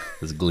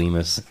 His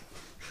gleamus.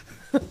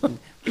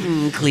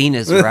 Clean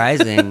is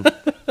rising.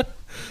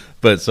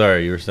 But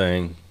sorry, you were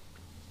saying.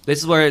 This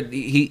is where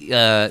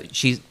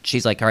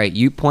she's like, all right,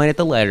 you point at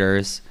the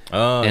letters,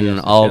 Oh, and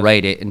yes, I'll yes.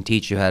 write it and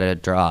teach you how to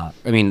draw.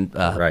 I mean,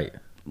 Right.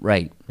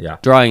 right. Yeah.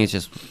 Drawing is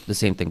just the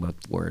same thing with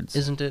words.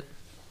 Isn't it?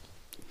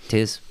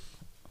 Tis.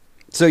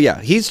 So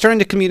yeah, he's trying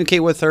to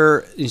communicate with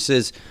her. He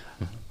says,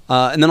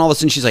 and then all of a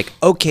sudden she's like,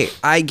 "Okay,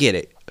 I get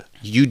it.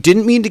 You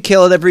didn't mean to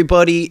kill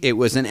everybody. It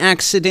was an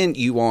accident.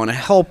 You want to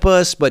help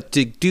us, but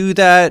to do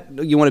that,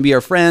 you want to be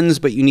our friends,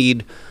 but you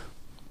need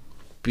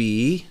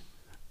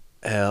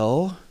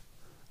BLO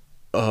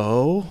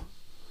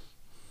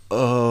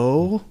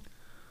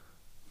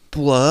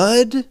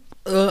blood."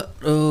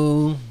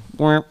 Oh.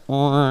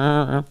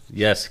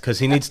 Yes, because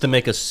he needs to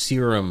make a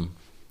serum,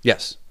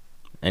 Yes.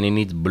 and he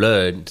needs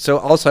blood. So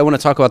also, I want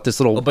to talk about this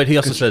little. Oh, but he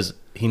also says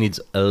he needs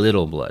a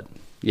little blood.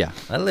 yeah.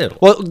 A little.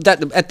 Well,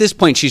 that at this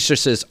point she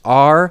just says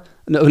R.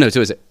 No.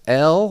 So is it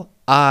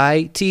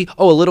LIT?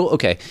 Oh, a little.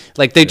 Okay.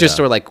 Like they just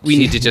Yeah. were like, we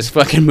need to just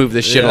fucking move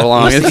this shit Yeah.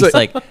 along. It's It's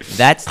like,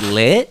 that's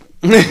lit.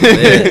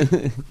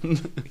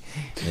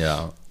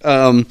 Yeah.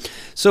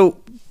 So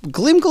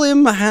Glim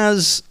Glim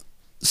has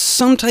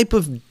some type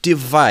of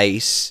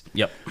device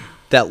Yep.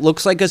 that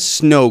looks like a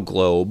snow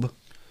globe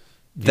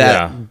that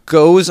Yeah.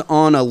 goes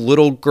on a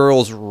little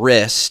girl's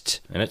wrist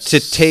And it to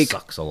take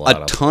sucks a lot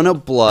of ton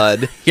of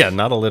blood. Yeah,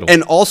 not a little.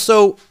 And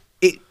also,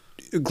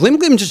 Glim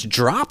Glim just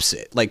drops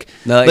it. Like,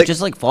 No, like, it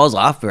just like falls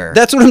off her.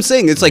 that's what I'm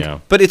saying. It's like, Yeah.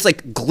 but it's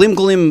like Glim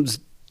Glim's.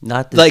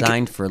 Not like-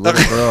 designed for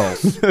little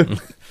girls.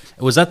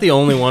 Was that the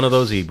only one of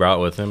those he brought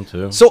with him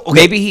too? So okay,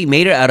 Maybe he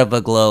made it out of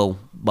a glow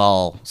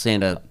ball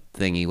Santa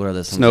thingy. What are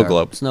those? things Snow are?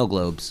 globe. Snow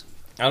globes.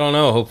 I don't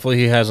know. Hopefully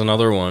he has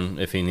another one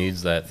if he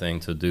needs that thing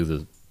to do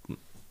the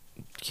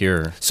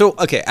cure. So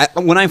okay,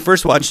 when I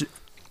first watched,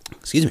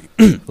 excuse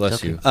me,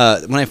 Bless you.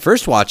 when I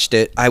first watched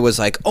it, I was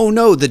like, oh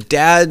no, the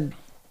dad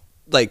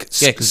like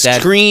Yeah, 'cause dad-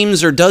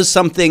 screams or does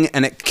something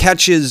and it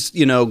catches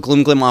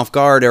Glim Glim off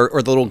guard or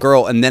the little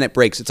girl and then it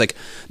breaks. It's like,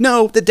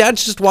 no, the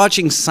dad's just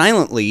watching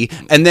silently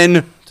and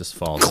then Just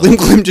falls. Glim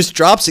Glim just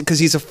drops it because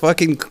he's a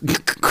fucking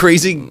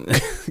crazy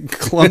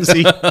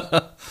clumsy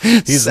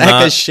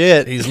sack of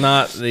shit. He's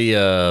not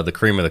the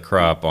cream of the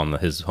crop on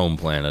his home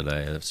planet, I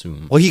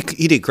assume. Well, he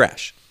did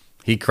crash.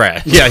 He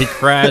crashed. Yeah, he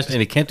crashed,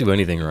 and he can't do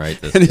anything right.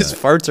 This And his guy.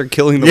 farts are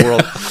killing the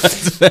world.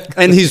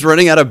 And he's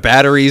running out of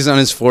batteries on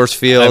his force I have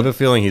field. a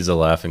feeling he's a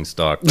laughing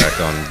stock back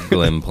on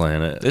Glim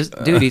planet. This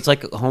dude, he's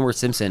like Homer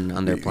Simpson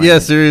on their planet. Yeah,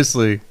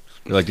 seriously.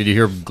 You're like, did you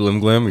hear Glim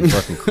Glim? He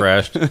fucking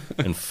crashed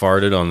and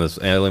farted on this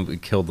alien. We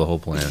killed the whole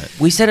planet.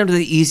 We sent him to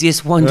the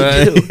easiest one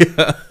to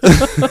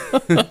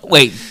do.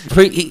 Wait,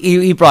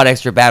 he brought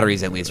extra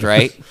batteries at least,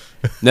 right?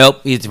 Nope,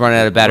 he's running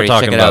out of We're batteries.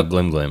 talking Check it about out.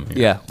 Glim Glim.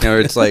 Here. Yeah. Or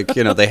it's like,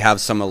 they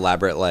have some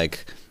elaborate,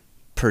 like,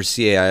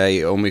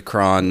 Persei,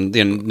 Omicron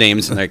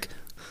names, and like,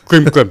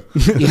 Glim Glim.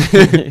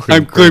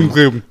 I'm Glim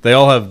Glim. They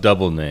all have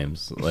double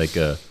names, like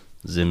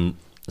Zam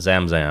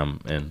Zam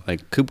and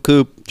Like, Coop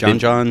Coop, John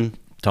John,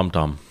 Tum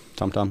Tum.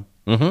 Tom Tom.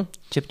 Mm-hmm.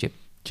 Chip chip.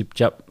 Chip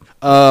chop.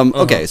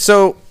 Okay,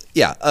 so,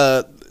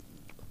 yeah,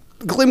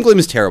 Glim Glim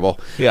is terrible.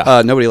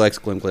 Yeah. Nobody likes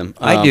Glim Glim.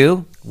 I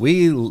do.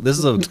 This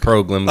is a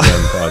pro Glim Glim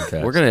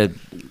podcast. We're gonna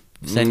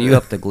send you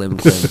up the Glim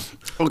Glim.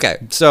 Okay,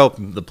 so,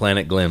 the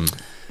planet Glim.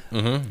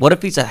 What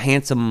if he's a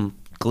handsome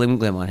Glim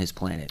Glim on his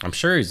planet? I'm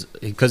sure he's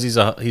a He's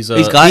got-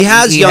 he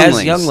has he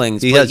has younglings.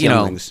 younglings, He but, has you know,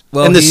 younglings.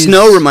 well, and the he's-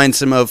 snow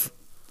reminds him of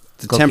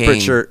the Cocaine.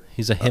 temperature.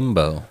 he's a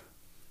himbo.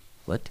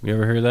 What? You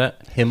ever heard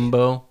that?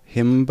 Himbo?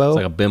 Himbo? It's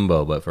like a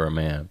bimbo, but for a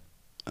man.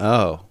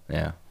 Oh.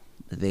 Yeah.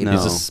 They No.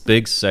 know. He's a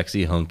big,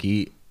 sexy,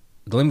 hunky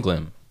Glim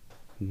Glim.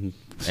 And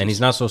he's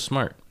not so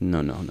smart.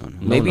 No.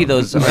 Maybe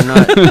those are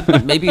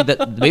not. Maybe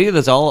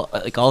those all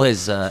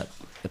his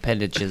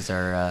appendages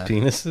are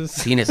Penises?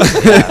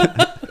 penises.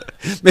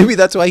 Yeah. Maybe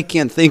that's why he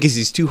can't think, is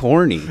he's too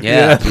horny.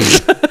 Yeah.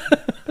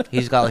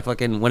 He's got like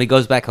fucking. When he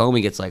goes back home,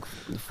 he gets like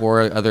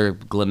 4 other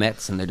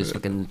glimettes, and they're just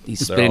fucking. He's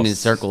They're spinning all in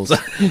circles.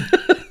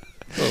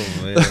 Oh,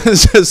 man.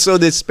 so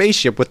this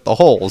spaceship with the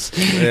holes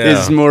Yeah.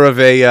 is more of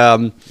a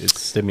It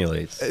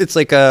stimulates. it's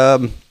like I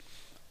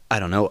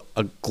don't know,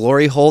 a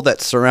glory hole that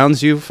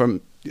surrounds you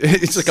from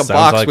it's like a Sounds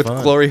box like with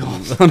fun. glory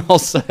holes on all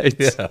sides.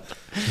 Yeah. All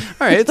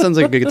right, it sounds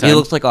like a good He time.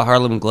 looks like a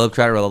Harlem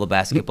Globetrotter with all the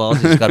basketballs.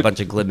 He's got a bunch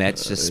of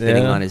glimettes just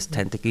spinning Yeah. on his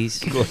tentacles.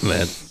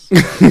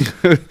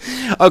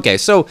 Okay,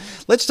 so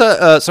let's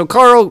so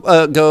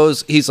Carl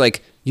goes, he's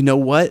like, "You know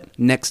what?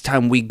 Next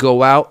time we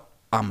go out,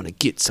 I'm going to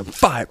get some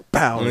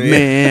firepower,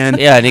 man."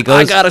 Yeah, and he "I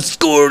goes. got a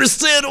score to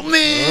settle,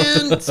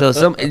 man." So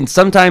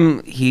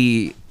sometime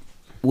he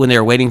when they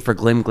were waiting for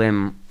Glim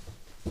Glim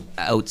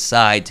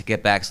outside to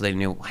get back, so they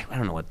knew. I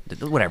don't know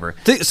whatever.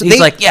 So He's they-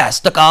 like, yeah,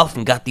 stuck off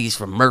and got these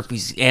from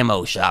Murphy's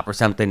ammo shop or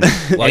something.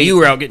 While you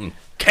were out getting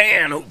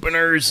can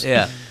openers.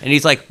 Yeah, and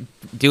he's like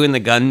doing the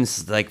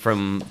guns like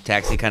from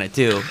Taxi kind of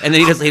too, and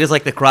then he does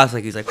like the cross,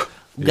 like he's like,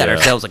 we got Yeah.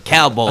 ourselves a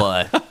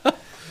cowboy.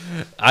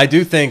 I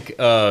do think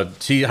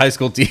high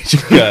school teacher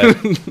guy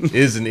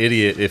is an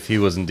idiot if he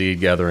was indeed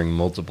gathering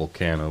multiple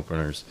can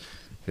openers.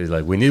 He's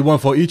like, we need one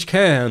for each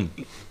can.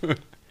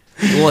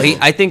 Well,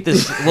 I think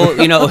this.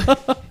 Well, you know,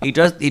 he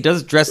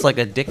does dress like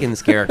a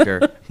Dickens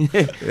character.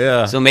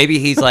 Yeah. So maybe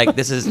he's like,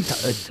 this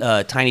is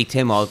Tiny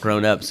Tim all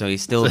grown up, so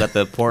he's still got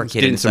the poor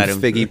kid Getting some inside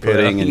him. figgy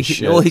pudding and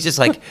shit. Well, he's just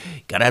like,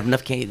 gotta have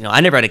enough can. You know,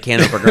 I never had a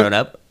can opener growing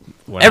up.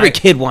 When Every I-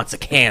 kid wants a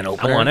can I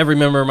opener. want every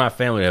member of my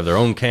family to have their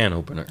own can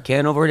opener.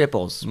 Can over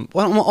nipples.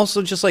 Well,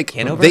 also just like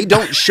over? they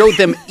don't show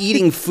them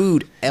eating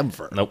food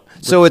ever. Nope.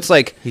 So it's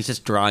like He's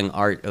just drawing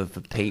art of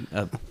the paint.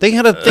 they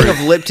had a thing of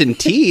Lipton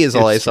tea, is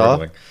all I It's saw.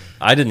 struggling.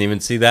 I didn't even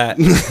see that.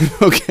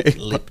 Okay.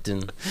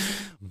 Lipton.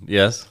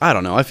 Yes. I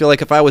don't know. I feel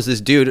like if I was this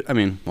dude, I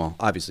mean, well,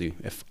 obviously,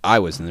 if I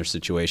was in their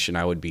situation,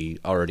 I would be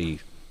already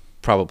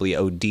probably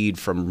OD'd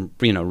from,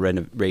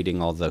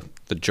 renovating all the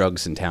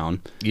drugs in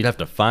town. You'd have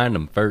to find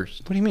them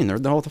first. What do you mean?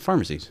 They're all the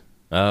pharmacies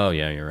Oh,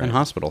 yeah, you're right. and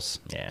hospitals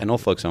Yeah. and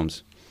old folks'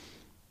 homes.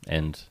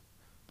 And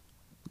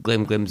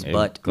Glim Glim's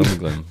butt. Glim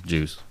Glim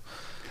juice.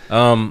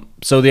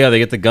 So, yeah, they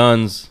get the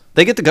guns.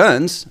 They get the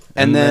guns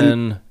and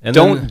then and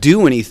don't then-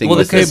 do anything Well,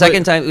 with this is the it.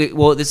 second time.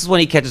 Well, this is when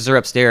he catches her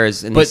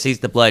upstairs and he But- sees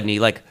the blood, and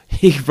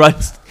he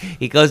runs.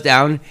 He goes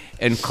down,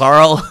 and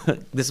Carl.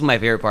 This is my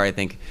favorite part. I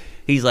think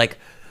he's like,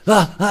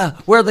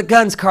 where are the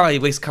guns, Carl? He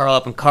wakes Carl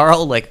up, and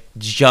Carl like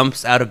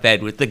jumps out of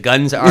bed with the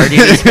guns already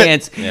in his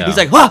hands. Yeah. He's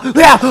like,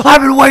 yeah, I've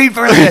been waiting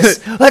for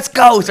this. Let's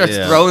go. Starts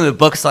Yeah. throwing the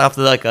books off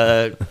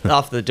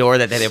off the door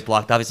that they had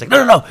blocked off. He's like,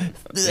 no,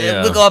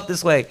 Yeah. we'll go up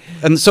this way.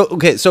 And so,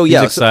 okay, so He's yeah.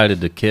 so-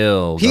 excited to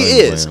kill. He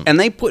Glim is, Glim. and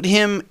they put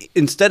him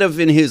instead of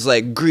in his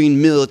like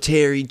green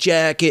military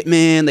jacket,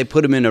 man. They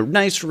put him in a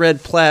nice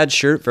red plaid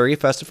shirt, very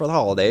festive for the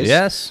holidays.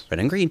 Yes. red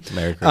and green.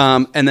 Merry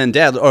Christmas. And then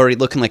Dad already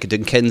looking like a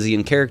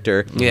Dickensian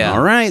character. Yeah.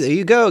 All right, there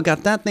you go,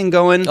 got that thing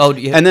going. Oh,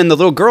 yeah. And then the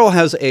little girl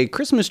has a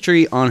Christmas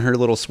tree on her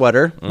little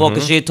sweater. Well,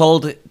 because she had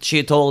told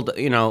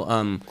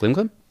Glim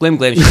Glim. Glim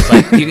Glim, she's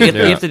like, you Yeah.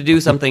 have to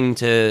do something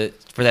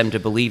for them to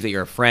believe that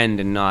you're a friend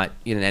and not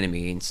an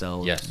enemy, and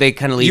so Yes. they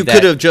kind of leave You that.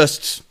 could have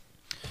just.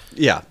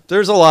 Yeah,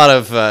 there's a lot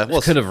of.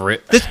 Could have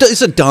ripped. This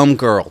is a dumb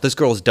girl. This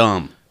girl's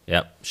dumb.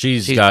 Yep.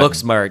 She's She's got book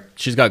smart.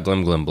 She's got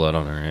Glim Glim blood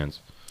on her hands.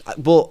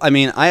 Well, I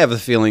mean, I have a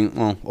feeling.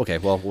 Well, okay.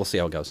 Well, we'll see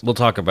how it goes. We'll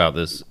talk about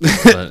this.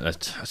 But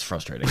it's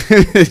frustrating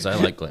because I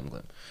like Glim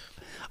Glim.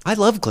 I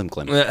love Glim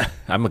Glim.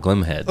 I'm a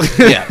Glim head.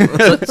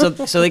 Yeah.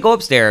 So they go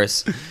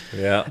upstairs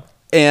Yeah.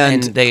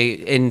 and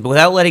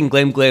without letting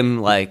Glim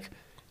Glim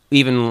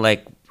even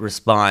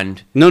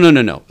respond.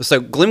 No. So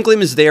Glim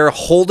Glim is there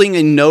holding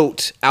a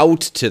note out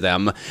to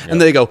them,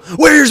 and they go,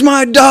 "Where's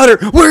my daughter?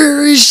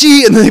 Where is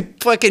she?" And they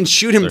fucking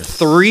shoot him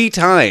 3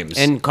 times.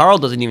 And Carl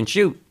doesn't even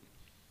shoot.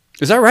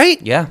 Is that right?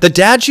 Yeah. The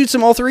dad shoots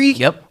him all 3?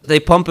 Yep. They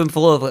pump him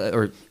full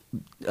of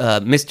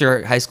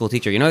Mr. High School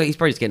Teacher. You know, he's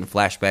probably just getting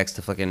flashbacks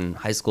to fucking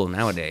high school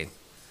nowadays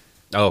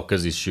Oh,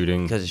 because he's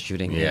shooting. because of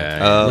shooting.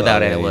 Yeah.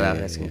 Without yeah,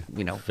 asking,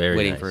 Very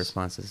waiting nice. for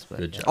responses. But,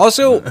 Good job.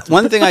 Also,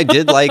 one thing I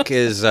did like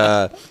is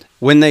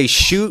when they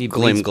shoot He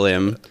Glim bleeds-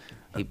 Glim.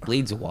 He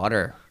bleeds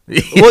water.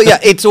 Well, yeah,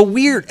 it's a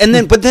weird.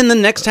 But then the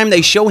next time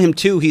they show him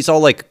too, he's all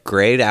like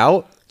grayed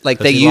out. Like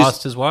they He use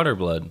lost his water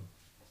blood.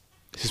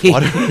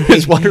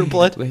 his water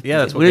blood. Yeah,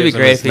 that's what Wouldn't it gives be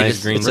him great this if he nice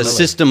just- green It's a color.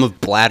 system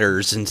of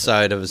bladders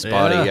inside of his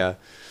body. Yeah.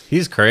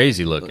 He's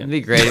crazy It'd looking.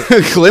 be great.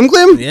 Glim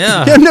Glim?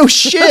 Yeah. Yeah, no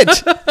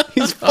shit.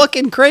 He's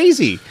fucking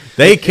crazy.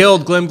 They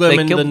killed Glim Glim,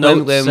 They and killed the Glim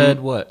note Glim. said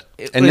what?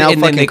 And now then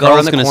fucking they go around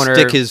Carl's the gonna corner.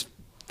 stick his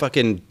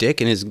fucking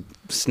dick in his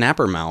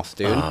snapper mouth,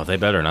 dude. Oh, they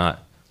better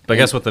not. But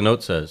guess what the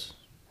note says?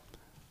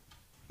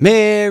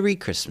 Merry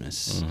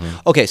Christmas.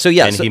 Okay, so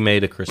yeah, And so, he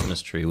made a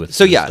Christmas tree with.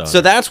 so his yeah, daughter. so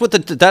that's what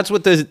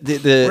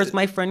the Where's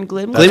my friend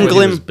Glim? That's Glim what he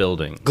Glim- was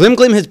building. Glim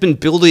Glim has been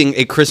building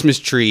a Christmas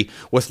tree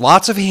with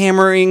lots of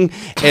hammering,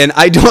 and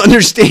I don't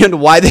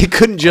understand why they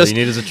couldn't All just. you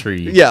need is a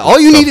tree. Yeah, all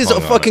you Stuff need is a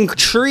hung on fucking it.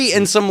 tree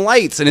and some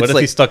lights, and What it's if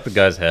like he stuck the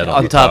guy's head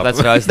On top, that's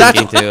what I was That's-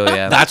 thinking too.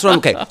 Yeah. that's what I'm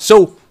okay.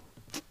 So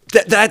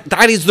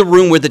that is the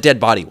room where the dead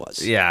body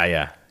was. Yeah,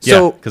 yeah.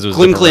 So yeah, 'cause it was a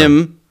Glim different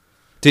room. Glim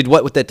did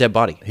what with that dead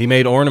body? He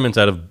made ornaments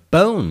out of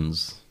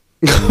bones.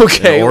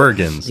 Okay, And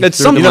organs. It's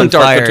threw something them on on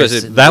Dark fires.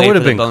 Twisted. That Wait would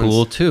have for the been bones.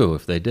 cool too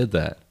if they did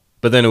that.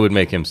 But then it would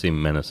make him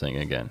seem menacing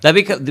again. that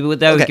would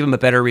Okay. give him a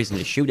better reason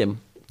to shoot him.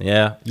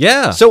 Yeah,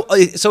 yeah. So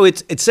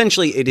it's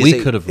essentially it is. We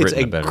a, could have it's written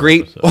a a better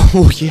great. episode.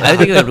 Oh yeah. I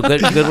think a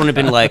good one would have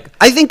been like,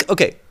 I think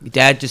okay.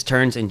 Dad just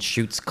turns and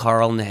shoots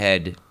Carl in the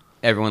head.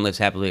 Everyone lives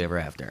happily ever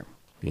after.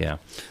 yeah.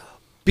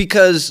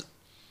 Because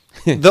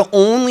the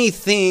only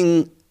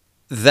thing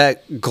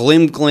that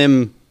Glim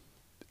Glim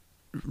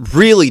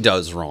really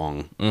does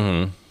wrong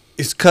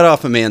is cut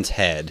off a man's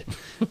head.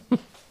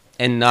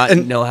 And not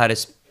And- know how to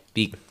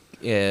speak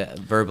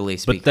verbally.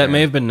 But Speak that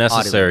may have been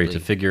necessary audibly.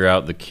 to figure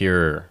out the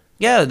cure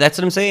Yeah, that's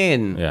what I'm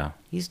saying. Yeah.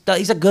 He's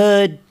a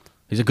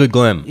good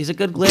Glim. he's a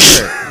good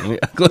glimmer.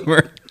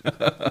 Glimmer.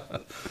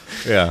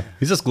 Yeah.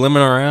 He's just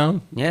glimmering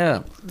around.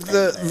 Yeah,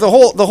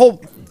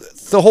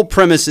 The whole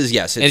premise is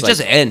yes. it It's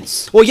just like,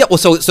 ends. well, yeah. Well,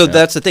 so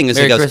that's the thing. Is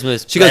Merry he goes,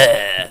 Christmas.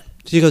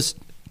 She goes.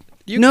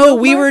 No,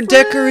 we were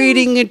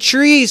decorating a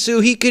tree so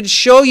he could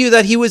show you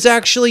that he was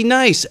actually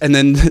nice. And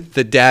then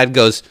the dad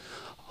goes,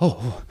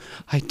 "Oh,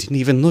 I didn't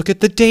even look at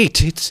the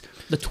date. It's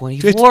The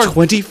 24th. It's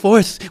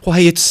 24th. Why,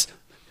 it's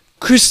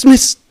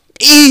Christmas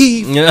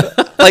Eve." Yeah.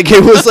 Like,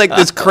 it was like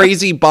this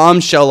crazy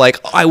bombshell. Like,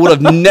 I would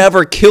have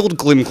never killed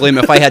Glim Glim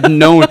if I had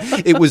known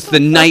it was the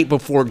night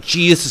before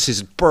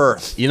Jesus'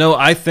 birth. You know,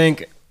 I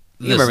think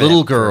this remember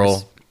little that girl,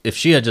 verse. if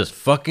she had just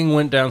fucking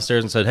went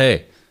downstairs and said,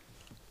 "Hey,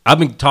 I've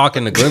been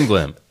talking to Glim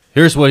Glim.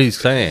 Here's what he's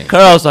saying."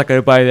 Carl's not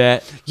gonna buy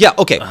that. Yeah,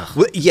 okay.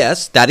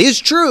 Yes, that is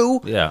true.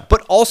 Yeah.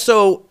 But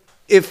also,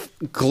 if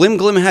Glim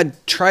Glim had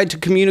tried to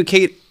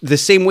communicate the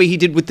same way he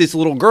did with this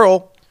little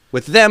girl,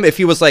 with them, if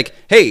he was like,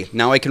 "Hey,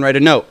 now I can write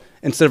a note,"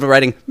 instead of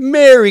writing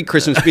 "Merry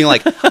Christmas," being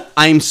like,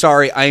 "I'm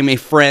sorry, I'm a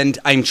friend,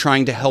 I'm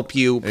trying to help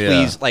you,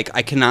 please," Yeah. like,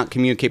 I cannot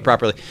communicate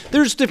properly.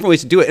 There's different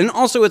ways to do it. And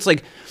also, it's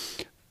like,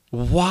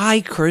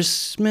 why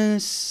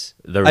Christmas?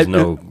 There was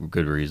no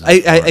good reason.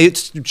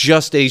 It's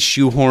just a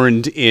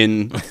shoehorned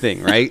in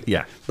thing, right?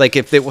 Yeah. Like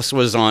if it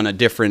was on a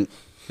different,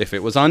 if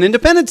it was on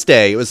Independence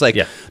Day, it was like,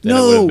 Yeah, then it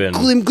no, would've been-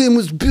 Glim Glim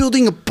was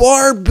building a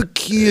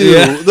barbecue.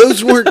 Yeah.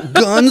 Those weren't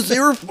guns; they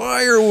were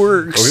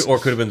fireworks. or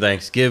could have been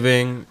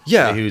Thanksgiving.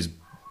 Yeah. He was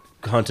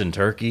hunting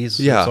turkeys.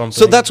 Or Yeah. something,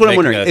 So that's what I'm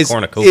making wondering: a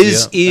cornucopia.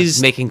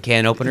 is Making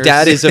can openers.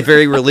 Dad is a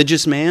very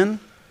religious man?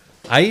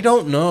 I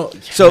don't know.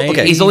 So, Maybe.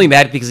 okay. He's only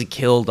mad because he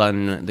killed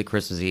on the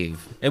Christmas Eve.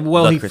 And,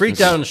 well, The he Christmas freaked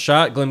Eve. out and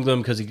shot Glim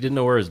Glim because he didn't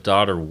know where his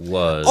daughter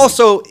was.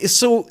 Also,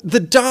 so the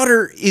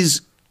daughter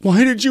is.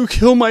 Why did you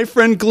kill my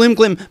friend Glim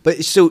Glim?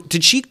 But so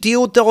did she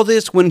deal with all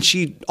this when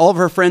all of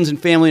her friends and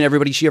family and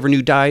everybody she ever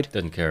knew died?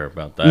 didn't care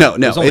about that. No, It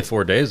was only it's-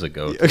 4 days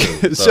ago. Too,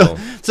 Okay, so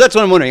that's what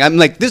I'm wondering. I'm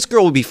like, this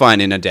girl will be fine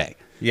in a day.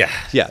 yeah,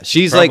 Yeah,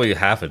 she's probably like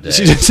half a day.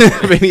 She doesn't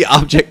have any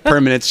object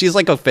permanence. She's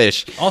like a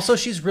fish. Also,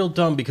 she's real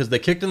dumb because they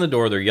kicked in the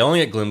door. They're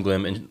yelling at Glim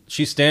Glim, and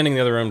she's standing in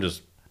the other room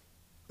just.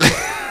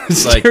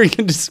 Staring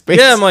into space.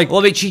 Yeah, I'm like, Well,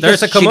 I mean, she there's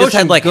just a commotion.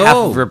 had like Go. half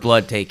of her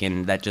blood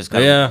taken that just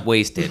got Yeah.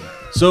 wasted.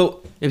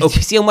 So If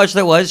you see how much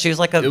there was, she was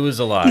like it a. was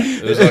a lot.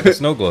 It was like a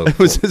snow globe. It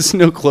was a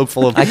snow globe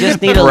full of I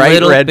just need a bright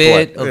little red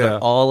bit blood. of Yeah.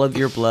 all of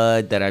your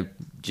blood that I'm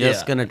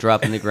just Yeah. gonna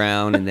drop in the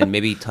ground and then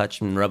maybe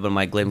touch and rub on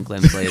my Glim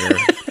Glims later.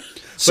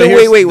 So But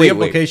here's- wait. The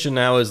implication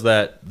now is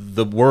that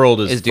the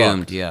world is Is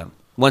doomed, fucked. yeah.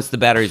 Once the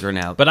batteries run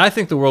out. But I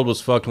think the world was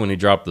fucked when he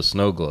dropped the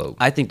snow globe.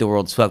 I think the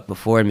world's fucked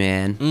before,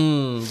 man.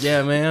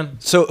 Yeah, man.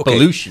 So okay.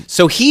 Pollution.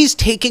 So he's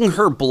taking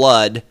her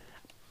blood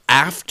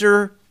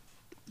after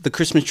the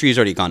Christmas tree has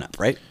already gone up,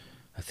 right?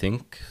 I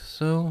think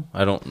so.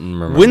 I don't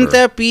remember. Wouldn't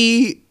that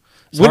be?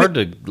 It's hard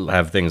to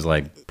have things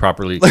like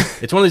properly.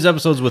 It's one of these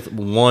episodes with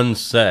one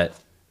set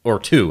or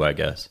two, I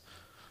guess.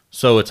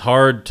 So it's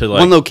hard to like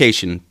one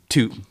location,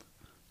 two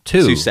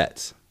two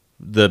sets,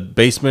 the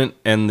basement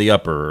and the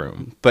upper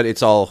room. but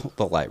it's all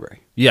the library.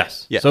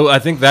 Yes. Yeah. So I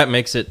think that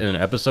makes it in an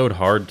episode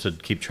hard to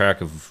keep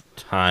track of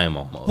time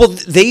almost. Well,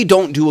 they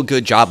don't do a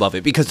good job of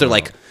it because they're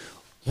like,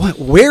 "What?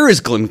 Where is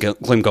Glim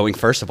going?"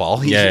 First of all,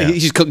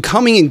 he's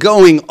coming and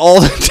going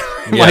all the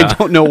time. Yeah. I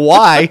don't know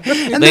why,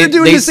 and they're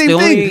doing they the same still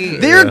thing. only-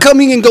 They're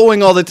coming and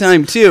going all the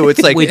time too. It's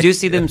like We do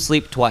see them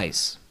sleep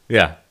twice.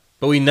 yeah.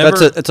 But we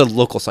never. that's a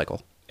local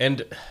cycle.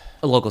 and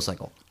A local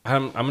cycle.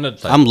 I'm gonna.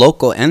 Type, I'm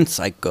local and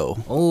psycho.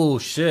 oh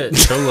shit!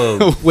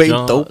 Cholo. Way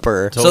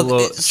doper. Cholo,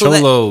 So that-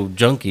 Cholo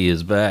Junkie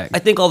is back. I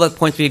think all the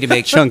points we need to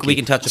make Chunky. we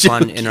can touch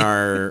upon in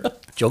our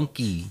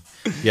Junkie.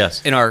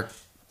 Yes.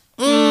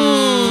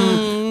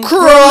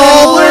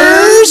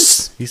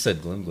 Crawlers. He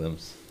said Glim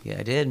Glims. Yeah,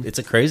 I did. It's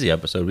a crazy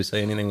episode. We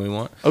say anything we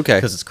want. Okay.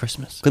 Because it's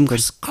Christmas. Glim Glim.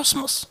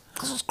 Christmas.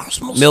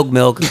 Christmas. Milk.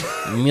 Milk.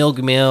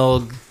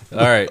 All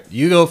right.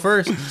 You go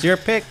first. It's your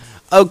pick.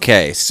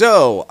 Okay,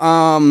 so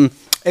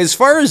as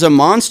far as the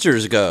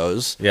monsters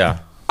goes, Yeah.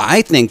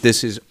 I think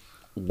this is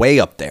way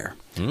up there.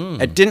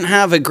 It didn't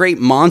have a great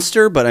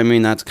monster, but I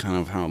mean that's kind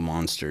of how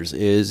monsters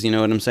is. You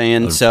know what I'm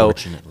saying? So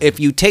Unfortunately. if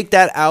you take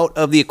that out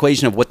of the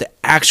equation of what the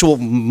actual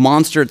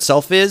monster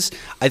itself is,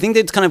 I think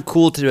it's kind of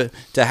cool to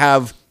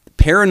have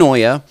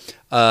paranoia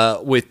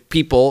with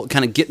people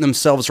kind of getting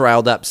themselves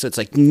riled up. So it's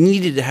like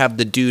needed to have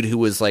the dude who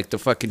was like the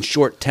fucking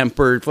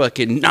short-tempered,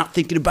 fucking not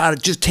thinking about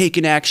it, just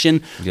taking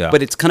action. Yeah.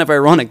 But it's kind of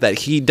ironic that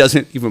he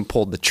doesn't even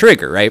pull the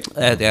trigger, right?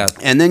 Yeah.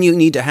 And then you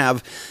need to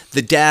have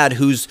the dad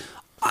who's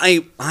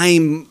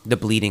I'm The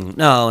bleeding.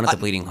 No, not the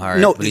bleeding heart.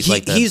 no, but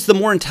he's the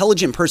more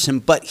intelligent person,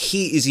 but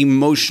he is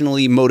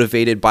emotionally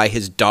motivated by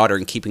his daughter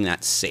and keeping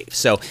that safe.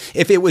 So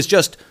if it was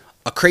just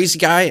a crazy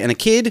guy and a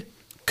kid,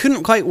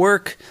 couldn't quite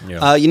work.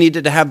 Yeah. You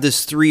needed to have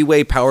this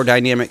three-way power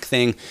dynamic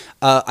thing.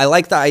 I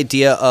like the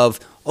idea of,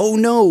 oh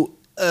no,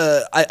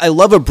 I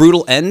love a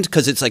brutal end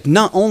because it's like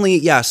not only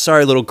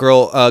sorry little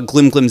girl,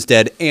 Glim Glim's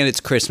dead and it's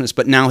Christmas,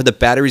 but now the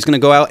battery's gonna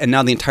go out and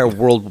now the entire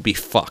world will be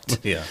fucked.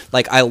 Yeah.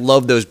 Like I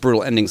love those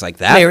brutal endings like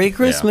that. Merry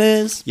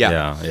Christmas.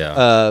 Yeah.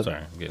 Sorry,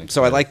 I'm getting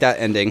So I excited. like that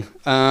ending.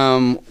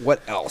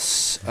 What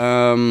else?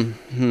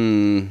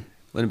 Wouldn't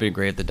it be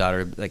great if the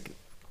daughter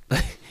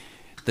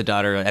the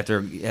daughter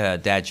after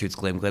dad shoots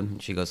Glim Glim,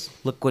 she goes,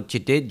 "Look what you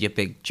did, you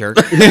big jerk."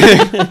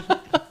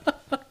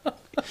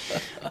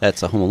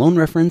 That's a Home Alone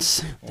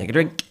reference. Take a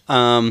drink.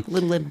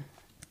 Little Lib.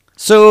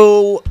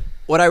 So,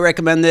 would I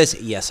recommend this?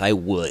 Yes, I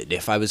would.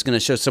 If I was going to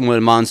show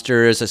someone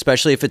monsters,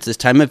 especially if it's this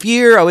time of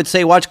year, I would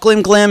say watch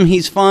Glim Glim.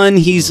 He's fun.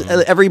 He's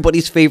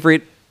everybody's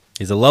favorite.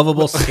 He's a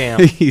lovable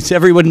scamp. He's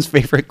everyone's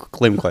favorite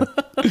Glim Glim.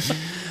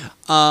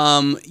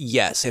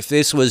 Yes, if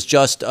this was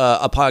just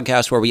a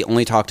podcast where we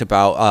only talked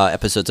about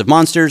episodes of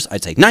monsters,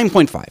 I'd say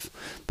 9.5.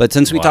 But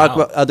since we talk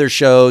about other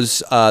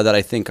shows that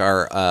I think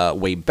are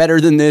way better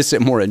than this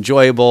and more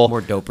enjoyable,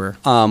 More doper.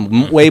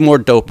 way more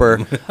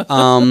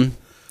doper.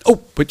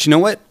 But you know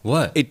what?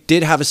 What? It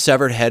did have a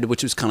severed head,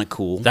 which was kind of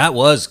cool. That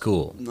was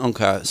cool.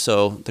 Okay,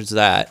 so there's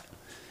that.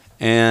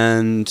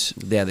 And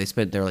Yeah,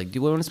 they're like,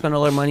 do we want to spend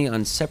all our money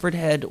on severed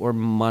head or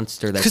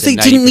monster? because they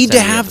didn't need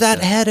to have that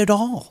head at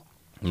all.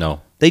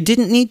 No. They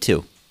didn't need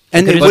to.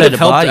 And could've they But put it a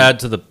helped body. add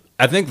to the...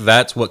 I think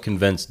that's what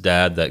convinced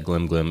Dad that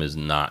Glim Glim is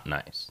not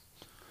nice.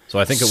 So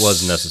I think it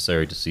was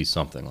necessary to see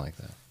something like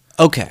that.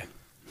 okay.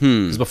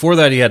 Because before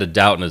that, he had a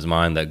doubt in his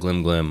mind that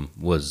Glim Glim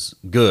was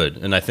good.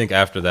 And I think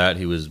after that,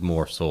 he was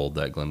more sold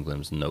that Glim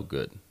Glim's no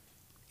good.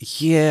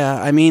 Yeah,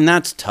 I mean,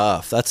 that's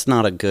tough. That's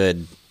not a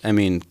good... I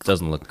mean,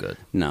 Doesn't look good.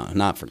 no,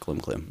 not for Glim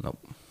Glim. Nope.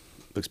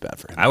 Looks bad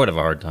for him. I would have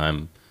a hard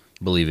time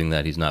believing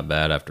that he's not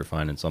bad after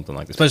finding something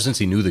like this, especially since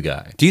he knew the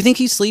guy. Do you think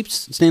he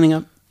sleeps standing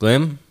up?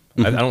 Glim?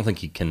 I don't think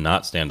he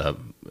cannot stand up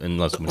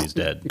unless when he's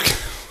dead.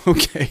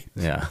 Okay.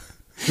 Yeah.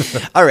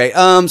 All right.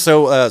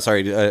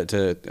 Sorry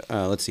to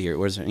let's see here.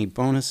 Was there any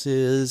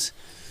bonuses?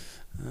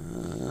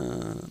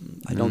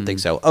 I don't think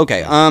so.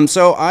 Okay.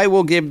 So I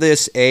will give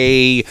this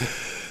a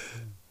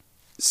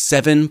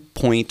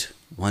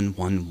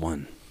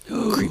 7.111.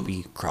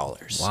 Creepy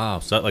crawlers. Wow.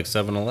 So like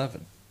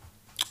 7-Eleven.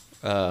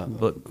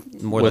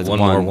 But more With than one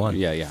more one.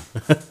 Yeah, yeah.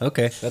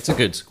 Okay. That's a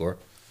good score.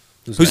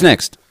 Who's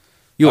next?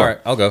 You All are. right,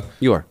 I'll go.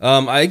 You are.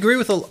 I agree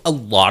with a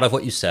lot of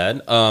what you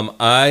said.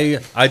 I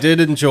did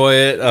enjoy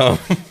it.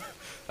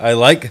 I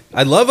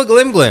love a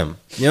Glim Glim.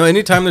 You know,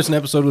 anytime there's an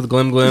episode with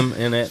Glim Glim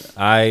in it,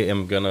 I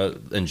am gonna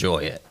enjoy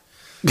it.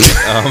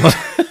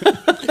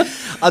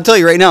 I'll tell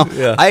you right now.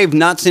 Yeah. I have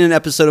not seen an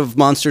episode of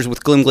Monsters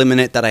with Glim Glim in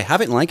it that I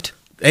haven't liked.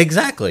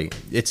 Exactly.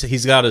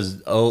 He's got his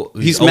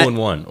he's met-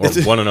 0-1 or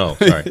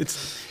 1-0. Sorry,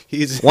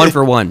 He's 1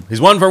 for 1.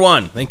 he's 1 for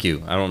 1. Thank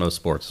you. I don't know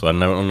sports, so I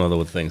don't know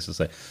what things to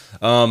say.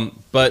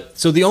 But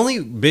so the only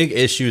big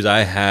issues I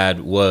had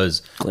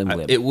was Glim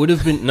Glim. it would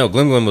have been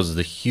Glim Glim was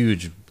the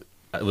huge.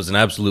 It was an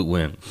absolute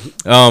win.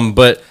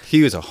 But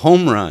He was a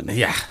home run.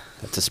 yeah,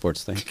 That's a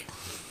sports thing.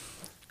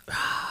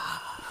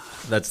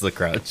 that's the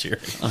crowd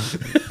cheering.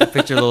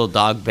 Picture a little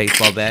dog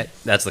baseball bat.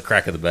 That's the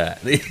crack of the bat.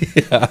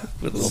 Yeah,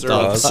 with little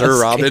dogs. Sir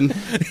Robin.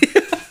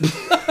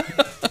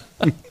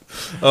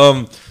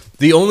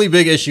 The only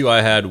big issue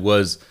I had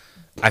was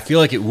I feel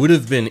like it would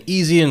have been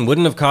easy and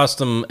wouldn't have cost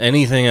them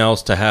anything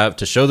else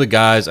to show the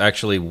guys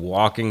actually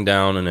walking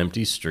down an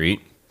empty street.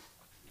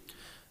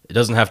 It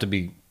doesn't have to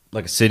be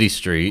like a city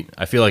street.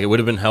 I feel like it would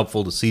have been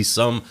helpful to see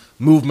some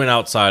movement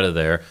outside of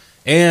there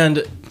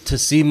and to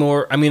see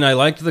more. I mean, I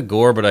liked the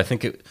gore, but I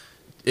think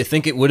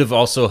it would have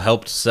also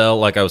helped sell,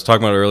 like I was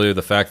talking about earlier,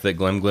 the fact that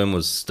Glim Glim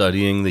was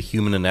studying the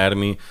human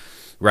anatomy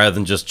rather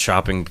than just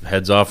chopping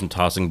heads off and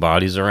tossing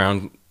bodies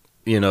around,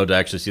 to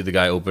actually see the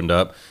guy opened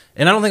up.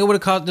 And I don't think it would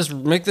have cost, just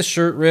make the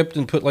shirt ripped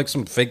and put like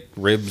some fake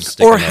ribs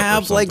sticking Or up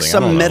have like something. I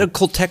don't some know.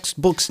 medical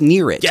textbooks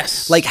near it.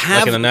 Yes. Like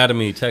have an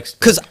anatomy text.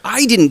 because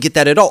I didn't get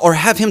that at all. Or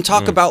have him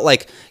talk about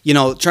like,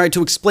 try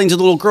to explain to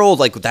the little girl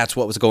like that's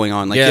what was going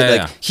on. Like,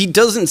 Yeah. he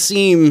doesn't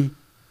seem.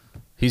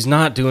 He's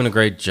not doing a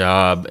great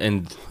job,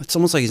 and It's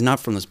almost like he's not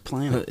from this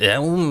planet. yeah,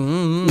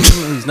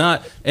 he's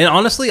not. And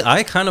honestly,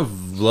 I kind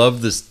of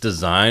love this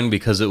design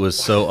because it was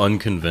so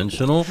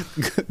unconventional,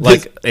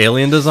 like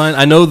alien design.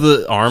 I know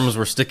the arms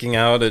were sticking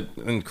out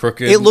and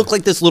crooked. It looked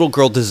like this little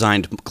girl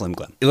designed Glim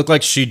Glim. It looked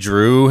like she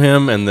drew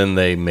him, and then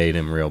they made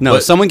him real. No,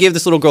 but, someone gave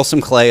this little girl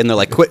some clay, and they're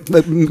like, "Quit,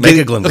 Make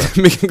a Glim Glim."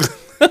 Make a Glim.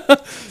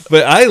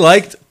 but I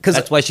liked because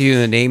That's why she gave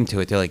the name to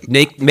it. They're like,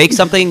 make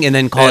something and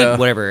then call it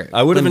whatever.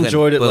 I would have Glim Glim.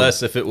 enjoyed it Boom.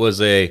 less if it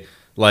was a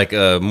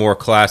more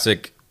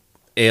classic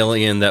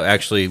alien that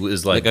actually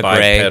is like Like a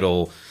gray.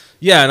 bipedal.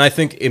 Yeah, and I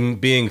think in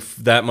being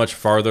that much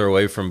farther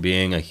away from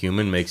being a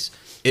human makes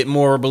it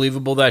more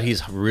believable that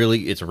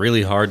it's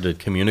really hard to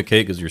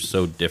communicate because you're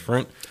so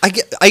different.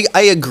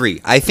 I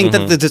agree. I think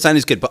that the design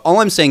is good, but all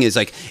I'm saying is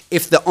like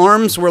if the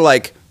arms were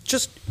like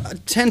just a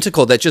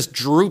tentacle that just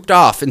drooped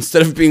off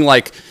instead of being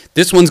like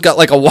this one's got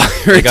like a wire.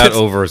 I got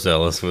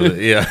overzealous with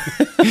it. Yeah.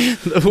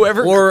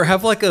 Whoever. Or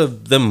have like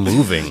them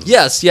moving.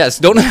 Yes.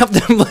 Don't have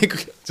them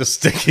like. Just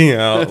sticking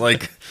out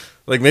like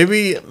Like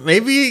maybe,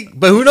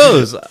 but who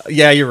knows?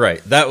 Yeah, you're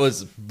right.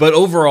 But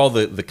overall,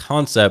 the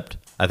concept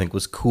I think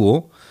was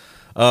cool.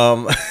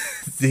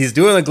 He's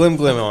doing a glim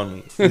on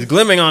me. He's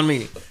glimming on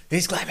me.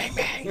 He's glimming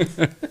me.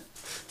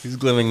 He's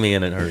glimming me,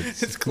 and it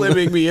hurts. It's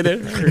glimming me and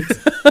it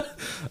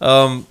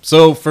hurts.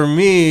 So for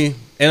me,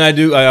 and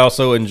I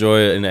also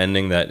enjoy an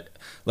ending that,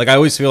 like, I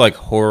always feel like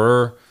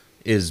horror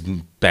is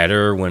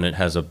better when it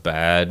has a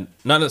bad,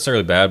 not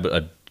necessarily bad, but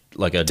a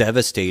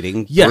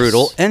Devastating, Yes.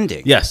 brutal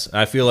ending. Yes,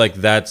 I feel like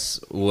that's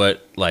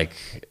what, like,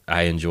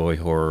 I enjoy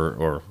horror,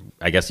 or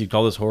I guess you'd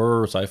call this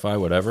horror or sci-fi,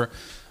 whatever.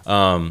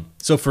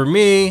 So for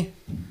me,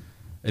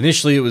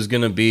 initially it was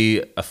going to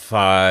be a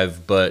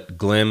 5, but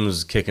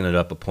Glim's kicking it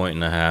up a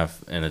 1.5,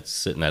 and it's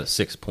sitting at a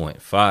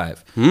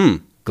 6.5.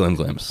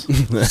 Glims.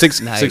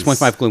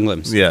 6.5 glim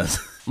glims. Yes.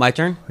 My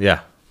turn.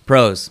 Yeah.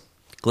 Pros: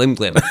 Glim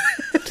Glim.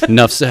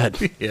 Enough said.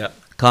 Yeah.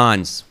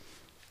 Cons: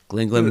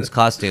 Glim Glim's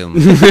costume.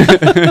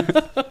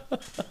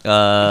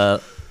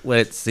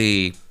 Let's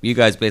see. You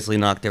guys basically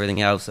knocked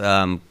everything else.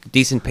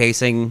 Decent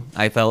pacing,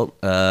 I felt.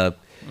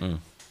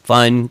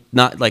 Fun.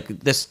 Not like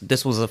this.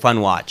 This was a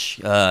fun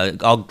watch.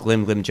 All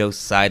Glim jokes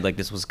aside, like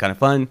this was kind of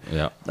fun.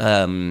 Yeah.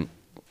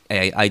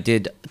 I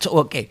did.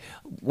 Okay.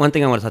 One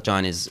thing I want to touch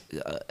on is,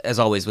 as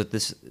always, with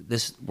this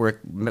we're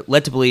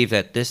led to believe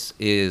that this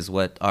is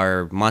what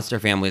our monster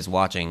family is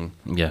watching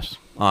Yes.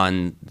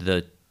 on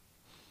the.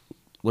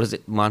 What is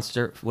it?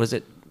 Monster. What is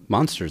it?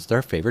 Monsters,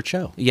 their favorite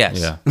show. Yes.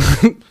 Yeah.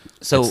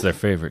 So It's their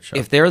favorite show.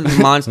 if they're the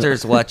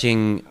monsters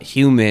watching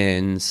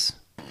humans,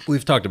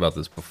 We've talked about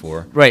this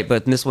before. right?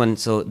 But in this one,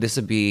 so this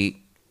would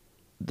be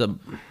the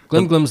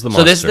Glim's the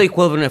monster. So this is the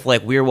equivalent of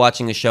like we're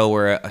watching a show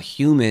where a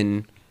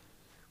human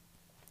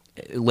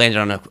landed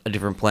on a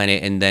different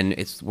planet, and then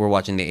we're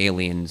watching the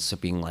aliens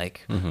being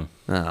like, oh,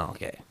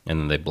 okay, And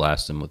then they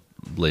blast him with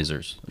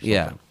lasers. or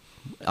yeah,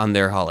 something. on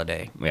their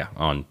holiday, Yeah,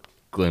 on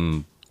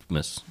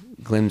Glimsmas.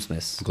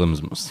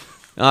 Glimsmas.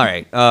 All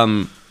right.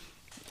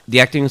 The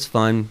acting was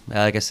fun,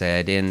 like I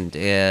said, and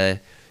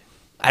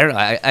I don't know.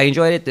 I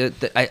enjoyed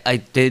it. I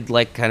did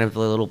like kind of a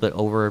little bit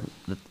over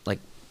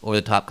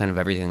the top kind of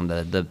everything.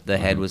 The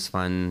head was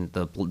fun.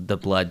 The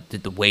blood,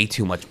 the way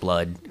too much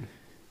blood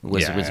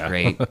was Yeah.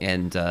 great.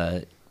 And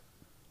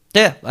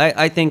yeah,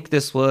 I think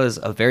this was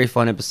a very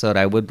fun episode.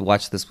 I would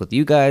watch this with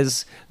you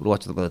guys. Would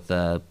watch it with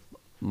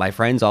my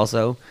friends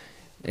also.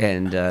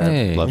 And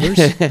Hey.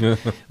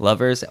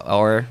 lovers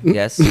or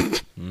yes.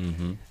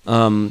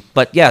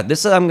 But yeah,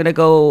 this I'm gonna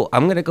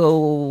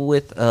go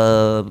with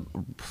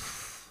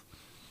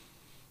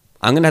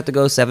I'm gonna have to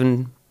go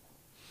 7,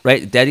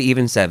 right? Dead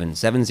even 7.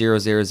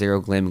 7000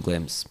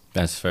 glims.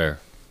 That's fair.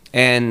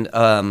 And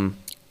Glim.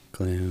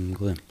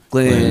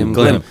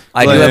 glim.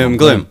 I do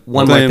have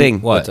one more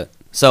thing. What?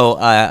 So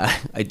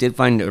I did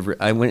find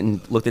I went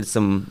and looked at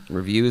some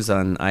reviews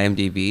on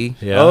IMDb.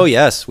 Yeah. Oh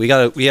yes, we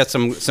had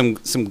some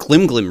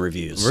glim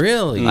reviews.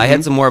 Really? I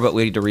had some more, but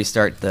we had to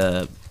restart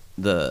the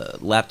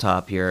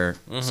laptop here,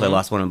 so I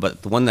lost one.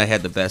 But the one that I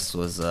had the best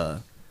was all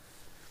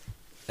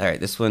right.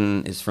 This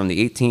one is from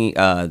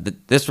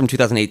this from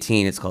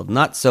 2018. It's called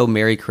 "Not So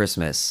Merry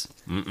Christmas."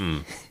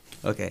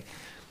 Okay,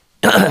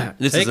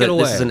 this Take is it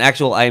away. this is an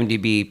actual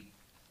IMDb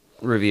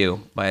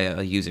review by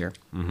a user.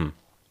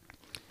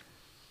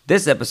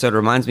 This episode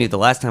reminds me of the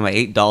last time I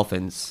ate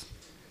dolphins.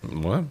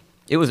 What?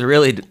 It was a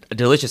really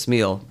delicious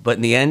meal, but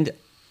in the end,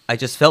 I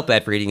just felt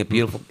bad for eating a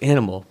beautiful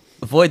animal.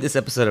 Avoid this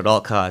episode at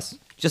all costs.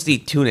 Just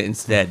eat tuna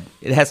instead.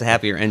 It has a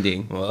happier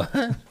ending. What?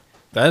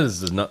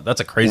 That's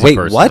a crazy Wait,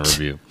 person what?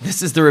 review.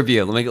 This is the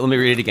review. Let me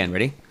read it again.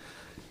 Ready?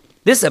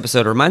 This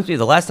episode reminds me of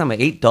the last time I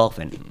ate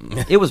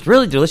dolphin. It was a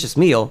really delicious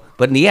meal,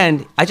 but in the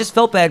end, I just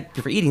felt bad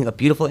for eating a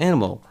beautiful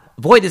animal.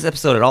 Avoid this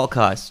episode at all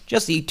costs.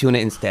 Just eat tuna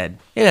instead.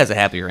 It has a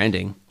happier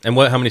ending. And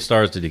how many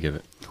stars did he give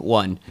it?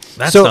 1.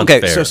 That's So not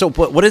okay, fair. so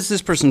what is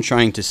this person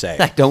trying to say?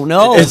 I don't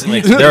know.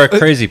 They're a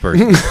crazy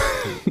person.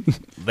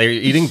 They're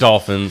eating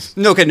dolphins.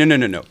 No, okay,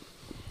 no.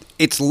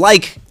 It's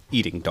like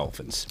eating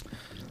dolphins.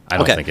 I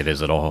don't Okay. think it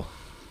is at all.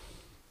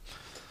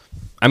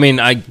 I mean,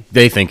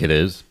 they think it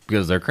is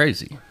because they're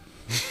crazy.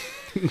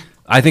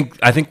 I think.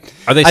 Are they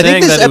I think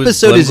saying this that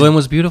episode is- Glim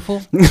was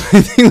beautiful?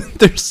 I think what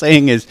they're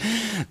saying is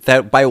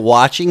that by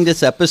watching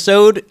this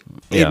episode,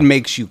 Yeah. it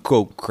makes you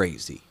go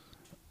crazy.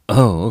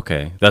 Oh,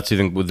 okay. That's you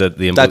think with the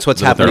That's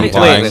what's that they're happening to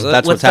implying? us.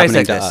 That's what's let's happening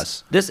dissect to this.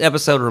 us. This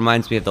episode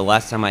reminds me of the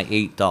last time I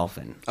ate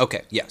dolphin.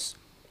 Okay, yes.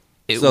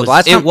 It So was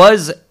last time- it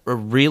was a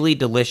really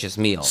delicious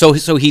meal. So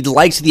he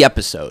liked the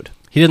episode,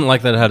 He didn't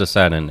like that it had a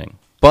sad ending.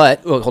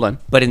 but hold on.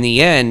 but in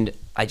the end,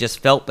 I just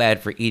felt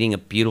bad for eating a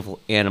beautiful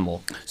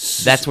animal.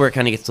 That's where it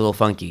kind of gets a little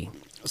funky.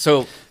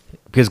 So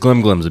Because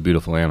Glim's a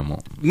beautiful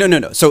animal.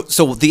 no. So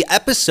the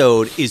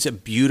episode is a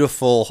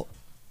beautiful,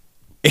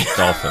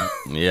 Dolphin.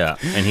 Yeah.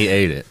 And he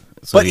ate it.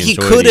 So but he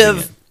enjoyed could eating have.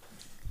 it.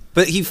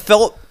 But he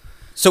felt.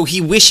 So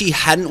he wished he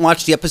hadn't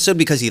watched the episode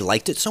because he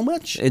liked it so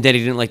much. And then he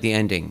didn't like the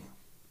ending.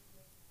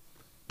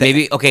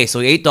 Maybe okay, so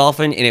he ate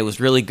dolphin and it was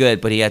really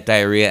good, but he had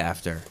diarrhea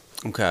after.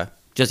 Okay.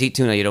 Just eat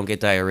tuna, you don't get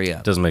diarrhea.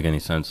 Doesn't make any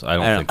sense. I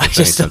don't I think don't- it makes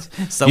any I just-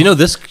 sense. some- You know,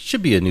 this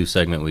should be a new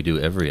segment we do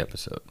every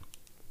episode.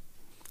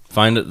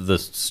 Find the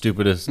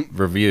stupidest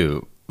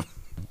review.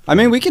 I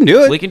mean, we can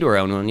do it. We can do our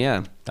own one.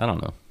 Yeah, I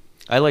don't know.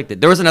 I liked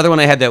it. There was another one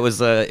I had that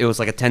was it was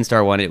like a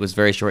 10-star one. It was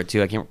very short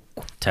too. I can't.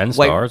 10 Wait.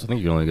 stars? I think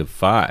you can only give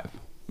 5.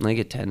 I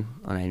get 10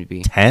 on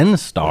IMDb. 10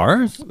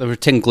 stars? There were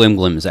 10 Glim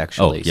Glims, Oh,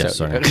 actually. yes,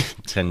 so- sorry.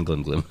 10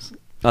 Glim Glims.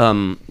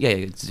 Yeah,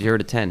 it's 0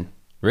 to 10.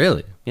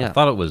 Really? Yeah, I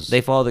thought it was.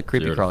 They follow the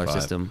creepy 0 to crawler 5.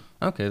 system.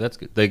 Okay, that's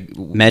good.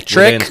 Were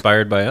Metric? they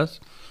inspired by us?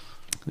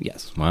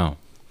 Yes. Wow.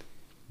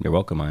 You're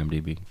welcome,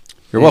 IMDb.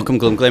 You're welcome,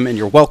 Glim Glim, and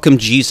you're welcome,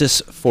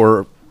 Jesus,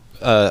 for...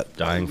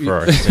 Dying for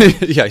our sake.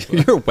 yeah,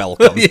 you're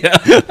welcome.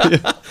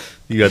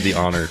 You had the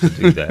honor to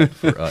do that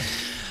for us.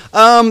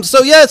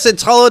 So, yes,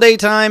 it's holiday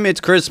time. It's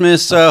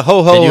Christmas. Ho,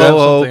 ho, Did you ho, have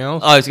ho. something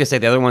else? Oh, I was gonna say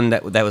the other one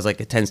that was like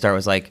a 10-star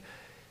was like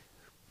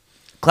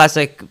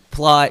classic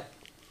plot,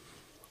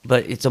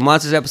 but it's a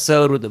monsters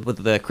episode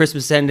with the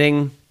Christmas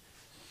ending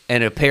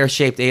and a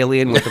pear-shaped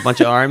alien with a bunch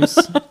of arms.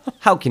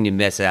 How can you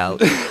miss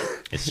out?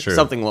 It's true.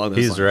 Something along those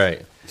He's lines.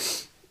 right.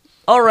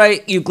 All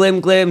right, you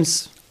Glim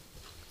Glims.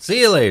 See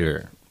you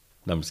later.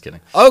 No, I'm just kidding.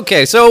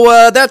 Okay,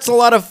 so that's a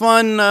lot of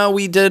fun.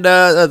 We did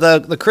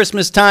the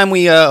Christmas time.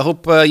 We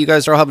hope you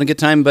guys are all having a good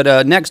time.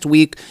 But next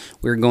week,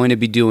 we're going to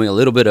be doing a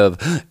little bit of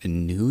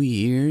New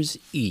Year's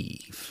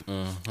Eve.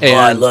 Oh,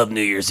 I love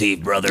New Year's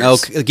Eve, brothers.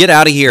 Okay, get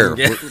out of here.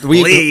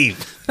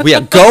 Leave.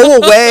 Go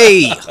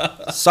away.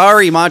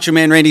 Sorry, Macho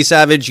Man Randy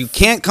Savage. You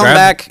can't come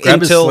back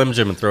grab until... his Slim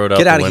Jim and throw it out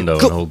Get the out of window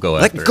here. and he'll go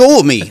Let after it. go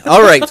of me.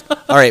 All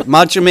right,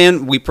 Macho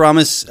Man. We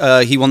promise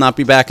he will not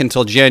be back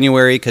until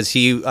January because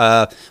he.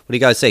 What do you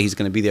guys say? He's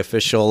going to be the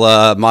official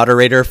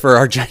moderator for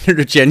our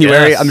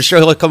January. Yes. I'm sure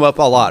he'll come up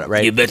a lot,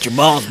 right? You bet your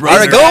balls, All brother.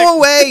 right, go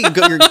away.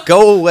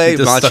 Go away,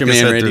 Just Macho stuck his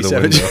Man head Randy through the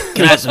Savage. window.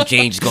 Can I have some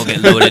change? Go get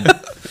loaded.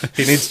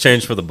 He needs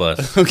change for the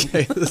bus.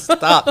 Okay,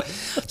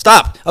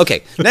 stop.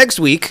 Okay, next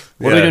week.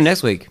 What are we doing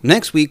next week?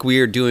 Next week we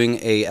are doing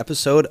a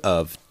episode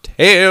of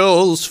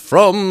Tales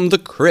from the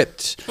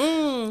Crypt,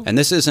 and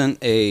this isn't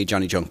a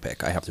Johnny Junk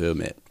pick. I have to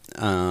admit.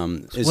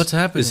 What's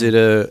happening? Is it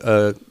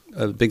a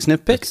big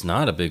sniff pick? It's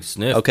not a big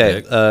sniff.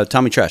 Okay, pick.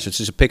 Tommy Trash. It's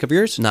just a pick of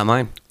yours. Not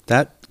mine.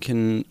 That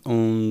can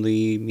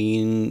only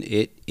mean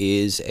it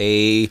is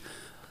a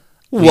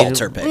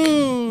Walter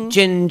pick.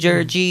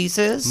 Ginger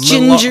Jesus.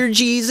 Ginger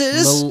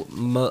Jesus.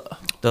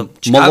 The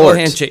Chicago Malort.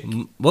 handshake.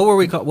 What were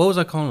we call? What was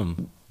I calling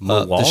him?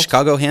 The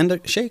Chicago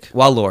handshake.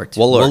 Walort.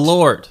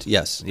 Malort.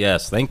 Yes.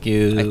 Yes. Thank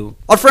you.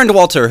 Our friend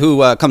Walter,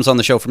 who comes on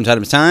the show from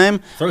time to time.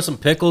 Throw some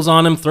pickles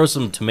on him. Throw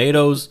some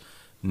tomatoes.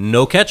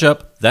 No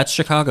ketchup. That's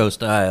Chicago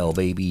style,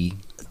 baby.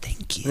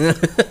 Thank you.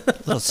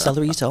 little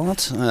celery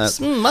salt.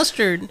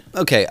 Mustard.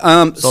 Okay.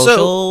 So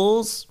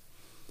Socials.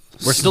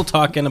 We're still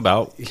talking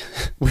about.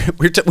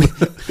 we're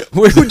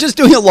just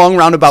doing a long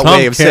roundabout Tom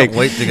way of can't saying.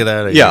 wait to get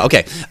out of here. Yeah.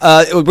 Okay.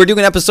 We're doing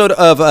an episode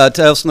of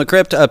Tales from the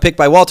Crypt, picked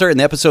by Walter, and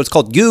the episode's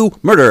called "You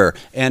Murderer,"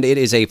 and it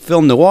is a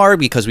film noir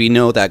because we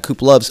know that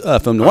Coop loves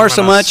film noir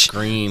so much.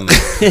 Scream.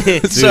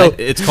 So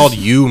it's called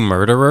You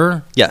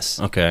Murderer. yes,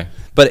 Okay.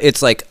 but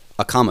it's like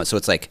a comma, so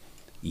it's like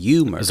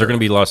 "You Murderer." Is there going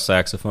to be lost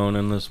saxophone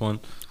in this one?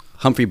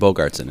 Humphrey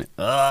Bogart's in it?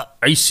 Are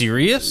you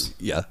serious?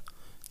 Yeah,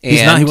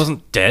 He's not. He And-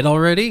 wasn't dead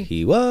already.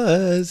 he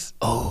was.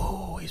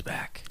 Oh, he's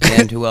back.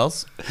 And who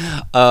else?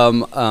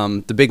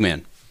 The big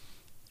man,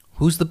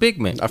 Who's the big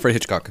man? Alfred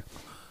Hitchcock.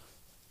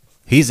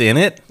 He's in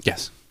it.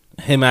 Yes,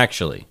 Him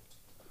actually.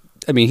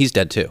 I mean he's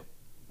dead too.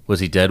 Was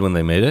he dead when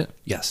they made it?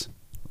 Yes.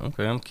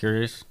 Okay, I'm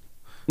curious.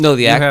 No,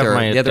 the You have actor.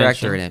 my The other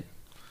attention. actor in it.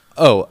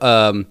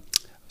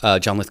 Oh,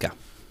 John Lithgow.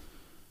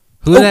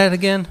 Who that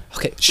again?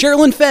 Okay,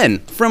 Sherilyn Fenn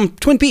from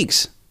Twin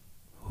Peaks.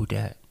 Who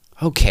that?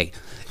 Okay,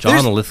 John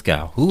There's-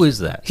 Lithgow. Who is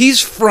that? He's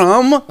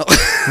from.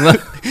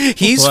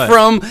 He's What?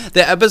 from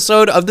the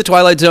episode of The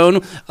Twilight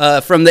Zone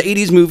from the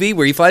 80s movie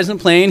where he flies in a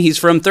plane. He's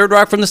from Third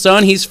Rock from the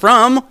Sun. He's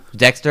from.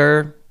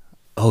 Dexter.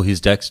 Oh, he's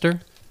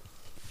Dexter.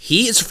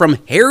 He is from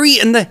Harry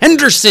and the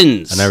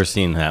Hendersons. I've never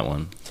seen that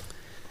one.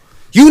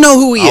 You know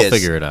who he I'll is.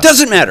 figure it out.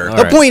 Doesn't matter. All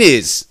The right. point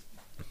is,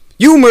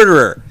 you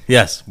murderer.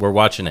 Yes, we're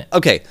watching it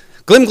Okay,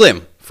 Glim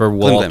Glim. for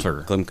Glim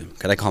Walter. Glim Glim.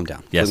 Can I calm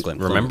down? Yes, Glim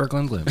Glim. remember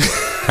Glim Glim.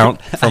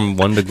 Count from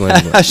 1 to Glim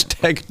Glim.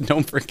 Hashtag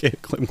don't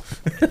forget Glim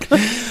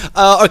Glim.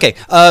 Okay,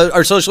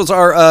 our socials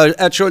are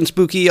at Short and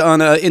Spooky on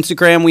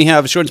Instagram. We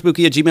have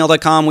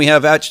shortandspooky@gmail.com. We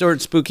have at Short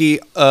and Spooky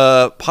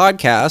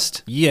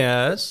podcast.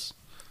 Yes.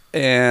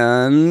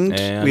 And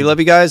And- we love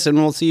you guys, and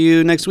we'll see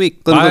you next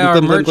week. Glim, Buy glim, our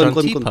glim, glim, merch glim, on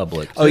glim, glim.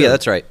 TeePublic, Oh, yeah, too.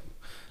 that's right.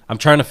 I'm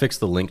trying to fix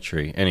the link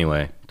tree.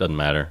 Anyway, doesn't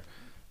matter.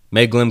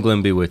 May Glim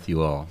Glim be with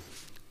you all.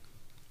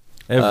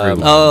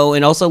 Everyone. Oh,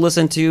 and also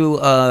listen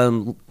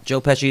to Joe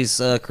Pesci's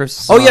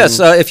Christmas Oh, song, yes,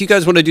 if you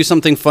guys want to do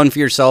something fun for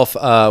yourself,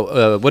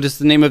 what is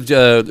the name of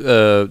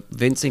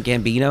Vincent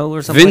Gambino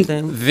or something like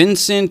that.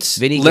 Vincent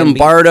Vinny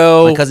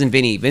Lombardo, My cousin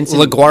Vinny.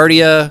 Vincent.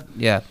 LaGuardia?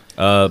 Yeah.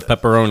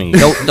 Pepperoni.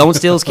 Don't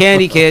steal his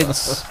candy,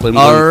 kids. Glim,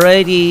 glim.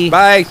 Alrighty.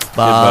 Bye.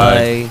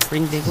 Bye.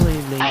 Ring, ding,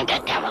 ling, ling. I'm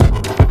the devil.